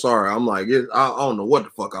so sorry. I'm like, I don't know what the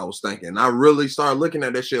fuck I was thinking. I really started looking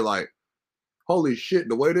at that shit like, holy shit,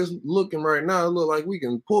 the way this looking right now, it look like we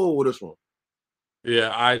can pull with this one.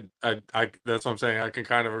 Yeah, I that's what I'm saying. I can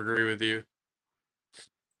kind of agree with you.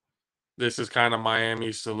 This is kind of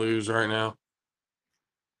Miami's to lose right now.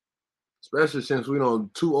 Especially since we know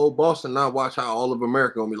 2-0 Boston. Now watch how all of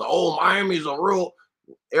America gonna be like, oh, Miami's a real.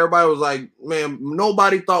 Everybody was like, man,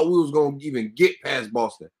 nobody thought we was gonna even get past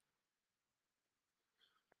Boston.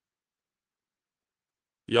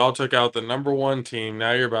 Y'all took out the number 1 team.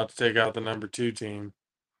 Now you're about to take out the number 2 team.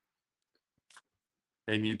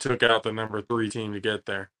 And you took out the number 3 team to get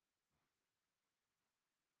there.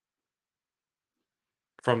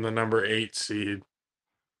 From the number 8 seed.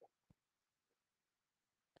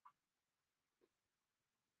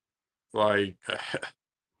 Like,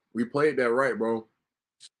 we played that right, bro.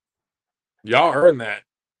 Y'all earned that.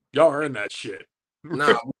 Y'all earned that shit.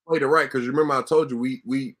 Nah, we played it right because you remember I told you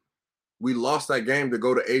we lost that game to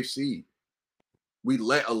go to 8th seed. We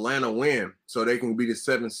let Atlanta win so they can be the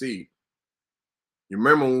 7th seed. You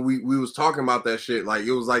remember when we was talking about that shit? Like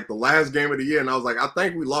it was like the last game of the year, and I was like, I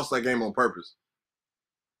think we lost that game on purpose.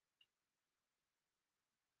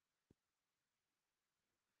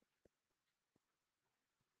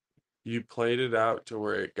 You played it out to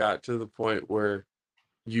where it got to the point where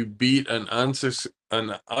you beat an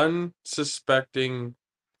unsuspecting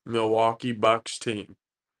Milwaukee Bucks team.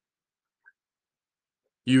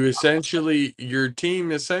 Your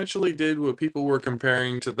team essentially did what people were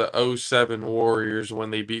comparing to the '07 Warriors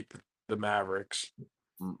when they beat the Mavericks.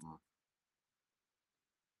 Mm-mm.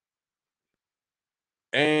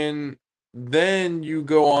 And then you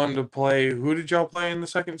go on to play. Who did y'all play in the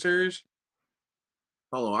second series?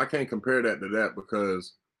 Hold on, I can't compare that to that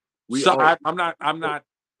because we So all I'm not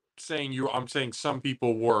saying you. I'm saying some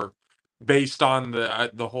people were based on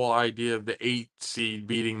the whole idea of the 8 seed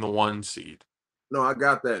beating the 1 seed. no, I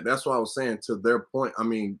got that. That's what I was saying to their point. I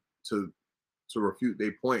mean, to refute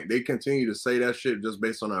their point, they continue to say that shit just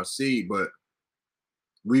based on our seed, but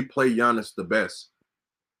we play Giannis the best.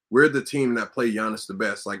 We're the team that play Giannis the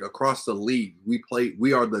best. Like across the league,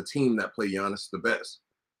 we are the team that play Giannis the best.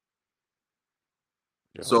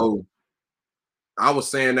 Yeah. So I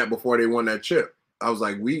was saying that before they won that chip. I was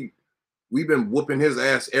like, we've been whooping his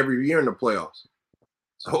ass every year in the playoffs.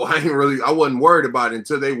 So I wasn't worried about it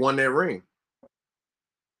until they won that ring.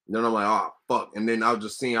 And then I'm like, oh fuck. And then I was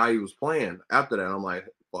just seeing how he was playing after that. I'm like,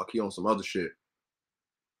 fuck, he on some other shit.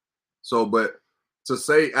 So, but to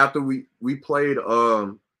say after we played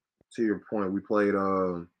to your point, we played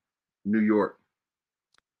New York.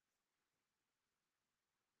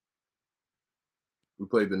 We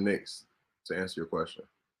played the Knicks to answer your question.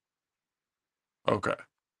 Okay.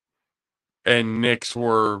 And Knicks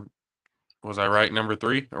were, was I right, number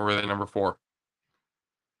 3 or were they number 4?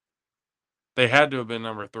 They had to have been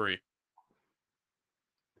number 3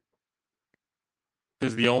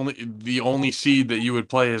 because the only seed that you would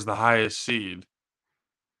play is the highest seed.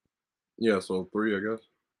 Yeah, so 3, I guess.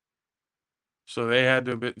 So they had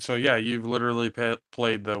to have been. So yeah, you've literally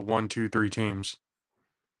played the 1, 2, 3 teams,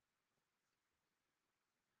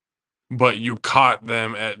 but you caught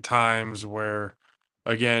them at times where,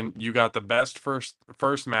 again, you got the best first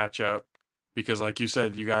matchup because, like you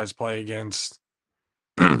said, you guys play against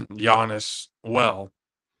Giannis well.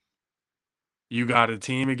 You got a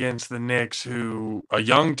team against the Knicks a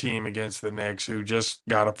young team against the Knicks who just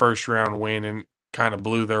got a first round win and kind of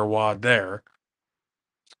blew their wad there.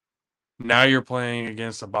 Now you're playing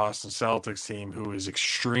against a Boston Celtics team who is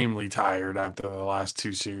extremely tired after the last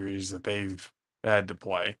 2 series that they've had to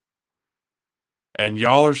play. And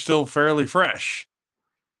y'all are still fairly fresh.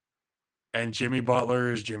 And Jimmy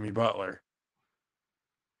Butler is Jimmy Butler.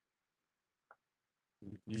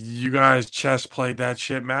 You guys chess played that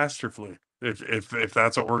shit masterfully. If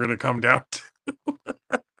that's what we're gonna come down to.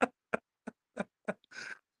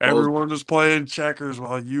 Everyone was playing checkers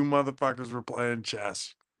while you motherfuckers were playing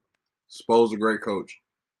chess. Spo's a great coach.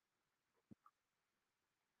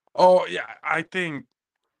 Oh yeah, I think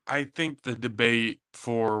the debate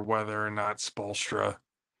for whether or not Spoelstra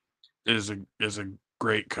is a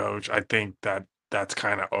great coach, I think that's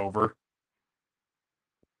kind of over.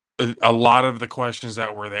 A lot of the questions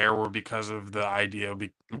that were there were because of the idea of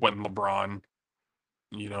when LeBron,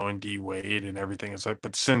 and D Wade and everything. It's like,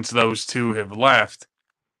 but since those two have left,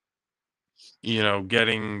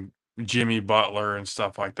 getting Jimmy Butler and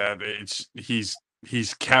stuff like that,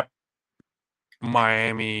 he's kept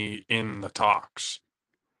Miami in the talks.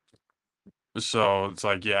 So it's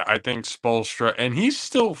like, yeah, I think Spoelstra, and he's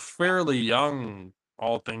still fairly young,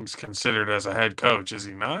 all things considered, as a head coach, is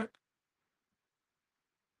he not?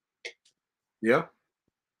 Yeah,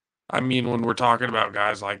 I mean, when we're talking about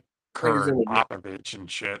guys like I think he's Kerr in and the Popovich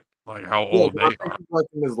and shit, like how yeah, old I they think are. he's like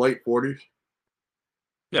in his late 40s.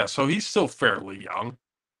 Yeah, so he's still fairly young.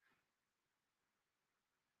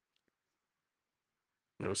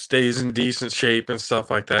 Stays in decent shape and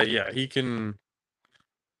stuff like that. Yeah, he can.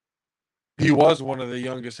 He was one of the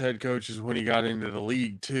youngest head coaches when he got into the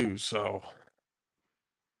league too. So,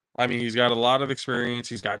 I mean, he's got a lot of experience.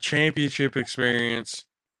 He's got championship experience.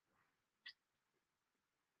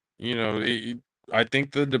 You know, I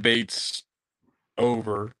think the debate's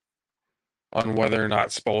over on whether or not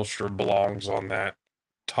Spoelstra belongs on that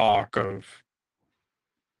talk of,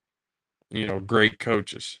 great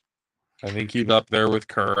coaches. I think he's up there with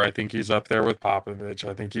Kerr. I think he's up there with Popovich.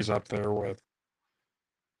 I think he's up there with,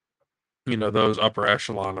 those upper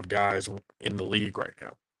echelon of guys in the league right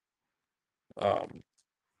now.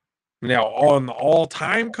 Now on the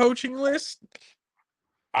all-time coaching list,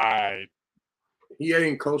 I He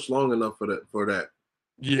ain't coached long enough for that.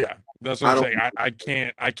 yeah, that's what I I'm don't.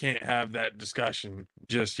 saying. I can't have that discussion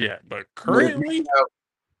just yet. But But if you currently, have,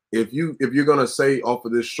 if you're gonna say off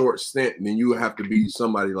of this short stint, then you have to be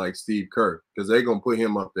somebody like Steve Kerr because they're gonna put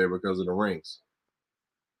him up there because of the rings.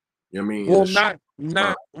 You know what I mean? In well, a short time.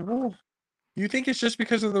 not well, you think it's just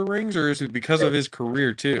because of the rings, or is it because of his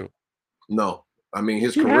career too? No, I mean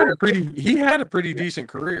his He had career. a pretty decent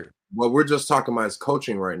career. Well, we're just talking about his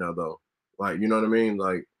coaching right now, though. Like, you know what I mean?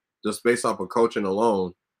 Like, just based off of coaching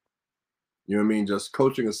alone. You know what I mean? Just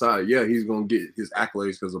coaching aside, yeah, he's gonna get his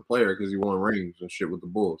accolades as a player because he won rings and shit with the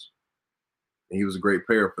Bulls. And he was a great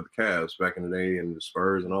player for the Cavs back in the day and the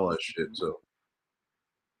Spurs and all that shit. So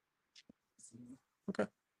Okay.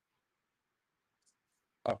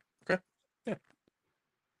 Oh, okay. Yeah.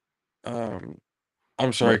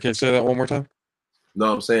 I'm sorry. Can you say that one more time?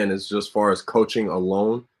 no, I'm saying it's just far as coaching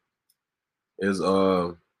alone is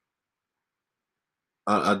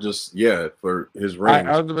I just for his I rings.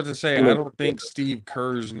 was about to say I don't think Steve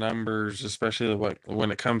Kerr's numbers, especially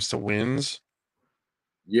when it comes to wins,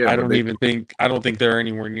 Yeah, I but don't think they're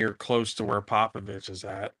anywhere near close to where Popovich is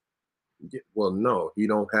at. well, no, he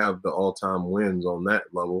don't have the all-time wins on that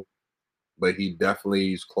level, but he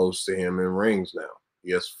definitely is close to him in rings now.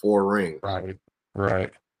 He has 4 rings. Right.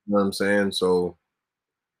 Right. You know what I'm saying? So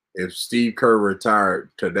if Steve Kerr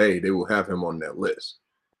retired today, they will have him on that list.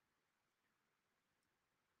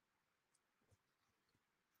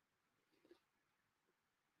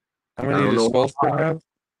 How I many don't does know. Spoelstra have?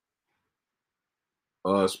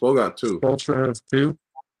 Spo got 2. Spoelstra has 2.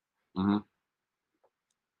 Mm-hmm.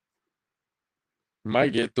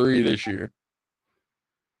 Might get 3 this year.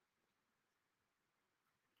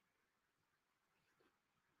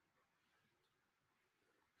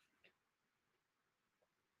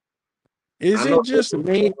 I Is know. it just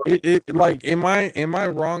me? Like, am I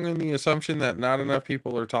wrong in the assumption that not enough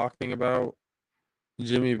people are talking about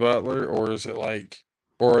Jimmy Butler, or is it like,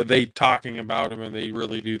 or are they talking about him and they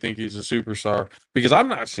really do think he's a superstar? Because I'm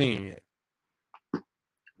not seeing it.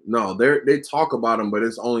 No, they talk about him, but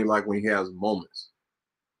it's only like when he has moments.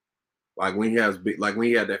 Like when he has like when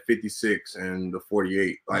he had that 56 and the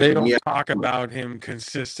 48. Like They when he don't had talk about him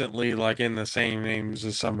consistently, like in the same names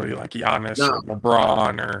as somebody like Giannis no, or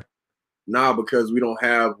LeBron or. nah, because we don't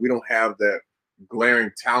have that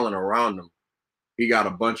glaring talent around him. He got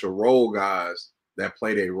a bunch of role guys that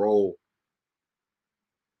played a role.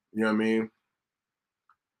 You know what I mean?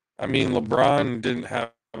 I mean, LeBron didn't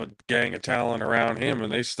have a gang of talent around him,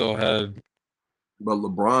 and they still had. But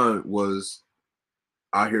LeBron was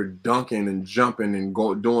out here dunking and jumping and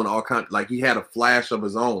doing all kind, like he had a flash of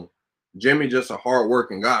his own. Jimmy just a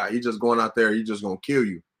hardworking guy. He just going out there, he just gonna kill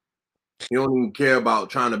you. He don't even care about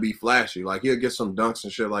trying to be flashy. Like he'll get some dunks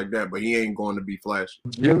and shit like that, but he ain't going to be flashy.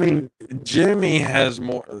 Jimmy has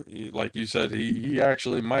more, like you said, he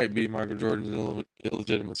actually might be Michael Jordan's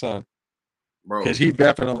illegitimate son, because Bro, he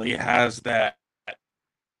definitely has that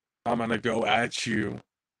 "I'm gonna go at you"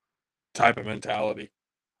 type of mentality,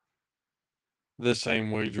 the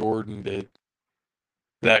same way Jordan did.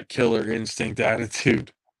 That killer instinct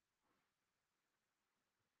attitude,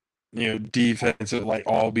 defensive, like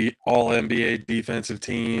all NBA defensive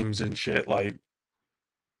teams and shit. Like,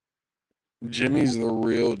 Jimmy's the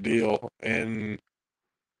real deal, and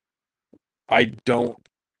I don't.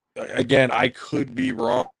 Again, I could be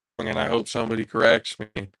wrong, and I hope somebody corrects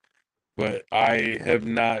me, but I have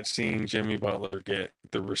not seen Jimmy Butler get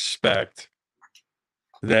the respect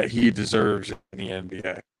that he deserves in the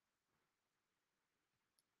NBA.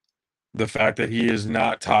 The fact that he is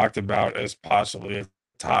not talked about as possibly a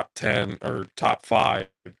top 10 or top 5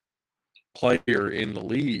 player in the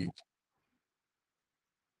league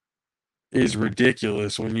is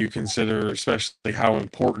ridiculous when you consider especially how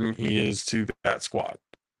important he is to that squad.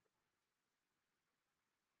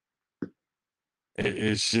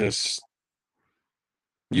 It's just,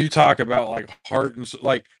 you talk about like heart and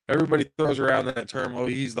like everybody throws around that term. Oh,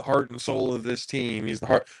 he's the heart and soul of this team. He's the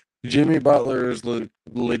heart. Jimmy Butler is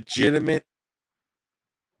legitimate,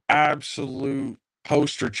 absolute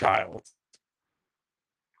poster child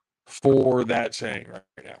for that saying right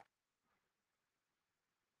now.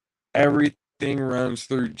 Everything runs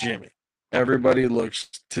through Jimmy. Everybody looks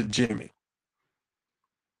to Jimmy,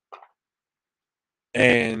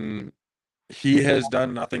 and he has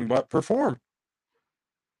done nothing but perform.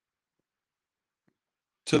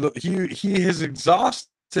 He has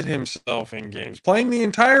exhausted himself in games, playing the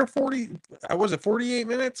entire 40. Was it 48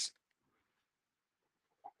 minutes?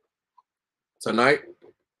 tonight,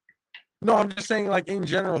 No, I'm just saying, like, in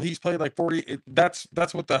general, he's played like 40. That's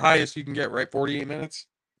what the highest you can get, right? 48 minutes.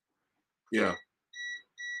 yeah.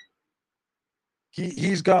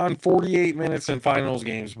 He's gone 48 minutes in finals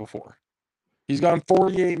games before. He's gone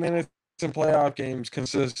 48 minutes in playoff games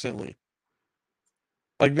consistently.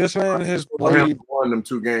 Like, this man has For him, played. we won them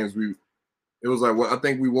 2 games. It was like what I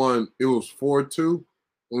think we won. It was 4-2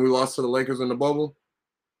 when we lost to the Lakers in the bubble.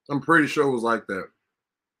 I'm pretty sure it was like that.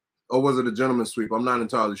 Or was it a gentleman's sweep? I'm not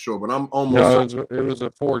entirely sure, but I'm almost. No, it was a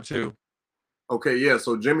 4-2. Okay, yeah.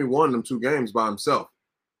 So Jimmy won them 2 games by himself.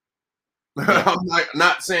 Yeah. I'm like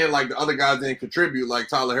not saying like the other guys didn't contribute, like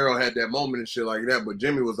Tyler Harrell had that moment and shit like that, but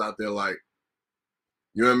Jimmy was out there like,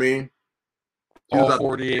 you know what I mean? He was All out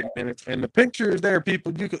 48 minutes. And the picture is there,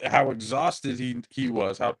 people, you could, how exhausted he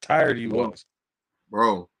was, how tired he there, was.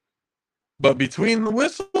 bro. But between the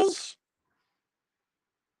whistles,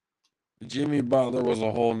 Jimmy Butler was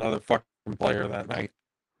a whole nother fucking player that night.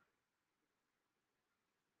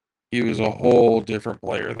 He was a whole different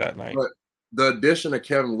player that night. But the addition of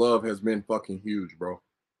Kevin Love has been fucking huge, bro.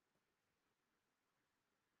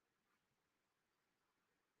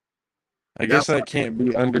 I That guess that can't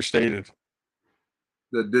be understated.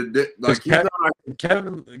 Because like he's not like,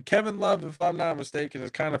 Kevin Love, if I'm not mistaken,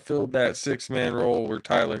 has kind of filled that 6-man role where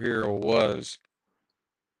Tyler Hero was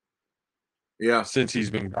yeah, since he's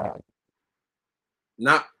been gone.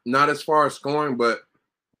 not as far as scoring, but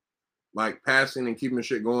like passing and keeping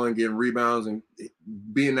shit going, getting rebounds and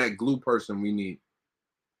being that glue person we need.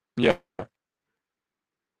 Yeah.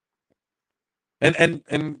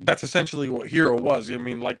 And that's essentially what Hero was. I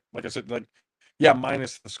mean, like I said, like, yeah,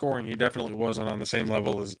 minus the scoring, he definitely wasn't on the same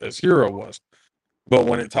level as Hero was. But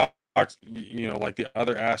when it talks, like the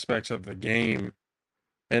other aspects of the game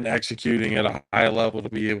and executing at a high level to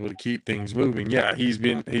be able to keep things moving, yeah, he's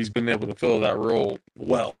been able to fill that role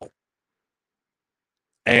well.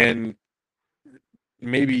 And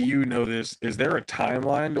maybe you know this, is there a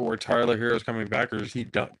timeline to where Tyler Hero's coming back, or is he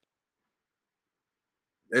done?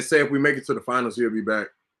 They say if we make it to the finals, he'll be back.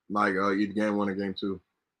 Like either game one or game two.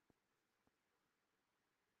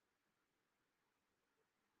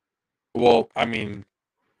 Well, I mean,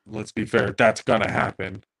 let's be fair, that's gonna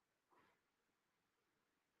happen.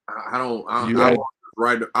 I don't. You had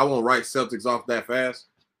I won't write Celtics off that fast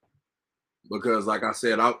because, like I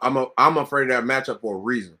said, I'm afraid of that matchup for a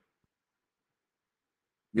reason.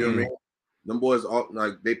 You know what I mean? Them boys all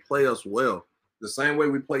like they play us well. The same way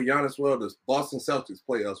we play Giannis well, the Boston Celtics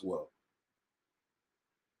play us well.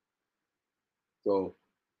 So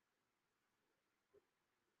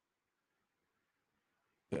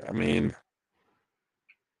I mean,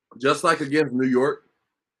 just like against New York,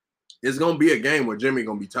 it's gonna be a game where Jimmy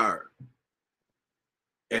gonna be tired.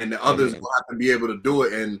 And the I others mean, will have to be able to do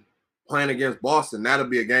it. And playing against Boston, that'll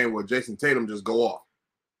be a game where Jason Tatum just go off.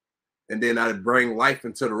 And then that'd bring life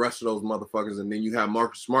into the rest of those motherfuckers. And then you have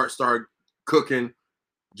Marcus Smart start cooking,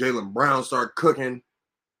 Jaylen Brown start cooking.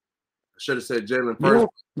 I should have said Jalen you first.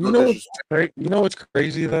 know, No disrespect. you know what's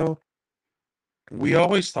crazy though? We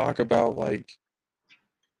always talk about like,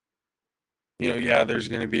 yeah, there's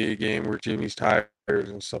going to be a game where Jimmy's tired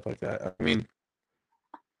and stuff like that. I mean,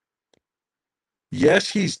 yes,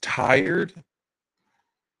 he's tired,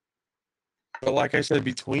 but like I said,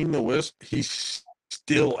 between the whistles, he's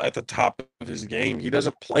still at the top of his game. He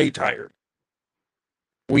doesn't play tired.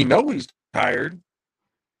 We know he's tired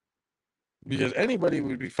because anybody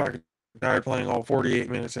would be fucking tired playing all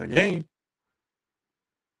 48 minutes in a game,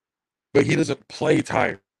 but he doesn't play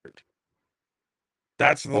tired.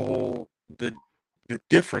 That's the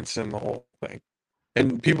difference in the whole thing.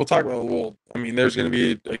 And people talk about, well, I mean, there's going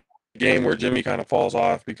to be a game where Jimmy kind of falls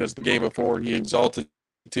off because the game before he exalted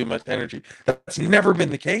too much energy. That's never been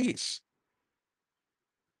the case.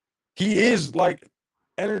 He is like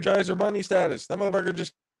Energizer Bunny status. That motherfucker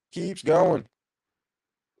just keeps going.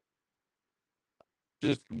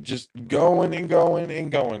 Just going and going and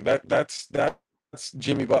going. That's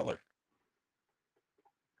Jimmy Butler.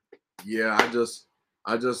 Yeah, I just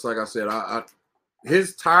like I said, I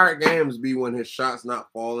his tired games be when his shots not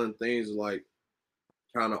falling, things like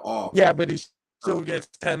kind of off. Yeah, but he still gets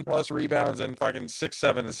 10 plus rebounds and fucking 6,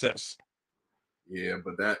 7 assists. Yeah,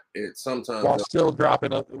 but that it sometimes While still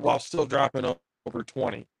dropping over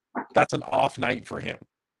 20. That's an off night for him.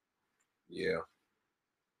 yeah.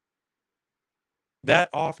 That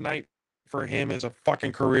off night for him is a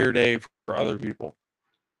fucking career day for other people.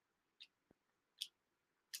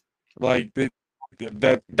 Like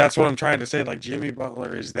that's what I'm trying to say. Like Jimmy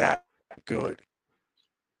Butler is that good.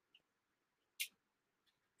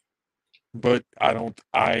 But I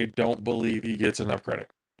don't believe he gets enough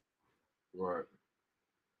credit. Right.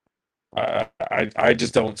 I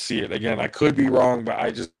just don't see it. Again, I could be wrong, but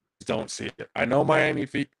I just don't see it. I know Miami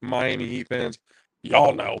Heat fans,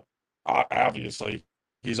 y'all know. Obviously,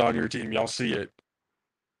 he's on your team. Y'all see it.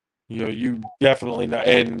 You definitely know.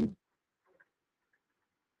 And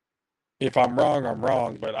if I'm wrong, I'm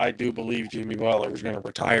wrong. But I do believe Jimmy Butler is going to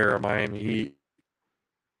retire a Miami Heat.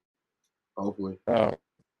 Hopefully. Uh,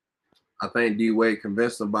 I think D Wade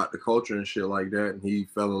convinced him about the culture and shit like that, and he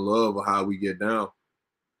fell in love with how we get down.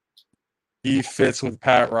 he fits with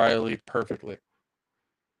Pat Riley perfectly.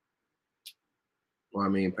 Well, I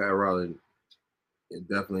mean, Pat Riley, it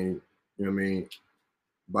definitely You know what I mean?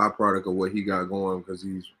 Byproduct of what he got going because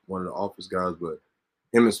he's one of the office guys, but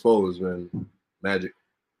him and Spo has been magic.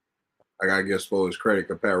 I gotta give Spo his credit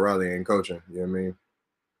because Pat Riley ain't coaching. You know what I mean?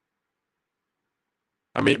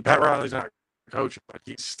 I mean, Pat Riley's not coaching, but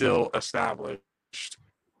he's still established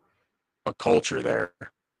a culture there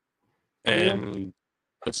and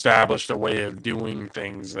established a way of doing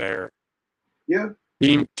things there. Yeah.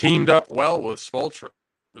 Teamed up well with Spoelstra.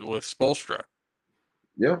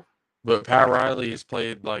 Yeah. But Pat Riley has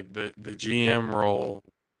played like the GM role,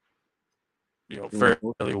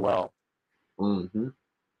 fairly well. Mm-hmm.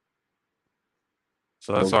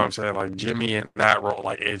 So that's why I'm saying, like, Jimmy in that role,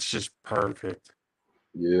 like, it's just perfect.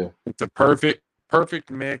 Yeah. It's a perfect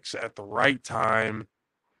mix at the right time.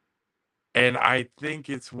 And I think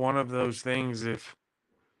it's one of those things, if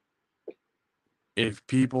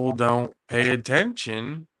people don't pay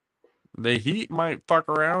attention, the Heat might fuck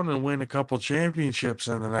around and win a couple championships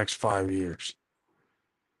in the next 5 years.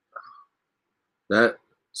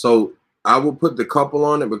 So I will put the couple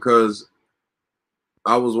on it because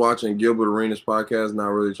I was watching Gilbert Arenas' podcast, not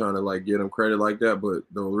really trying to like get him credit like that, but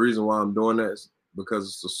the reason why I'm doing that is because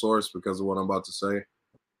it's the source, because of what I'm about to say.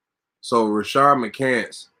 So Rashard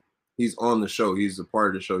McCants, he's on the show. He's a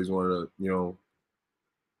part of the show. He's one of the,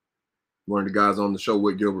 one of the guys on the show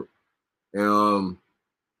with Gilbert. And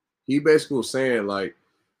he basically was saying, like,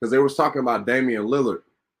 because they was talking about Damian Lillard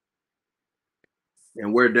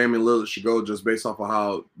and where Damian Lillard should go just based off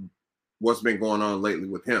of what's been going on lately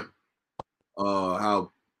with him.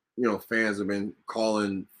 How fans have been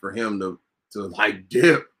calling for him to like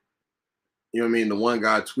dip. You know what I mean? The one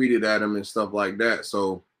guy tweeted at him and stuff like that.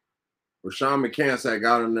 So Rashawn McCants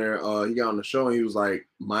got on there. He got on the show and he was like,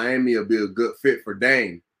 Miami will be a good fit for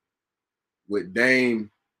Dame. With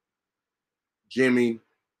Dame, Jimmy,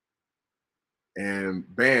 and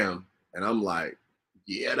Bam. And I'm like,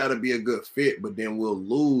 yeah, that'll be a good fit. But then we'll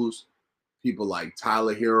lose people like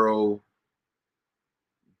Tyler Hero,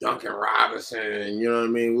 Duncan Robinson. You know what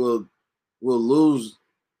I mean? We'll lose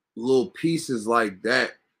little pieces like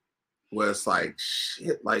that where it's like,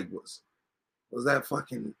 shit, like was that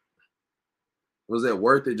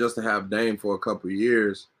worth it just to have Dame for a couple of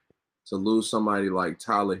years to lose somebody like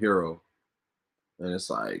Tyler Hero? And it's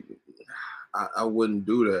like, I wouldn't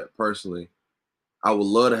do that personally. I would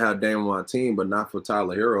love to have Dame on my team, but not for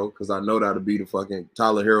Tyler Hero, because I know that'll be the fucking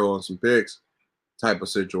Tyler Hero on some picks type of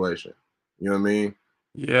situation. You know what I mean?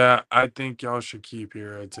 Yeah, I think y'all should keep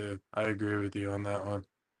Hero too. I agree with you on that one.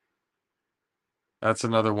 That's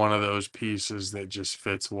another one of those pieces that just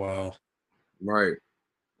fits well. Right.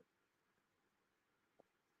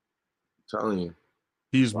 I'm telling you.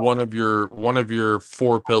 He's one of your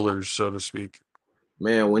four pillars, so to speak.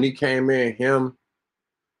 Man, when he came in,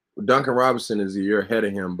 Duncan Robinson is a year ahead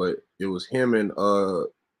of him, but it was him and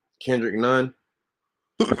Kendrick Nunn.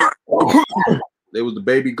 They was the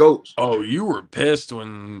baby goats. Oh, you were pissed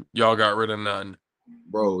when y'all got rid of Nunn.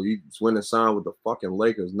 Bro, he went and signed with the fucking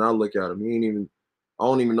Lakers. Now look at him. I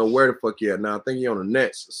don't even know where the fuck he at now. I think he on the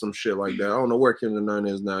Nets, some shit like that. I don't know where Kendrick Nunn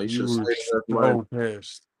is now. He should have stayed there. So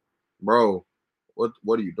pissed. Bro,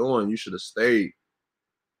 what are you doing? You should have stayed.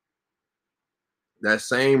 That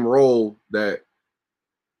same role that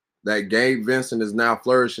Gabe Vincent is now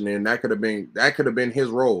flourishing in, that could have been his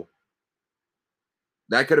role.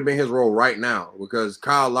 That could have been his role right now, because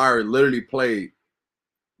Kyle Lowry literally played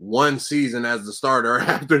one season as the starter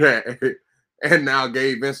after that. And now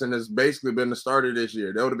Gabe Vincent has basically been the starter this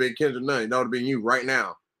year. That would have been Kendrick Nunn. That would have been you right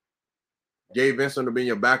now. Gabe Vincent would have been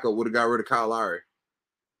your backup, would have got rid of Kyle Lowry.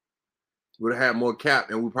 Would have had more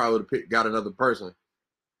cap, and we probably would have got another person.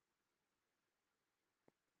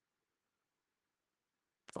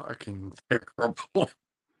 Fucking terrible.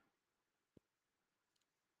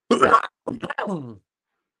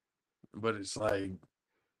 But it's like,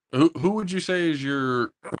 who would you say is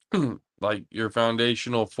your like your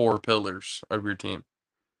foundational four pillars of your team?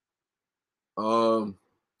 Off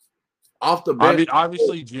the bench,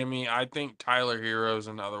 Obviously Jimmy. I think Tyler Hero's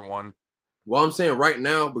another one. Well, I'm saying right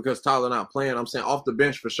now, because Tyler not playing, I'm saying off the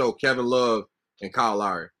bench for sure, Kevin Love and Kyle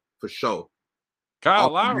Lowry for sure.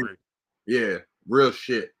 Kyle Off the bench, Lowry. yeah, real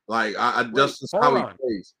shit. Like just hold how he on.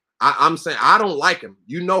 plays. I'm saying I don't like him.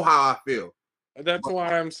 You know how I feel. That's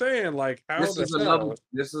why I'm saying, like, how This the is hell?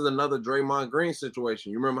 another Draymond Green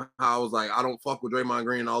situation. You remember how I was like, I don't fuck with Draymond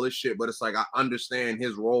Green and all this shit, but it's like I understand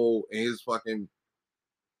his role and his fucking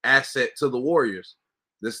asset to the Warriors.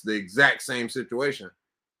 This is the exact same situation.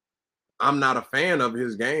 I'm not a fan of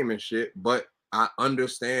his game and shit, but I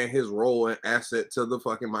understand his role and asset to the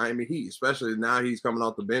fucking Miami Heat, especially now he's coming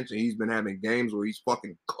off the bench and he's been having games where he's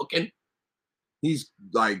fucking cooking. He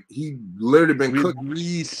literally been cooking.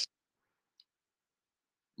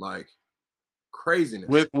 Like craziness.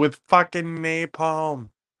 With fucking napalm.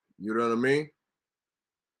 You know what I mean?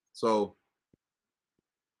 So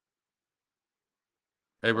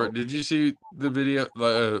Hey, bro, did you see the video?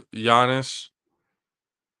 Giannis.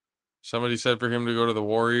 Somebody said for him to go to the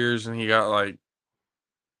Warriors, and he got like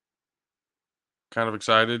kind of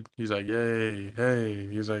excited. He's like, "Yay, hey!"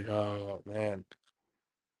 He's like, "Oh man!"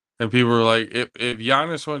 And people were like, "If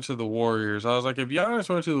Giannis went to the Warriors," I was like, "If Giannis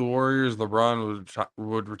went to the Warriors, LeBron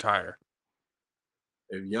would retire."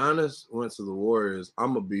 if Giannis went to the Warriors,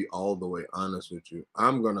 I'm gonna be all the way honest with you.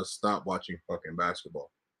 I'm gonna stop watching fucking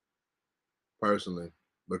basketball personally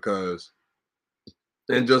because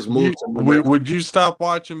and just move to New Mexico. Would you stop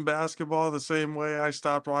watching basketball the same way I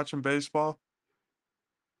stopped watching baseball?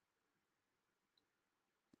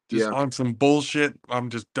 Just Yeah, on some bullshit. I'm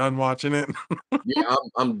just done watching it. yeah,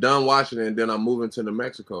 I'm done watching it, and then I'm moving to New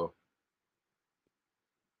Mexico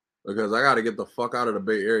because I got to get the fuck out of the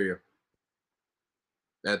Bay Area.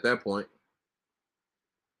 At that point,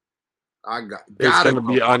 I It's gotta gonna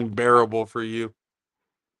be go. unbearable for you.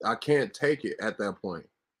 I can't take it at that point.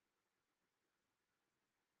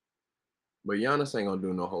 But Giannis ain't gonna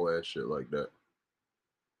do no whole ass shit like that.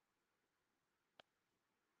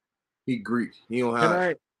 He Greek. He don't Can have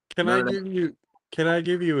I can none I of that. give you can I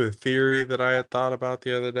give you a theory that I had thought about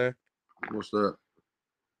the other day? What's that?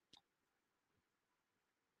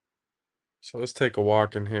 So let's take a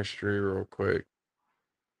walk in history real quick.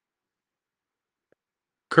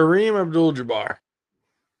 Kareem Abdul-Jabbar,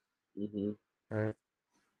 Mm-hmm. right?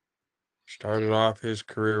 Started off his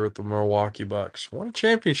career with the Milwaukee Bucks. Won a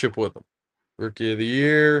championship with them. Rookie of the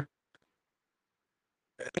Year.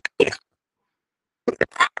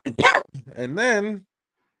 And then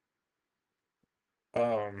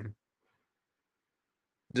um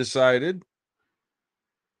decided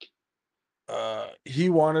he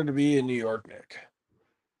wanted to be a New York Knick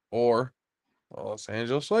or a Los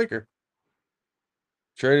Angeles Laker.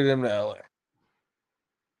 Traded him to LA.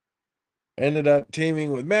 Ended up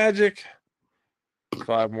teaming with Magic.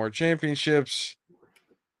 5 more championships.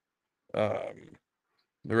 Um,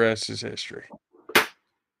 the rest is history.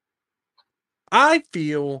 I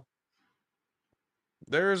feel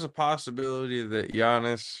there is a possibility that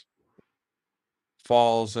Giannis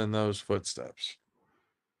falls in those footsteps.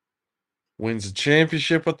 Wins a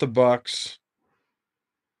championship with the Bucks,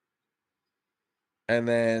 and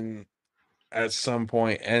then at some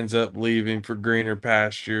point ends up leaving for greener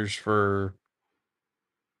pastures for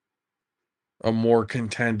a more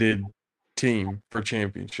contended team for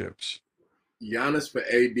championships. Giannis for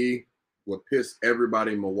AD would piss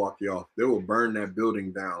everybody in Milwaukee off. They will burn that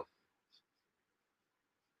building down.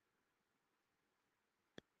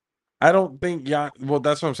 I don't think well,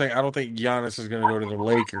 that's what I'm saying. I don't think Giannis is going to go to the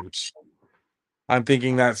Lakers. I'm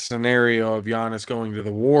thinking that scenario of Giannis going to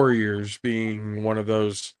the Warriors being one of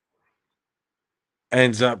those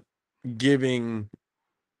ends up giving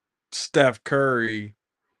Steph Curry.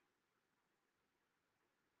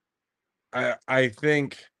 I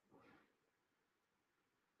think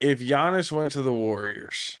if Giannis went to the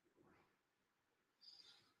Warriors,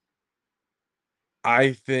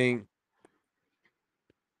 I think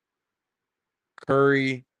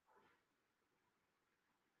Curry,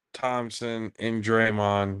 Thompson, and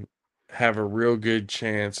Draymond have a real good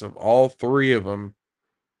chance of all 3 of them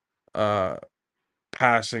uh,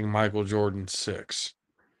 passing Michael Jordan's 6.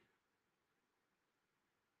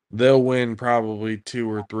 They'll win probably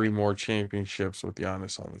 2 or 3 more championships with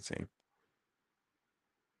Giannis on the team.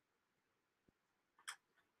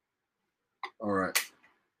 All right.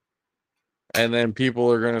 And then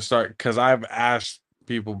people are going to start, because I've asked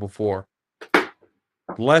people before,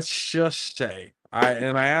 let's just say, I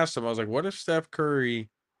asked them, I was like, what if Steph Curry,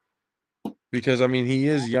 because I mean, he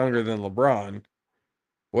is younger than LeBron.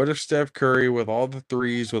 What if Steph Curry, with all the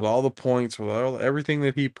threes, with all the points, with everything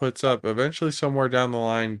that he puts up, eventually somewhere down the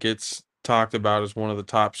line gets talked about as one of the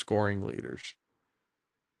top scoring leaders?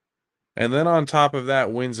 And then on top of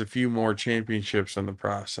that, wins a few more championships in the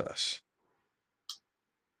process.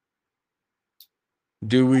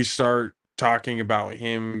 Do we start talking about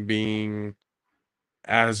him being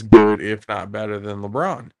as good, if not better, than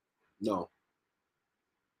LeBron? No.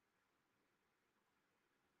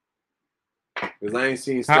 Because I ain't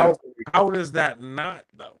seen Steph. How does that not,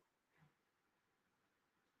 though?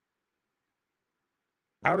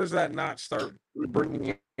 How does that not start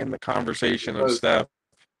bringing in the conversation of Steph?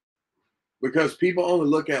 Because people only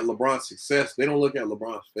look at LeBron's success. They don't look at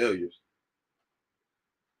LeBron's failures.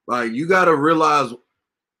 Like, you got to realize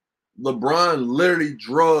LeBron literally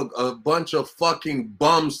drug a bunch of fucking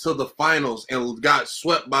bums to the finals and got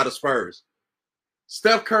swept by the Spurs.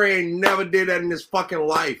 Steph Curry ain't never did that in his fucking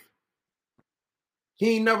life.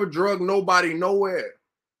 He ain't never drugged nobody nowhere.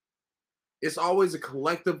 It's always a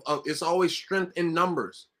collective of, it's always strength in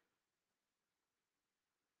numbers.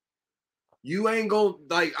 You ain't gonna,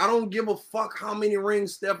 like, I don't give a fuck how many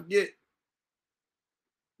rings Steph get.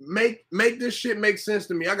 Make this shit make sense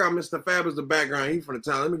to me. I got Mr. Fab as the background. He from the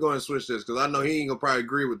town. Let me go ahead and switch this because I know he ain't gonna probably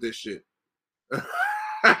agree with this shit.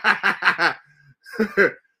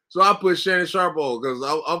 So I put Shannon Sharp on because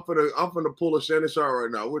I'm finna pull a Shannon Sharp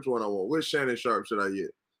right now. Which one I want? Which Shannon Sharp should I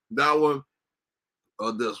get? That one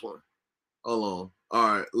or this one? Hold on.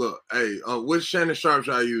 All right, look. Hey, which Shannon Sharp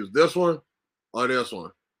should I use? This one or this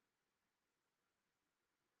one?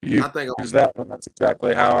 You I think use that one. That's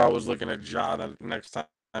exactly how I was looking at Ja the next time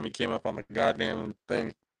he came up on the goddamn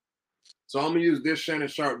thing. so. I'm gonna use this Shannon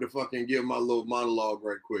Sharp to fucking give my little monologue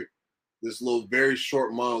right quick. This little very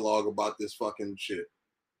short monologue about this fucking shit.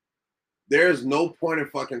 There's no point in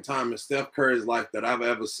fucking time in Steph Curry's life that I've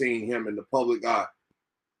ever seen him in the public eye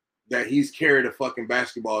that he's carried a fucking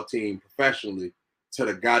basketball team professionally to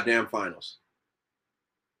the goddamn finals.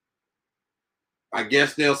 I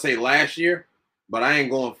guess they'll say last year, but I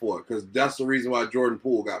ain't going for it because that's the reason why Jordan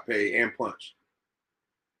Poole got paid and punched.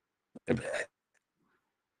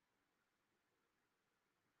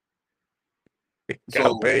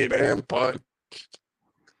 Got paid and punched.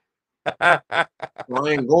 I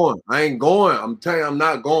ain't going. I'm telling you, I'm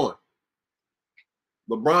not going.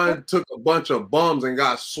 LeBron took a bunch of bums and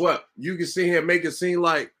got swept. You can see him make it seem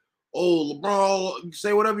like, oh, LeBron,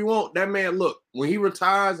 say whatever you want. That man, look, when he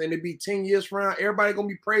retires and it be 10 years from now, everybody gonna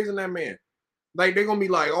be praising that man. Like, they're gonna be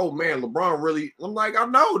like, oh man, LeBron really. I'm like, I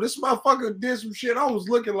know this motherfucker did some shit. I was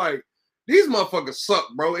looking like, these motherfuckers suck,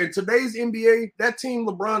 bro. In today's NBA, that team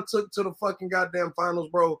LeBron took to the fucking goddamn finals,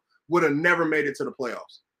 bro, would have never made it to the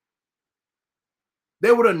playoffs.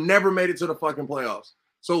 They would have never made it to the fucking playoffs.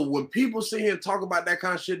 So when people sit here and talk about that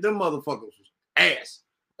kind of shit, them motherfuckers was ass.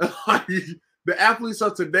 The athletes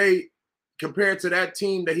of today, compared to that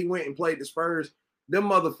team that he went and played the Spurs, them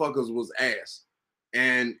motherfuckers was ass.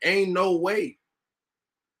 And ain't no way.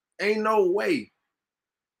 Ain't no way.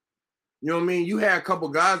 You know what I mean? You had a couple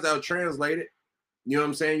guys that were translated. You know what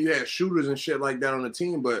I'm saying? You had shooters and shit like that on the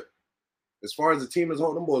team, but as far as the team as a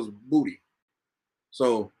whole, them boys booty.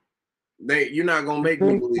 So you're not gonna make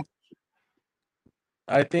me believe.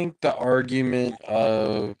 I think the argument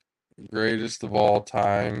of greatest of all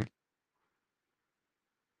time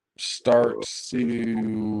starts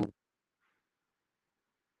to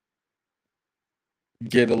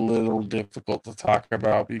get a little difficult to talk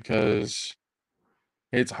about because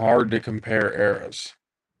it's hard to compare eras.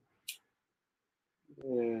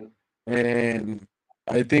 Yeah. And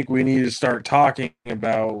I think we need to start talking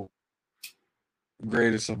about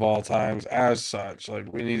greatest of all times as such.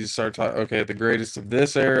 Like, we need to start talking, okay, the greatest of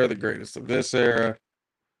this era, the greatest of this era,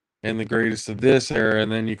 and the greatest of this era.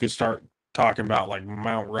 And then you could start talking about like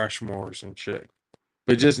Mount Rushmores and shit.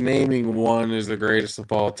 But just naming one as the greatest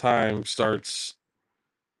of all time starts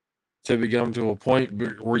to become to a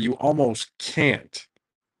point where you almost can't,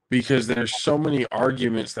 because there's so many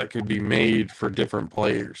arguments that could be made for different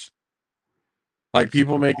players. Like,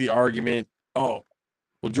 people make the argument, oh,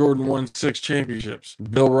 well, Jordan won 6 championships.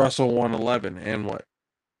 Bill Russell won 11, and what?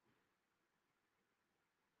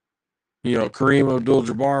 You know, Kareem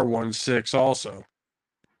Abdul-Jabbar won 6 also.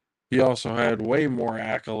 He also had way more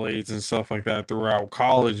accolades and stuff like that throughout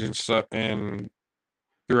college and stuff, and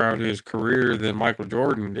throughout his career than Michael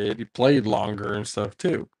Jordan did. He played longer and stuff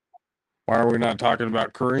too. Why are we not talking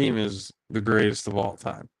about Kareem as the greatest of all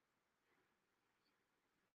time?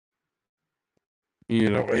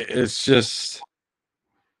 You know, it's just,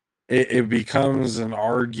 it becomes an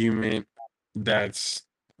argument that's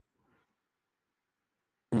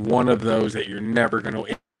one of those that you're never going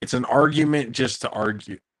to, it's an argument just to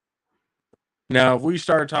argue. Now, if we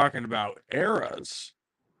start talking about eras,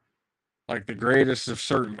 like the greatest of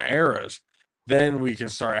certain eras, then we can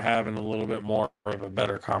start having a little bit more of a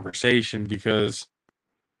better conversation, because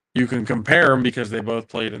you can compare them because they both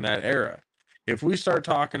played in that era. If we start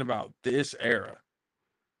talking about this era,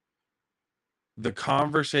 the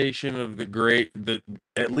conversation of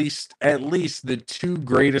at least the 2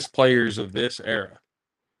 greatest players of this era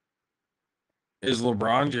is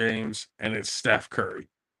LeBron James and it's Steph Curry.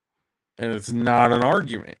 And it's not an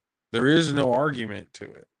argument. There is no argument to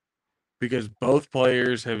it, because both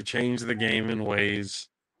players have changed the game in ways,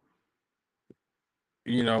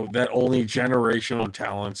 you know, that only generational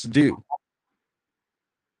talents do.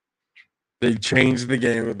 They changed the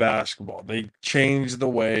game of basketball. They changed the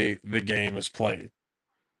way the game is played.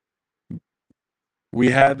 We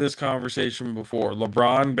had this conversation before.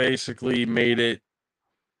 LeBron basically made it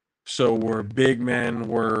So where big men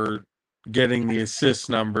were getting the assist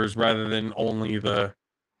numbers rather than only the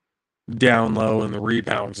down low and the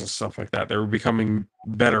rebounds and stuff like that. They were becoming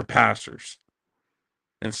better passers.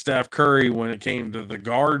 And Steph Curry, when it came to the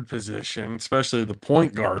guard position, especially the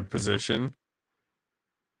point guard position,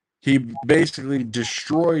 he basically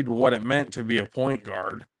destroyed what it meant to be a point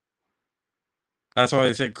guard. That's why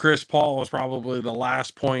they said Chris Paul was probably the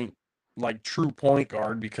last true point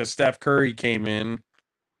guard, because Steph Curry came in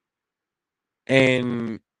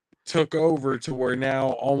and took over to where now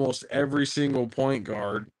almost every single point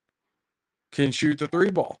guard can shoot the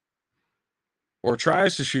three ball or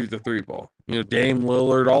tries to shoot the three ball. Dame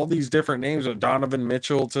Lillard, all these different names of Donovan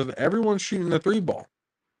Mitchell, everyone's shooting the three ball.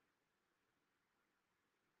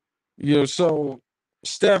 So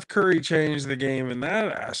Steph Curry changed the game in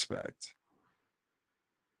that aspect.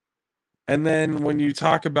 And then when you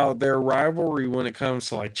talk about their rivalry when it comes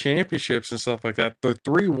to like championships and stuff like that, the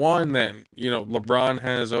 3-1 that LeBron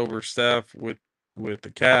has over Steph with the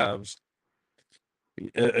Cavs,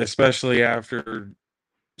 especially after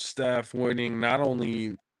Steph winning not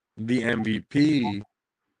only the MVP,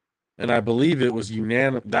 and I believe it was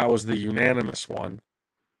that was the unanimous one.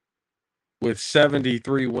 With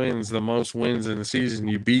 73 wins, the most wins in the season,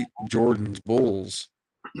 you beat Jordan's Bulls,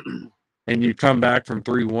 and you come back from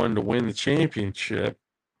 3-1 to win the championship.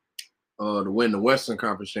 To win the Western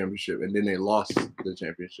Conference Championship, and then they lost the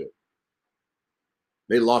championship.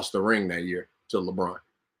 They lost the ring that year to LeBron.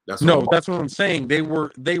 That's what I'm saying. They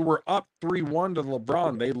were up 3-1 to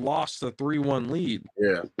LeBron. They lost the 3-1 lead.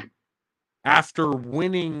 Yeah. After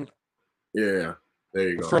winning. Yeah. There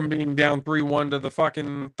you go. From being down 3-1 to the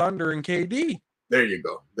fucking Thunder and KD. There you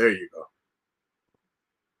go. There you go.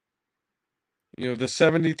 The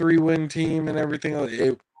 73 win team and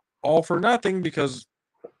everything, all for nothing because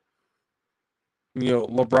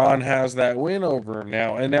LeBron has that win over him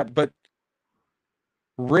now. But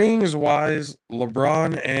rings wise,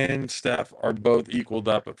 LeBron and Steph are both equaled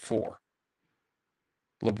up at 4.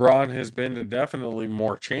 LeBron has been to definitely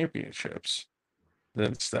more championships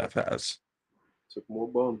than Steph has. Took more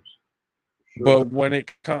bums. Sure.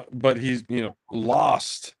 But he's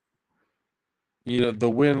lost. The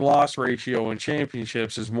win-loss ratio in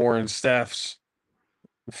championships is more in Steph's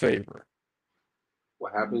favor.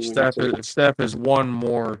 What happens? Steph has won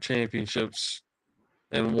more championships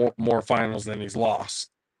and more finals than he's lost.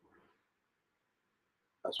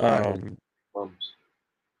 That's what happens. Bums.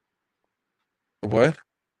 What?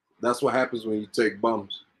 That's what happens when you take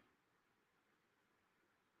bums.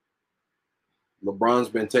 LeBron's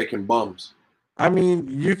been taking bums. I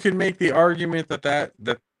mean, you can make the argument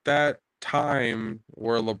that time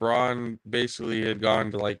where LeBron basically had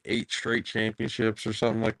gone to like 8 straight championships or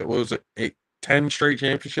something like that. What was it? 10 straight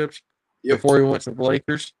championships before he went to the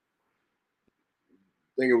Lakers?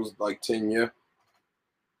 I think it was like 10, yeah.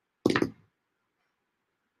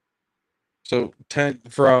 So 10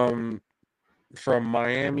 from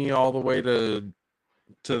Miami all the way to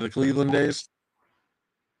the Cleveland days.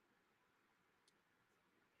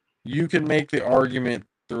 You can make the argument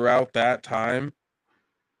throughout that time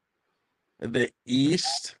the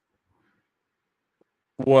East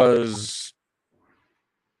was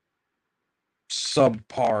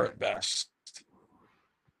subpar at best.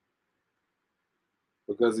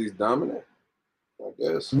 Because he's dominant, I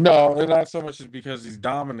guess. No, not so much as because he's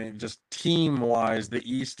dominant. Just team-wise, the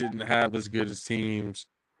East didn't have as good as teams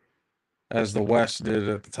as the West did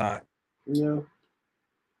at the time. Yeah.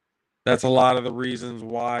 That's a lot of the reasons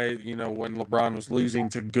why, when LeBron was losing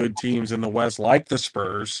to good teams in the West, like the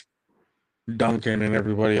Spurs, Duncan and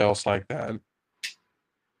everybody else like that.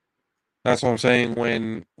 That's what I'm saying.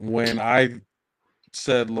 When I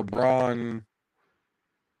said LeBron,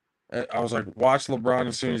 I was like, watch LeBron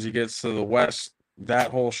as soon as he gets to the West, that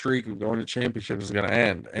whole streak of going to championships is going to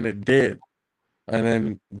end. And it did. And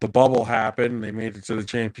then the bubble happened. They made it to the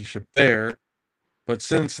championship there. But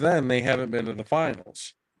since then, they haven't been to the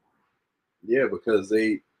finals. Yeah, because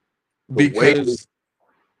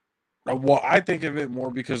well, I think of it more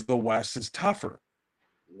because the West is tougher.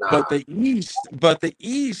 Nah. But the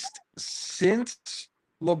East, since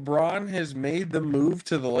LeBron has made the move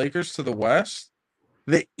to the Lakers to the West,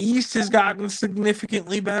 the East has gotten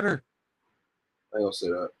significantly better. I don't say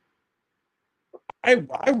that.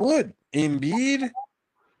 I would. Embiid,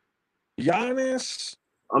 Giannis.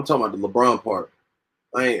 I'm talking about the LeBron part.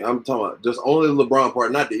 I'm talking about just only the LeBron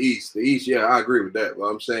part, not the East. The East, yeah, I agree with that. But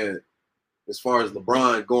I'm saying as far as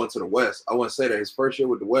LeBron going to the West, I want to say that his first year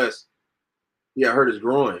with the West, he had hurt his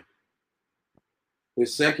groin.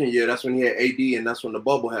 His second year, that's when he had AD, and that's when the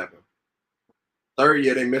bubble happened. Third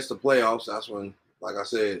year, they missed the playoffs. That's when, like I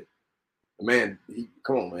said, Man,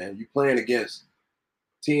 come on, man. You playing against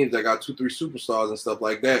teams that got 2-3 superstars and stuff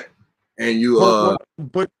like that, and you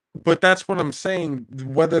but that's what I'm saying.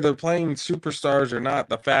 Whether they're playing superstars or not,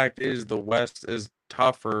 the fact is the West is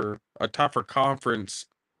a tougher conference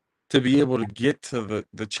to be able to get to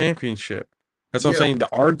the championship. That's what I'm yeah. saying.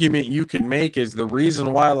 The argument you can make is the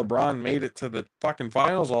reason why LeBron made it to the fucking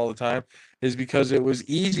finals all the time is because it was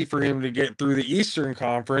easy for him to get through the Eastern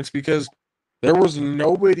Conference because there was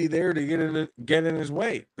nobody there to get in his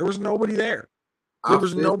way. There was nobody there. There I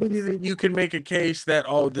was feel nobody that you could make a case that,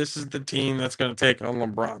 oh, this is the team that's going to take on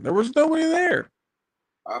LeBron. There was nobody there.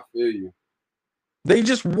 I feel you. They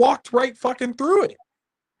just walked right fucking through it.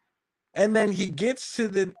 And then he gets to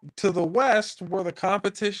the West where the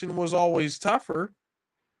competition was always tougher.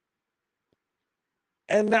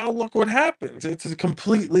 And now look what happens. It's a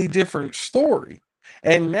completely different story.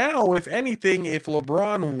 And now, if anything, if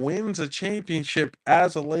LeBron wins a championship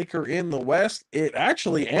as a Laker in the West, it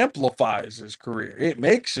actually amplifies his career. It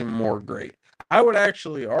makes him more great. I would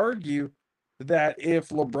actually argue that if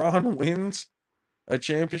LeBron wins a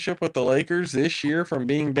championship with the Lakers this year from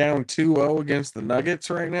being down 2-0 against the Nuggets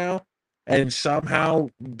right now and somehow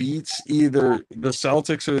beats either the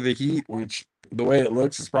Celtics or the Heat, which the way it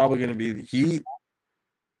looks is probably going to be the Heat,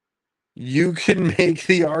 you can make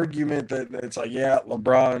the argument that it's like, So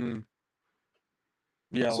LeBron's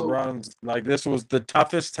like this was the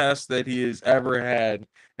toughest test that he has ever had,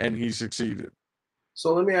 and he succeeded.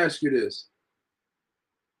 so let me ask you this.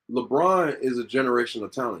 LeBron is a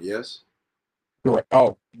generational talent, yes? Correct.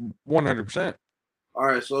 Oh, 100%. All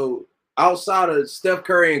right, so outside of Steph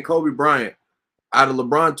Curry and Kobe Bryant, out of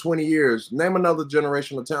LeBron 20 years, name another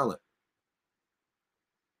generational talent.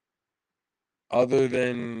 Other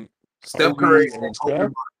than Steph Curry Kobe and and Kobe Steph,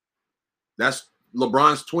 Bryant. That's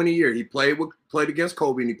LeBron's 20 year. He played against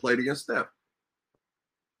Kobe and he played against Steph.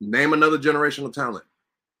 Name another generational talent.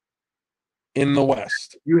 in the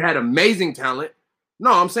West. You had amazing talent.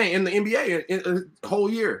 No, I'm saying in the NBA in a whole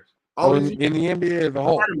year. All Oh, these years, in the NBA as a you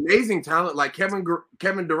whole. had amazing talent like Kevin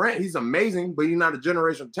Durant. He's amazing, but he's not a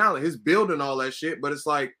generational talent. He's building all that shit, but it's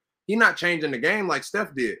like he's not changing the game like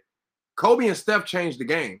Steph did. Kobe and Steph changed the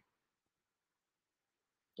game.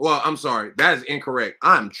 Well, I'm sorry, that is incorrect.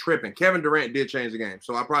 I'm tripping. Kevin Durant did change the game,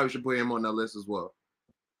 so I probably should put him on that list as well.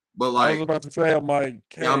 But I was like, about to say, I'm like,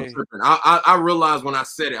 yeah, I'm hey, tripping. I realized when I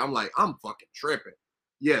said it, I'm like, I'm fucking tripping.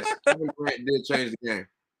 Yes, Kevin Durant did change the game.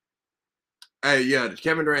 Hey, yeah,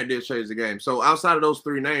 Kevin Durant did change the game. So outside of those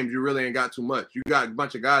three names, you really ain't got too much. You got a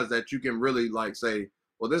bunch of guys that you can really like say,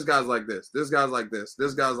 well, this guy's like this, this guy's like this,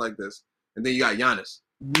 this guy's like this, and then you got Giannis.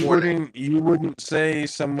 you wouldn't say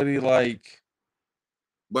somebody like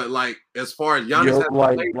But like as far as Giannis has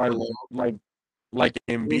like played like for long, like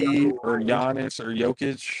he ain't got Embiid no or rings. Giannis or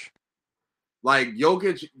Jokic. Like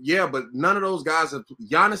Jokic, yeah, but none of those guys have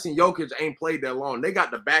Giannis and Jokic ain't played that long. They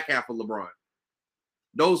got the back half of LeBron.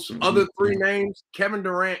 Those other three names, Kevin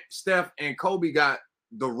Durant, Steph, and Kobe got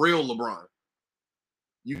the real LeBron.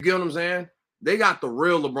 You get what I'm saying? They got the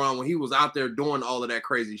real LeBron when he was out there doing all of that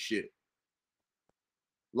crazy shit.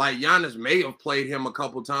 Like Giannis may have played him a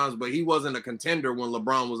couple times, but he wasn't a contender when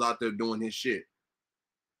LeBron was out there doing his shit.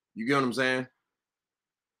 You get what I'm saying?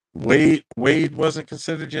 Wade wasn't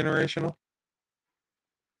considered generational.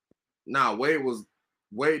 Nah,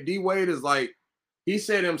 D Wade is like, he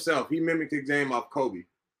said himself, he mimicked the game off Kobe.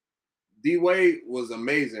 D Wade was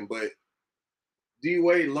amazing, but D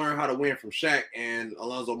Wade learned how to win from Shaq and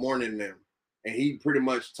Alonzo Mourning and them. And he pretty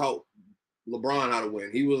much taught LeBron how to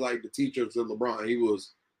win. He was like the teacher to LeBron. He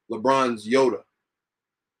was LeBron's Yoda.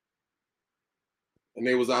 And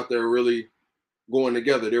they was out there really going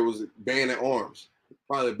together. There was band at arms.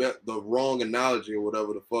 Probably the wrong analogy or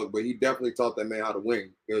whatever the fuck, but he definitely taught that man how to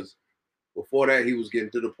win because before that, he was getting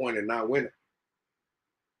to the point of not winning.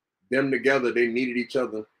 Them together, they needed each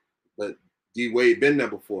other, but D Wade been there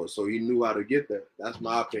before, so he knew how to get there. That's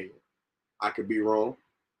my opinion. I could be wrong,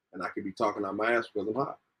 and I could be talking out my ass because I'm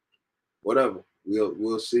hot. Whatever.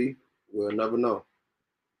 We'll see. We'll never know.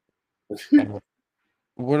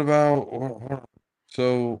 What about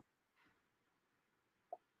so?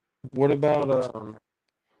 What about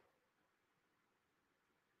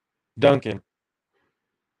Duncan?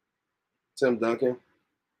 Tim Duncan.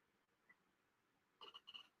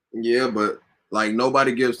 Yeah, but like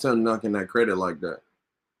nobody gives Tim Duncan that credit like that.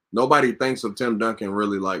 Nobody thinks of Tim Duncan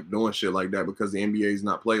really like doing shit like that because the NBA is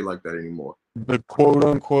not played like that anymore. The quote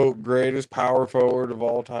unquote greatest power forward of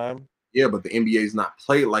all time. Yeah, but the NBA is not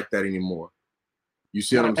played like that anymore. You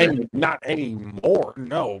see what I'm saying? Not anymore.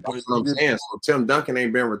 No, That's but what I'm saying. So Tim Duncan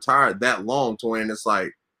ain't been retired that long to when it's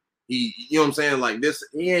like you know what I'm saying? Like this,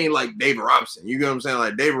 he ain't like David Robinson. You know what I'm saying?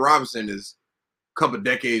 Like David Robinson is a couple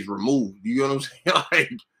decades removed. You know what I'm saying?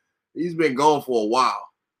 Like he's been gone for a while.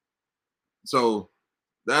 So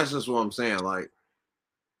that's just what I'm saying. Like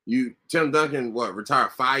Tim Duncan,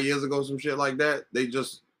 retired 5 years ago, some shit like that. They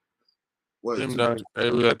just Tim Duncan,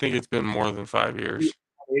 I think it's been more than 5 years.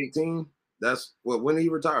 2018. That's when he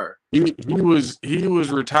retired. He was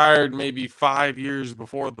retired maybe 5 years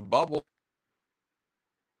before the bubble.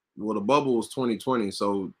 Well, the bubble was 2020,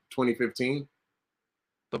 so 2015.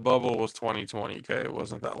 The bubble was 2020. Okay, it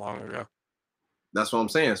wasn't that long ago. That's what I'm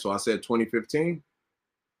saying. So I said 2015.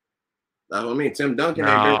 That's what I mean. Tim Duncan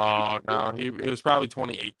ain't been. No, it was probably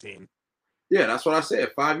 2018. Yeah, that's what I said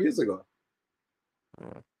 5 years ago.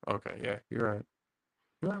 Okay, yeah, you're right.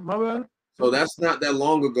 Yeah, my bad. So that's not that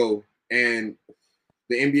long ago, and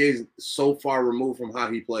the NBA is so far removed from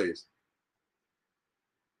how he plays.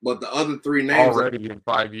 But the other three names Already in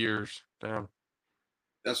 5 years. Damn.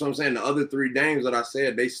 that's what I'm saying. The other three names that I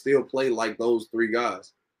said, they still play like those three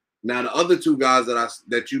guys. Now the other two guys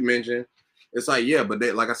that you mentioned, it's like, yeah, but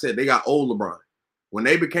they, like I said, they got old LeBron. When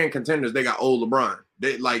they became contenders, they got old LeBron.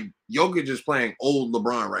 They like Jokic is playing old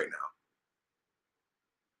LeBron right now.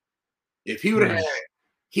 If he would have had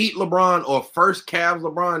Heat LeBron or first Cavs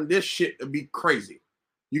LeBron, this shit would be crazy.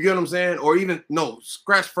 You get what I'm saying? Or even no,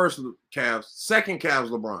 scratch first Cavs, second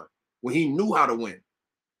Cavs LeBron, when he knew how to win.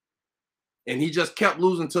 And he just kept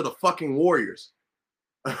losing to the fucking Warriors.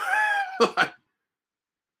 Like,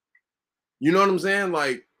 you know what I'm saying?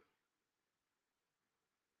 Like,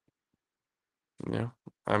 Yeah.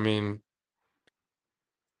 I mean,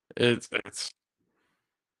 it's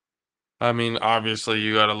I mean, obviously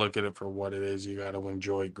you got to look at it for what it is. You got to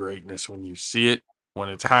enjoy greatness when you see it, when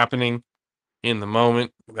it's happening in the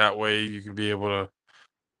moment. That way you can be able to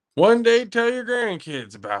one day tell your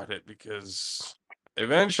grandkids about it, because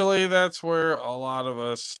eventually that's where a lot of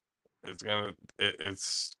us it's gonna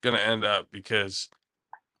end up, because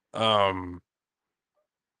um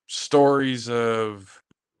stories of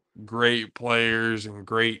great players and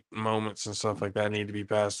great moments and stuff like that need to be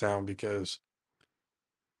passed down, because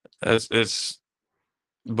it's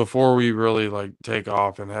before we really like take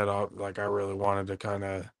off and head off, like I really wanted to kind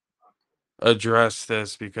of address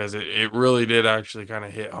this, because it really did actually kind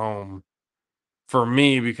of hit home for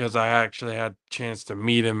me, because I actually had a chance to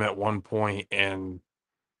meet him at one point and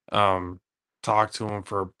um talk to him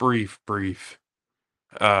for a brief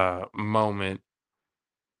moment.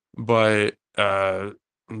 But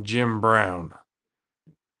Jim Brown,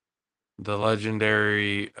 the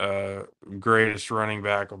legendary greatest running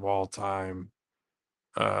back of all time,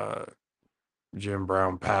 uh Jim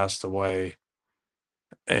Brown passed away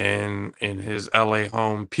in his LA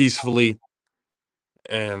home peacefully.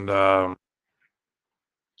 And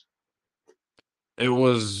it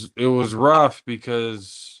was rough,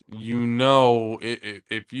 because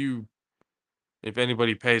if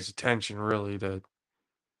anybody pays attention really to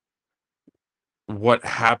what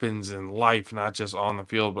happens in life, not just on the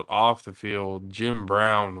field but off the field, Jim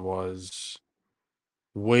Brown was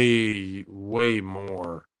way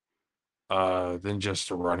more than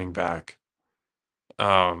just a running back.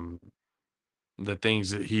 Um the things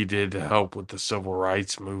that he did to help with the civil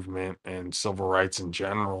rights movement and civil rights in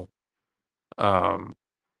general um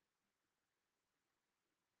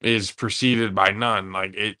is preceded by none.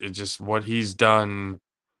 Like it just what he's done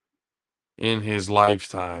in his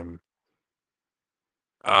lifetime.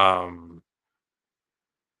 um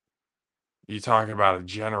you talk about a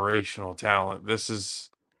generational talent. This is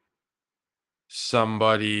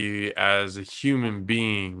somebody, as a human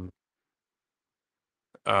being,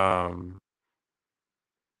 um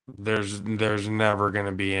there's never going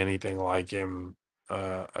to be anything like him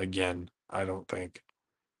again, I don't think.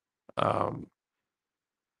 um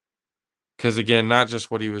because again, not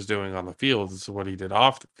just what he was doing on the field, it's what he did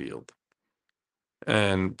off the field.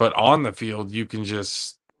 And but on the field, you can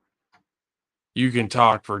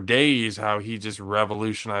talk for days how he just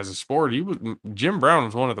revolutionized the sport. Jim Brown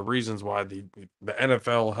was one of the reasons why the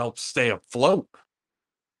NFL helped stay afloat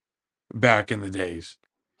back in the days.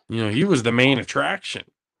 He was the main attraction.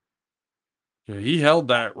 He held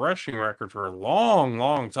that rushing record for a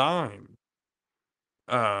long time.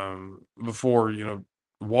 Before,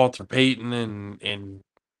 Walter Payton and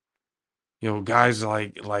guys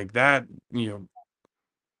like that,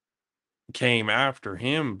 came after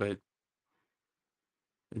him. But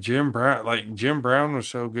Jim Brown was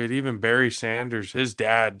so good. Even Barry Sanders, his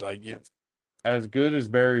dad, as good as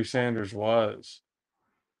Barry Sanders was,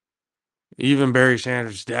 even Barry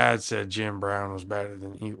Sanders' dad said Jim Brown was better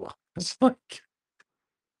than he was. Like,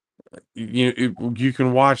 you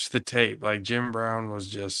can watch the tape. Like Jim Brown was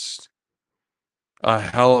just a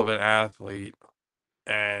hell of an athlete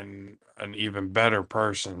and an even better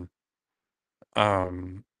person.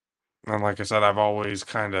 Um, and like I said, I've always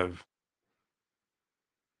kind of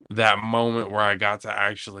that moment where I got to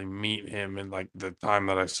actually meet him and like the time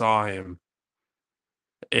that I saw him,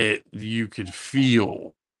 you could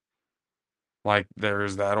feel like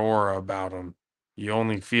there's that aura about him. You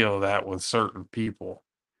only feel that with certain people.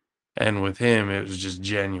 And with him, it was just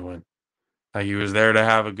genuine. Like he was there to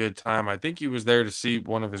have a good time. I think he was there to see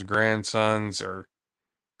one of his grandsons or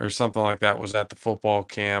something like that was at the football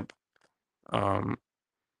camp um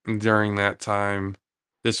during that time.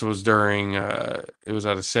 This was during it was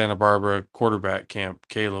at a Santa Barbara quarterback camp.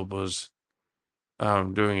 Caleb was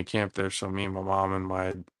doing a camp there, so me and my mom and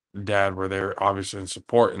my dad were there obviously in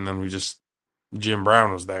support, and then Jim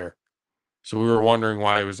Brown was there. So we were wondering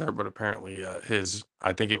why he was there, but apparently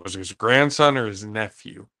I think it was his grandson or his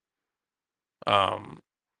nephew um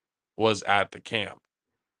was at the camp.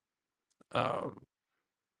 Um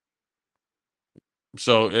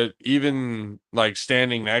so it even like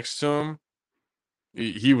standing next to him,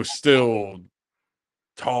 he was still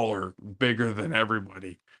taller, bigger than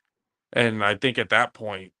everybody. And I think at that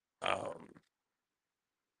point,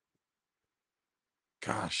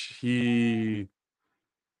 gosh, he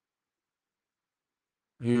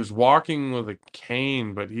was walking with a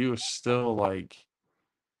cane, but he was still like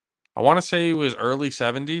I want to say he was early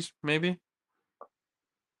 70s, maybe.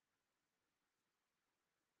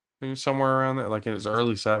 He was somewhere around there, like in his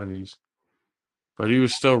early 70s. But he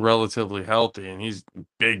was still relatively healthy, and he's a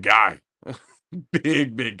big guy,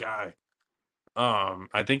 big guy.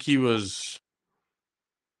 I think he was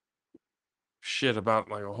shit about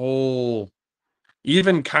like a whole,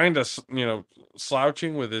 even kind of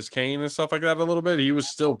slouching with his cane and stuff like that a little bit. He was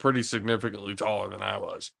still pretty significantly taller than I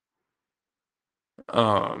was.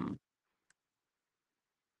 Um,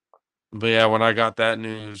 but yeah, when I got that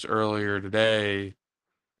news earlier today,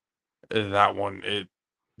 that one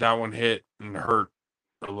hit and hurt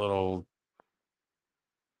a little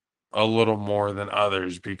more than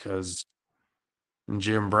others because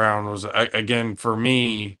Jim Brown was again for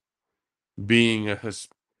me being a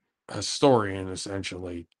historian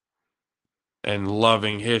essentially and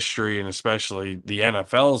loving history and especially the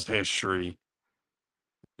NFL's history.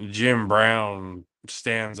 Jim Brown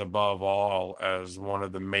stands above all as one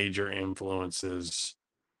of the major influences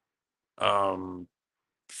um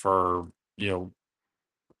for you know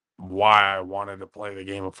why I wanted to play the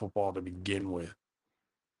game of football to begin with.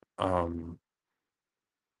 Um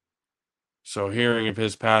so hearing of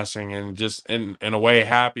his passing and just in a way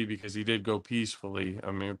happy because he did go peacefully.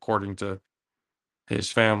 I mean, according to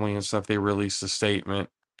his family and stuff, they released a statement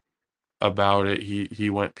about it. He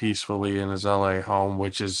went peacefully in his LA home,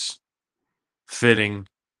 which is fitting.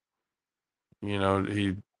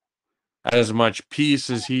 He as much peace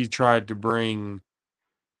as he tried to bring,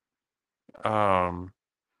 um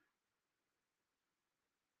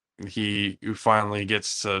he finally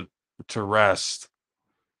gets to rest.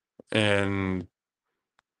 And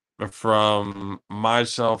from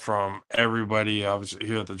myself, from everybody obviously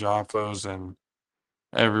here at the Joffos and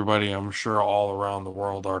everybody I'm sure all around the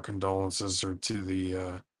world, our condolences are to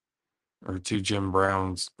the or to Jim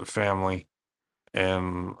Brown's family,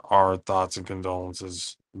 and our thoughts and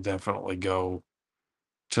condolences definitely go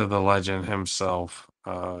to the legend himself,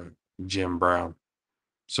 Jim Brown.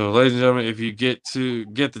 So, ladies and gentlemen, if you get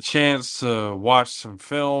the chance to watch some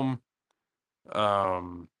film,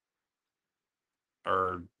 um,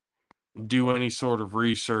 or do any sort of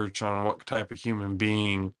research on what type of human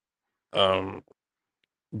being um,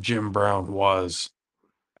 Jim Brown was,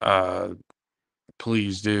 uh,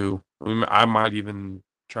 please do. I might even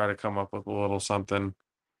try to come up with a little something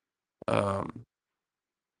um,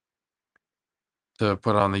 to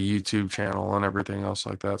put on the YouTube channel and everything else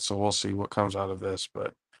like that. So we'll see what comes out of this.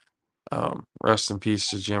 But rest in peace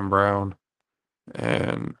to Jim Brown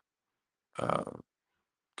and uh,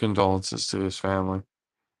 condolences to his family.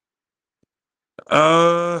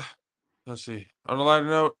 Uh, let's see. On a lighter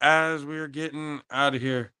note, as we are getting out of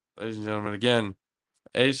here, ladies and gentlemen, again,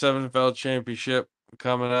 A7FL championship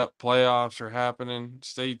coming up. Playoffs are happening.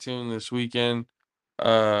 Stay tuned this weekend.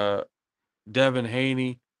 Uh, Devin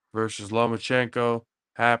Haney versus Lomachenko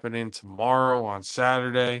happening tomorrow on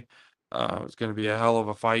Saturday. It's going to be a hell of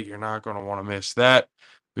a fight. You're not going to want to miss that.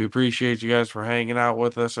 We appreciate you guys for hanging out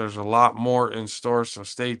with us. There's a lot more in store, so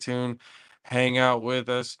stay tuned. Hang out with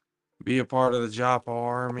us. Be a part of the Joppa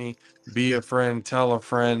Army. Be a friend. Tell a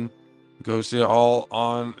friend. Go see it all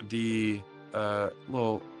on the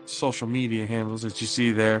little social media handles that you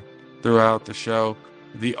see there throughout the show.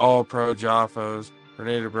 the All Pro Jaffos,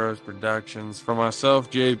 Tornado Bros Productions. For myself,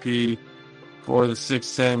 JP, for the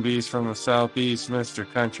 610 Beast from the Southeast,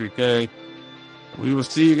 Mr. Country K. We will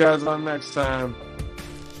see you guys on next time.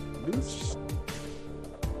 Peace.